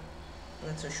 d4. I'm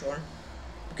not so sure.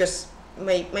 Because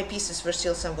my pieces were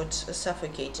still somewhat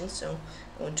suffocating, so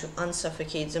I want to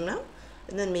unsuffocate them now.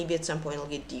 And then maybe at some point I'll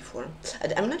get d4.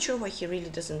 I'm not sure why he really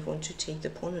doesn't want to take the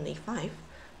pawn on a5,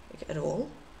 like, at all.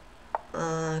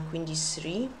 Queen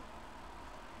d3.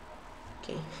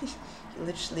 Okay, he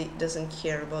literally doesn't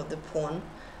care about the pawn,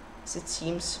 as it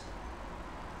seems.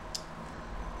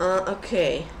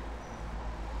 Okay.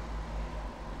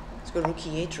 Let's go rook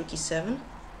e8, rook e7.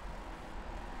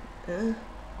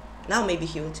 Now maybe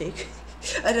he will take.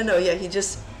 I don't know, yeah, he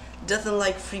just doesn't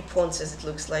like free pawns, as it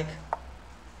looks like.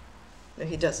 No,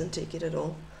 he doesn't take it at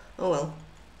all. Oh well.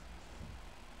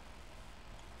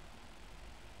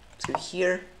 Let's go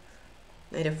here.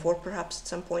 Knight f4 perhaps at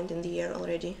some point in the air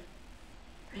already.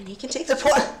 And he can take the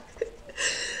pawn.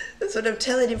 That's what I'm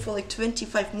telling him for like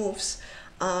 25 moves.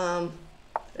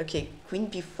 Okay,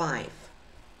 queen b5.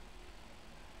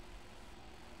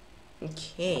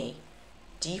 Okay,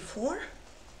 d4.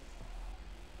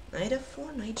 Knight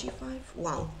f4, knight g5.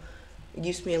 Wow, it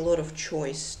gives me a lot of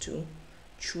choice to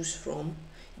choose from.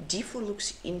 d4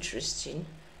 looks interesting.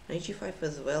 Knight g5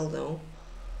 as well, though.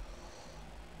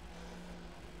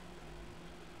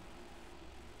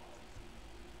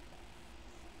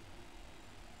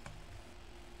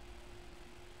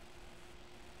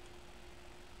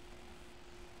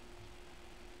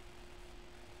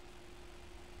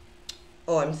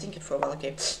 Oh, I'm thinking for a while.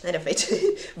 Okay, knight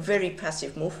f8. Very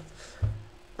passive move.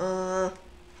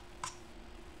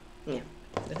 Yeah,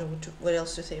 I don't know what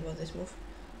else to say about this move.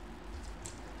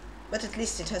 But at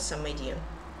least it has some idea.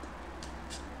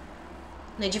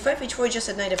 Knight g5, h4, just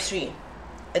at knight f3.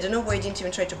 I don't know why I didn't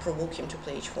even try to provoke him to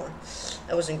play h4.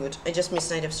 That wasn't good. I just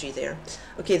missed knight f3 there.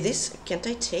 Okay, this, can't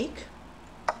I take?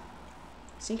 I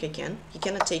think I can. He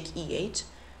cannot take e8.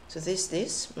 So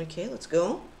this. Okay, let's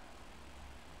go.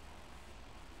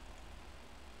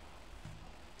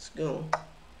 Let's go.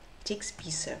 Takes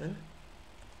b7.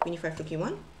 Queen e5, rook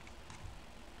e1.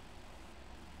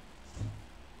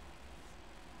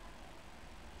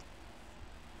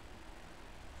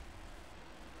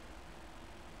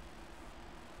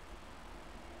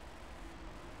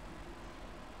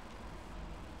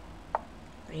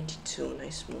 Knight 2,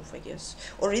 nice move, I guess.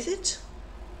 Or is it?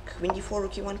 Queen d4,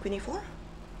 rook e1, queen e4?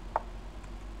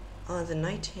 The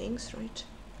knight hangs, right?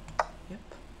 Yep.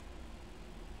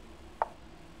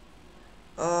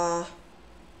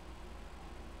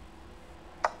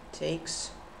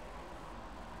 Takes.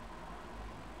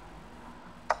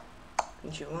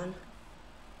 Queen g1.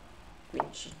 Queen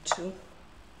g2.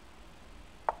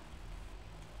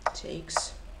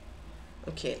 Takes.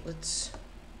 Okay, let's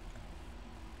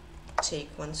take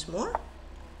once more.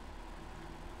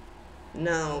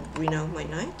 Now bring out my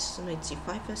knight. So knight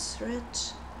c5 as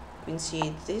threat. Queen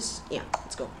c8 this. Yeah,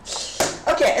 let's go.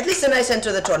 Okay, at least a nice end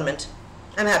to the tournament.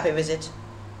 I'm happy with it.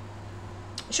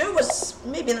 Sure, it was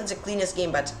maybe not the cleanest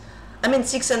game, but I mean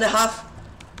 6.5.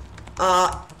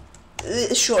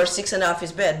 Sure, 6.5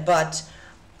 is bad, but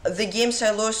the games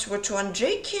I lost were to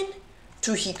Andreikin,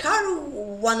 to Hikaru.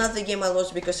 One other game I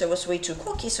lost because I was way too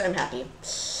cocky, so I'm happy.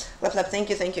 Lap, thank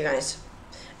you guys.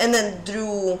 And then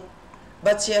Drew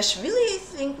Bacyanide, I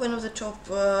think one of the top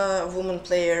women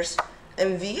players.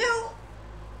 MVL,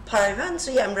 Paravan,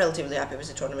 so yeah, I'm relatively happy with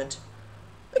the tournament.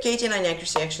 Okay, 89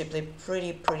 accuracy, actually played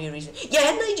pretty reasonable. Yeah, I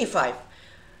had knight g5,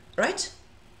 right?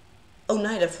 Oh,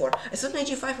 knight f4. I thought knight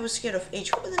g5 I was scared of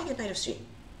h4, but then I get knight f3.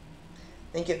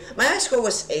 Thank you. My high score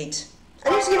was 8.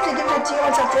 Anim's gifted, gifted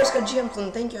T1 PeshkaCh GM.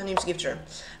 Thank you, Anim's gifter.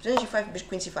 Knight g5,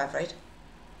 queen c5, right?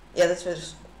 Yeah, that's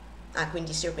what. Queen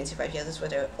d0, queen c5. Yeah, that's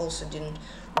what I also didn't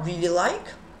really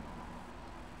like.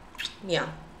 Yeah.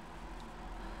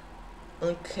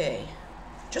 Okay.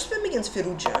 Just spam against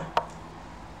Ferrugia.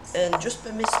 And just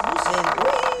by miss losing.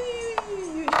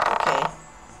 Okay.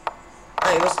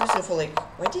 I was losing for like.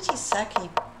 Why did he sack a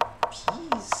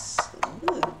piece?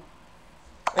 Ooh.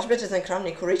 Much better than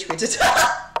Kramnik, who rage quitted.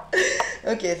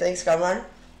 Okay, thanks, Kamar.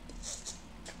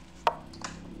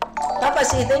 Papa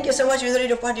C, thank you so much for the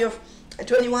radio party of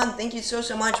 21. Thank you so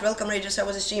much. Welcome, Raiders. How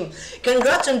was the stream?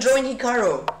 Congrats on drawing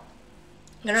Hikaru.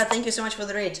 Congrats, thank you so much for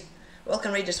the raid.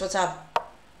 Welcome, Raiders. What's up?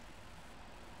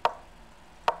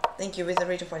 Thank you with the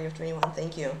radio party of 21.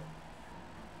 Thank you.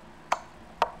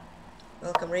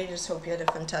 Welcome, Raiders. Hope you had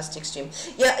a fantastic stream.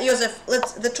 Yeah, Joseph,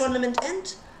 let's the tournament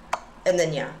end, and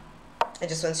then yeah, I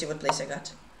just want to see what place I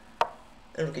got.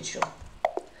 And look at you.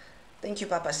 Thank you,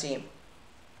 Papa C.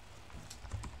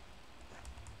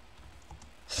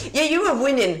 Yeah, you were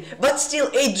winning, but still,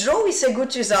 a draw is a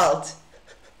good result.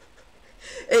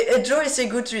 A draw is a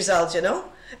good result, you know.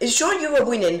 Sure, you were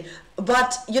winning,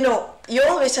 but you know, you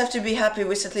always have to be happy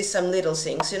with at least some little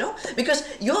things, you know, because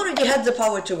you already had the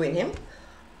power to win him.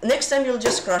 Next time you'll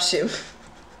just crush him.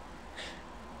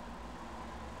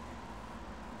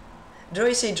 Draw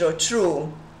is a draw.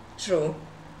 True, true.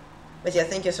 But yeah,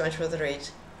 thank you so much for the raid.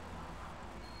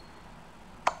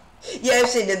 Yeah, I've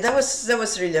seen it. That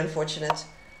was really unfortunate.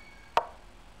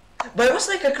 But it was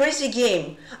like a crazy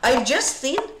game. I've just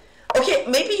seen. Okay,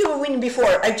 maybe you were winning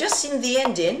before. I've just seen the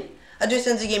ending. I just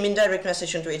sent the game in direct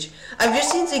message on Twitch. I've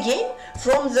just seen the game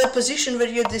from the position where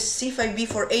you had this c5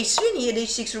 b4 h3 and he had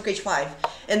h6 rook h5.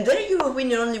 And there you were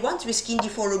winning only once with king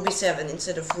d4 rook b7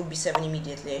 instead of rook b7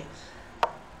 immediately.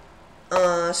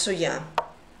 So yeah.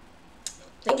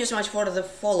 Thank you so much for the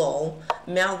follow,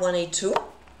 Meow182.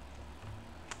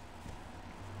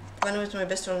 One of my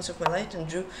best rounds of my life and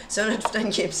drew 7 out of 10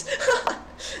 games.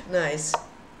 Nice.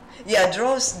 Yeah,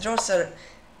 draws are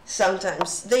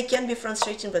sometimes they can be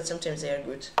frustrating, but sometimes they are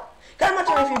good.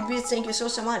 Grandmaster, thank you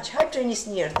so much. Hype train is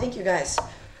near. Thank you guys.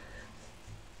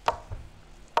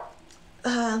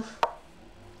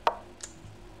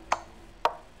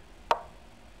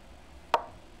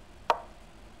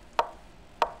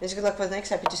 Good luck for the next.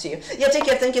 Happy to see you. Yeah, take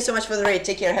care. Thank you so much for the raid.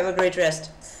 Take care. Have a great rest.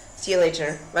 See you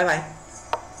later. Bye bye.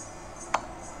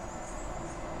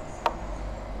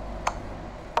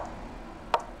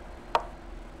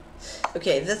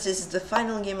 Okay, this is the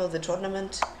final game of the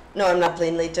tournament. No, I'm not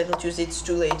playing late Titled Tuesday. It's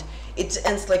too late. It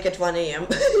ends like at 1 AM.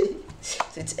 So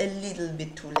it's a little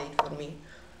bit too late for me.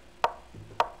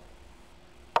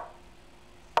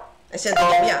 I said the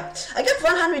game, yeah. I got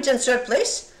 103rd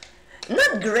place.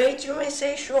 Not great, you may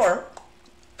say, sure.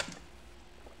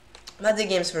 But the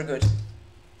games were good.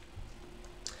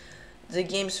 The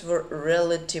games were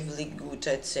relatively good,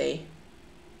 I'd say.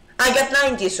 I got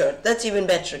 93rd. That's even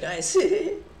better, guys.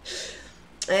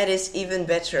 That is even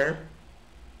better.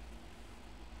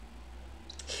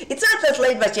 It's not that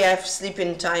late, but yeah, I have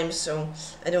sleeping time, so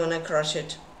I don't want to crush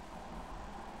it.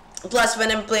 Plus,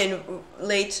 when I'm playing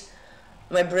late,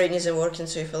 my brain isn't working,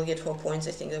 so if I'll get 4 points,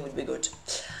 I think that would be good.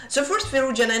 So first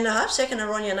Perugia 9.5, second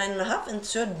Aronia 9.5, and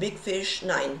third Big Fish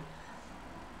 9.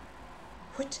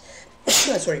 What?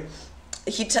 Sorry.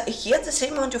 He had the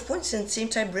same amount of points and same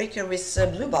tiebreaker with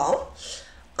Blue Ball.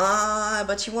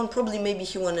 But he won, probably maybe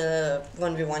he won a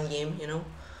 1v1 game, you know.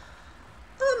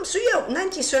 So yeah,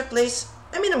 93rd place.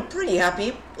 I mean, I'm pretty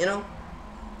happy, you know.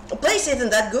 Place isn't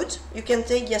that good, you can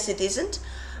take, yes it isn't.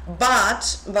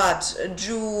 But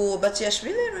Drew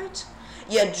Bacyanide, right?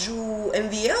 Yeah, Drew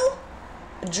MVL,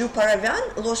 Drew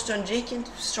Paravan, lost to Andrejkin,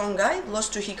 strong guy,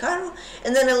 lost to Hikaru,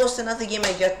 and then I lost another game.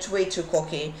 I got way too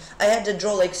cocky. I had to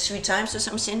draw like 3 times or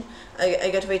something.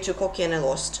 I got way too cocky and I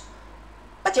lost.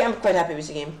 But yeah, I'm quite happy with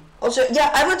the game. Also,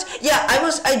 yeah,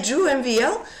 I drew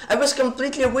MVL. I was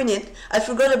completely winning. I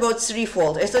forgot about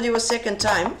threefold. I thought it was second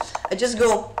time. I just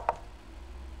go.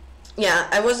 Yeah,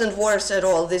 I wasn't worse at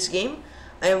all this game.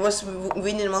 I was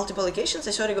winning multiple occasions.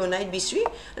 I saw I go knight b3,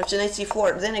 after knight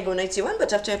c4, then I go knight c1.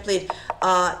 But after I played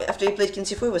king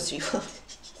c4, it was threefold.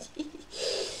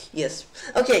 Yes.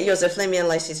 Okay, Joseph, let me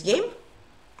analyze this game.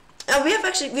 We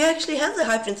actually have the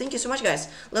hype train. Thank you so much, guys.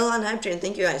 Leland hype train.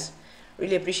 Thank you, guys.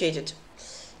 Really appreciate it.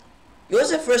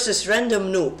 Joseph versus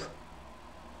random noob.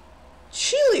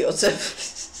 Chill,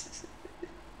 Joseph.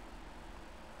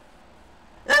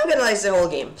 I'm gonna analyze the whole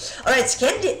game. Alright,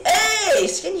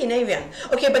 Scandinavian.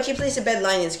 Okay, but he plays a bad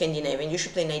line in Scandinavian. You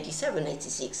should play knight d7, knight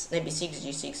c6, knight b6,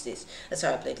 g6, this. That's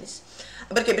how I played this.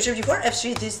 But okay, bishop d4,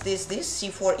 f3, this,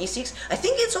 c4, e6. I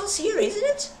think it's all here, isn't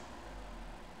it?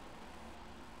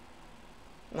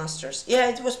 Masters. Yeah,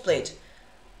 it was played.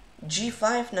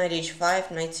 g5, knight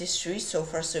h5, knight c3, so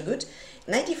far so good.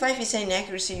 Knight e5 is an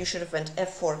inaccuracy, you should have went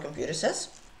f4, computer says.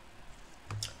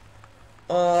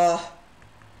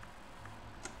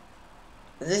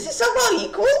 This is somehow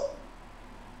equal?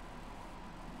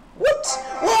 What?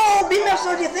 Whoa,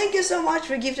 Bimapsody, thank you so much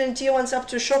for gifting tier 1 sub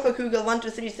to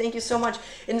Shokakugel123, thank you so much.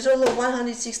 In total of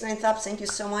 169 subs, thank you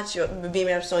so much,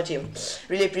 Bimapsody.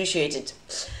 Really appreciate it.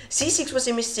 c6 was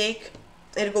a mistake.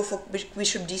 I'll go for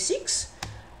bishop d6.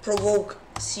 Provoke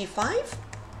c5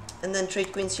 and then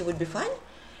trade queen c would be fine,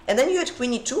 and then you had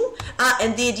queen e2,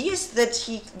 and the idea is that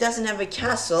he doesn't have a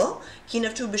castle. King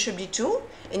f2, bishop d2,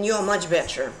 and you are much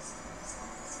better.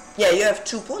 Yeah, you have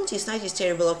 2 pawns. His knight is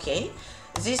terrible. Okay,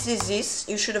 This is this.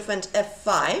 You should have went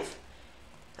f5.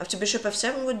 After bishop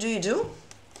f7, what do?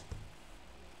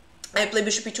 I play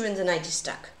bishop e2 and the knight is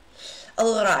stuck.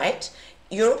 Alright,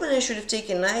 your opponent should have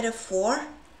taken knight f4,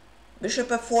 bishop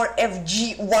f4,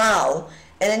 fg, wow!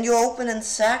 And then your opponent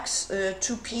sacks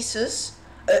two pieces,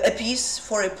 a piece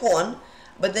for a pawn,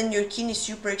 but then your king is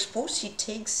super exposed, he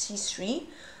takes c3,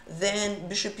 then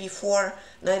bishop e4,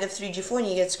 knight f3, g4, and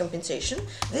he gets compensation.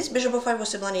 This bishop f5 was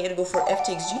Sublime. You gotta go for f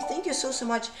takes g. Thank you so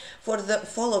much for the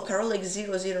follow,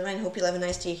 Carolix009. Hope you'll have a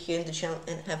nice day here in the channel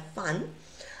and have fun.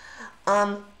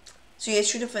 So yeah, it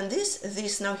should have done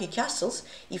this, now he castles.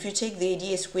 If you take the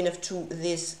idea is queen f2,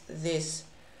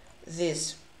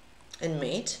 this, and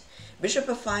mate. Bishop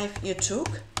f5 you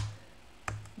took,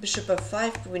 bishop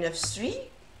f5, queen f3,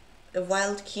 a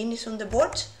wild king is on the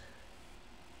board.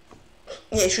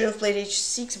 Yeah, you should have played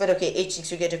h6, but okay,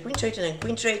 h6 you get a queen trade and then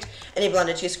queen trade, and he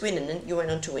blundered his queen and then you went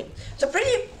on to win. So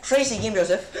pretty crazy game,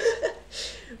 Joseph.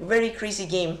 Very crazy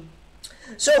game.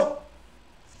 So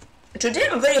today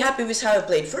I'm very happy with how I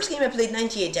played. First game I played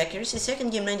 98 accuracy, second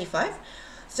game 95,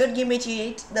 third game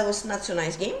 88, that was not so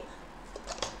nice game.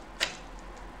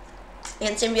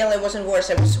 Against MVL I wasn't worse,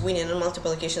 I was winning on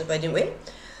multiple occasions but I didn't win.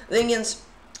 Then against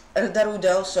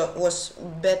rdarruda also was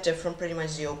better from pretty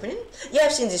much the opening. Yeah,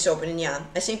 I've seen this opening, yeah.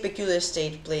 I think Peculiar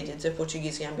State played it, the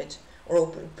Portuguese Gambit.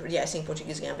 Or, yeah, I think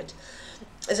Portuguese Gambit.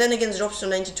 Then against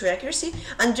dropstoneDP accuracy.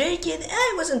 Andre Kid,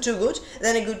 it wasn't too good.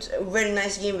 Then a good, very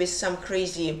nice game with some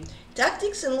crazy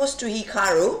tactics and lost to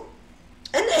Hikaru.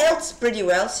 And held pretty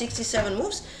well, 67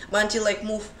 moves, but until like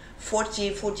move 40,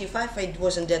 45, I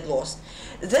wasn't dead lost.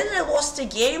 Then I lost a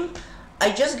game.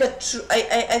 I just got too,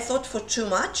 I thought for too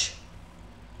much.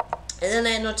 And then I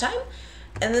had no time.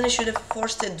 And then I should have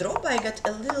forced a draw, but I got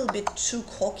a little bit too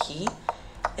cocky.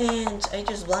 And I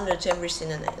just blundered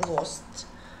everything and I lost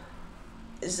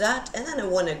that, and then I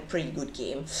won a pretty good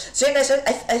game. So like I said,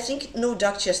 I think no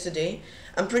duck chess today.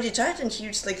 I'm pretty tired, and here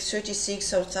it's like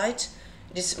 36 outside.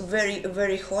 It is very,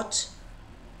 very hot.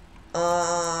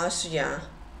 So yeah,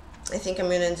 I think I'm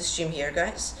gonna end the stream here,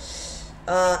 guys.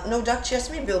 No duck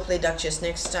chess, maybe I'll play duck chess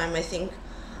next time, I think.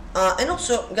 And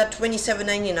also got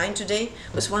 27.99 today,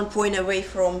 was 1 point away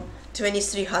from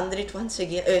 2300 once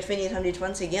again, 2800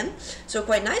 once again, so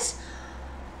quite nice.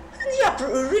 And yeah,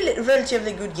 really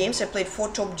relatively good games. I played 4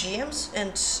 top GMs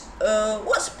and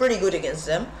was pretty good against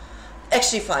them.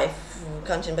 Actually 5,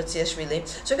 counting Bacyanide.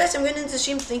 So guys, I'm going to end the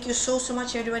stream. Thank you so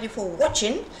much everybody for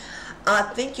watching.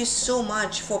 Thank you so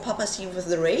much for Papa C with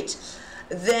the raid.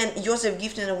 Then Joseph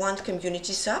gifted a 1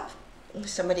 community sub.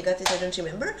 Somebody got it, I don't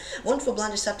remember. 1 for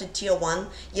Blunder sub to tier 1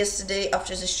 yesterday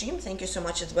after the stream. Thank you so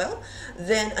much as well.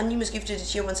 Then Anonymous gifted a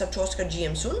tier 1 sub to Oscar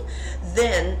GM soon.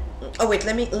 Then oh wait,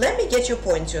 let me get your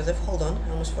points, Joseph. Hold on,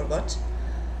 I almost forgot.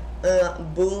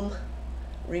 Boom.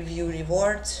 Review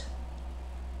reward.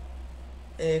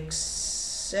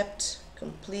 Accept.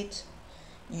 Complete.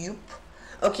 Yup.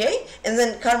 Okay, and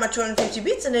then Karma 250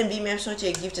 bits, and then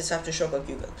BMF gifted sub to Shop of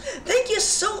Google. Thank you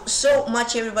so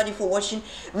much everybody for watching.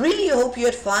 Really hope you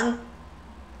had fun,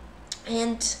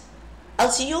 and I'll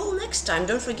see you all next time.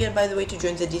 Don't forget, by the way, to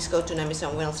join the Discord to name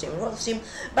some well stream, roll stream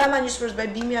by Manus first, by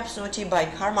BMF by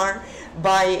Karma,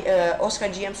 by Oscar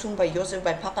GM soon, by Joseph,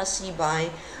 by Papa C, by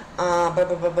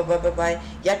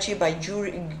Yachi, by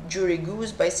Jury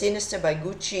Goose, by Sinister, by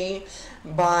Gucci,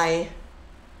 by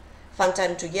Fun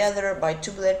Time Together, by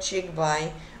Tublerchik,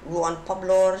 by Ruan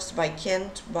Pablors, by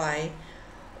Kent, by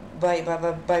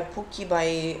Pookie,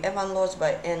 by Evan Loss,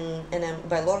 by NM,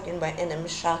 by Lorgan, by NM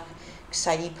Shah,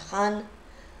 Saib Khan,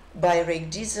 by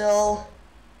Rick Diesel,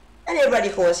 and everybody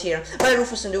who was here, by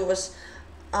Rufus and Uvas.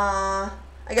 I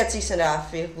got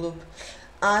 6.5 loop.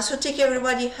 So take care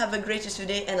everybody, have a great rest of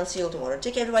the day, and I'll see you all tomorrow.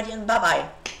 Take care everybody, and bye bye.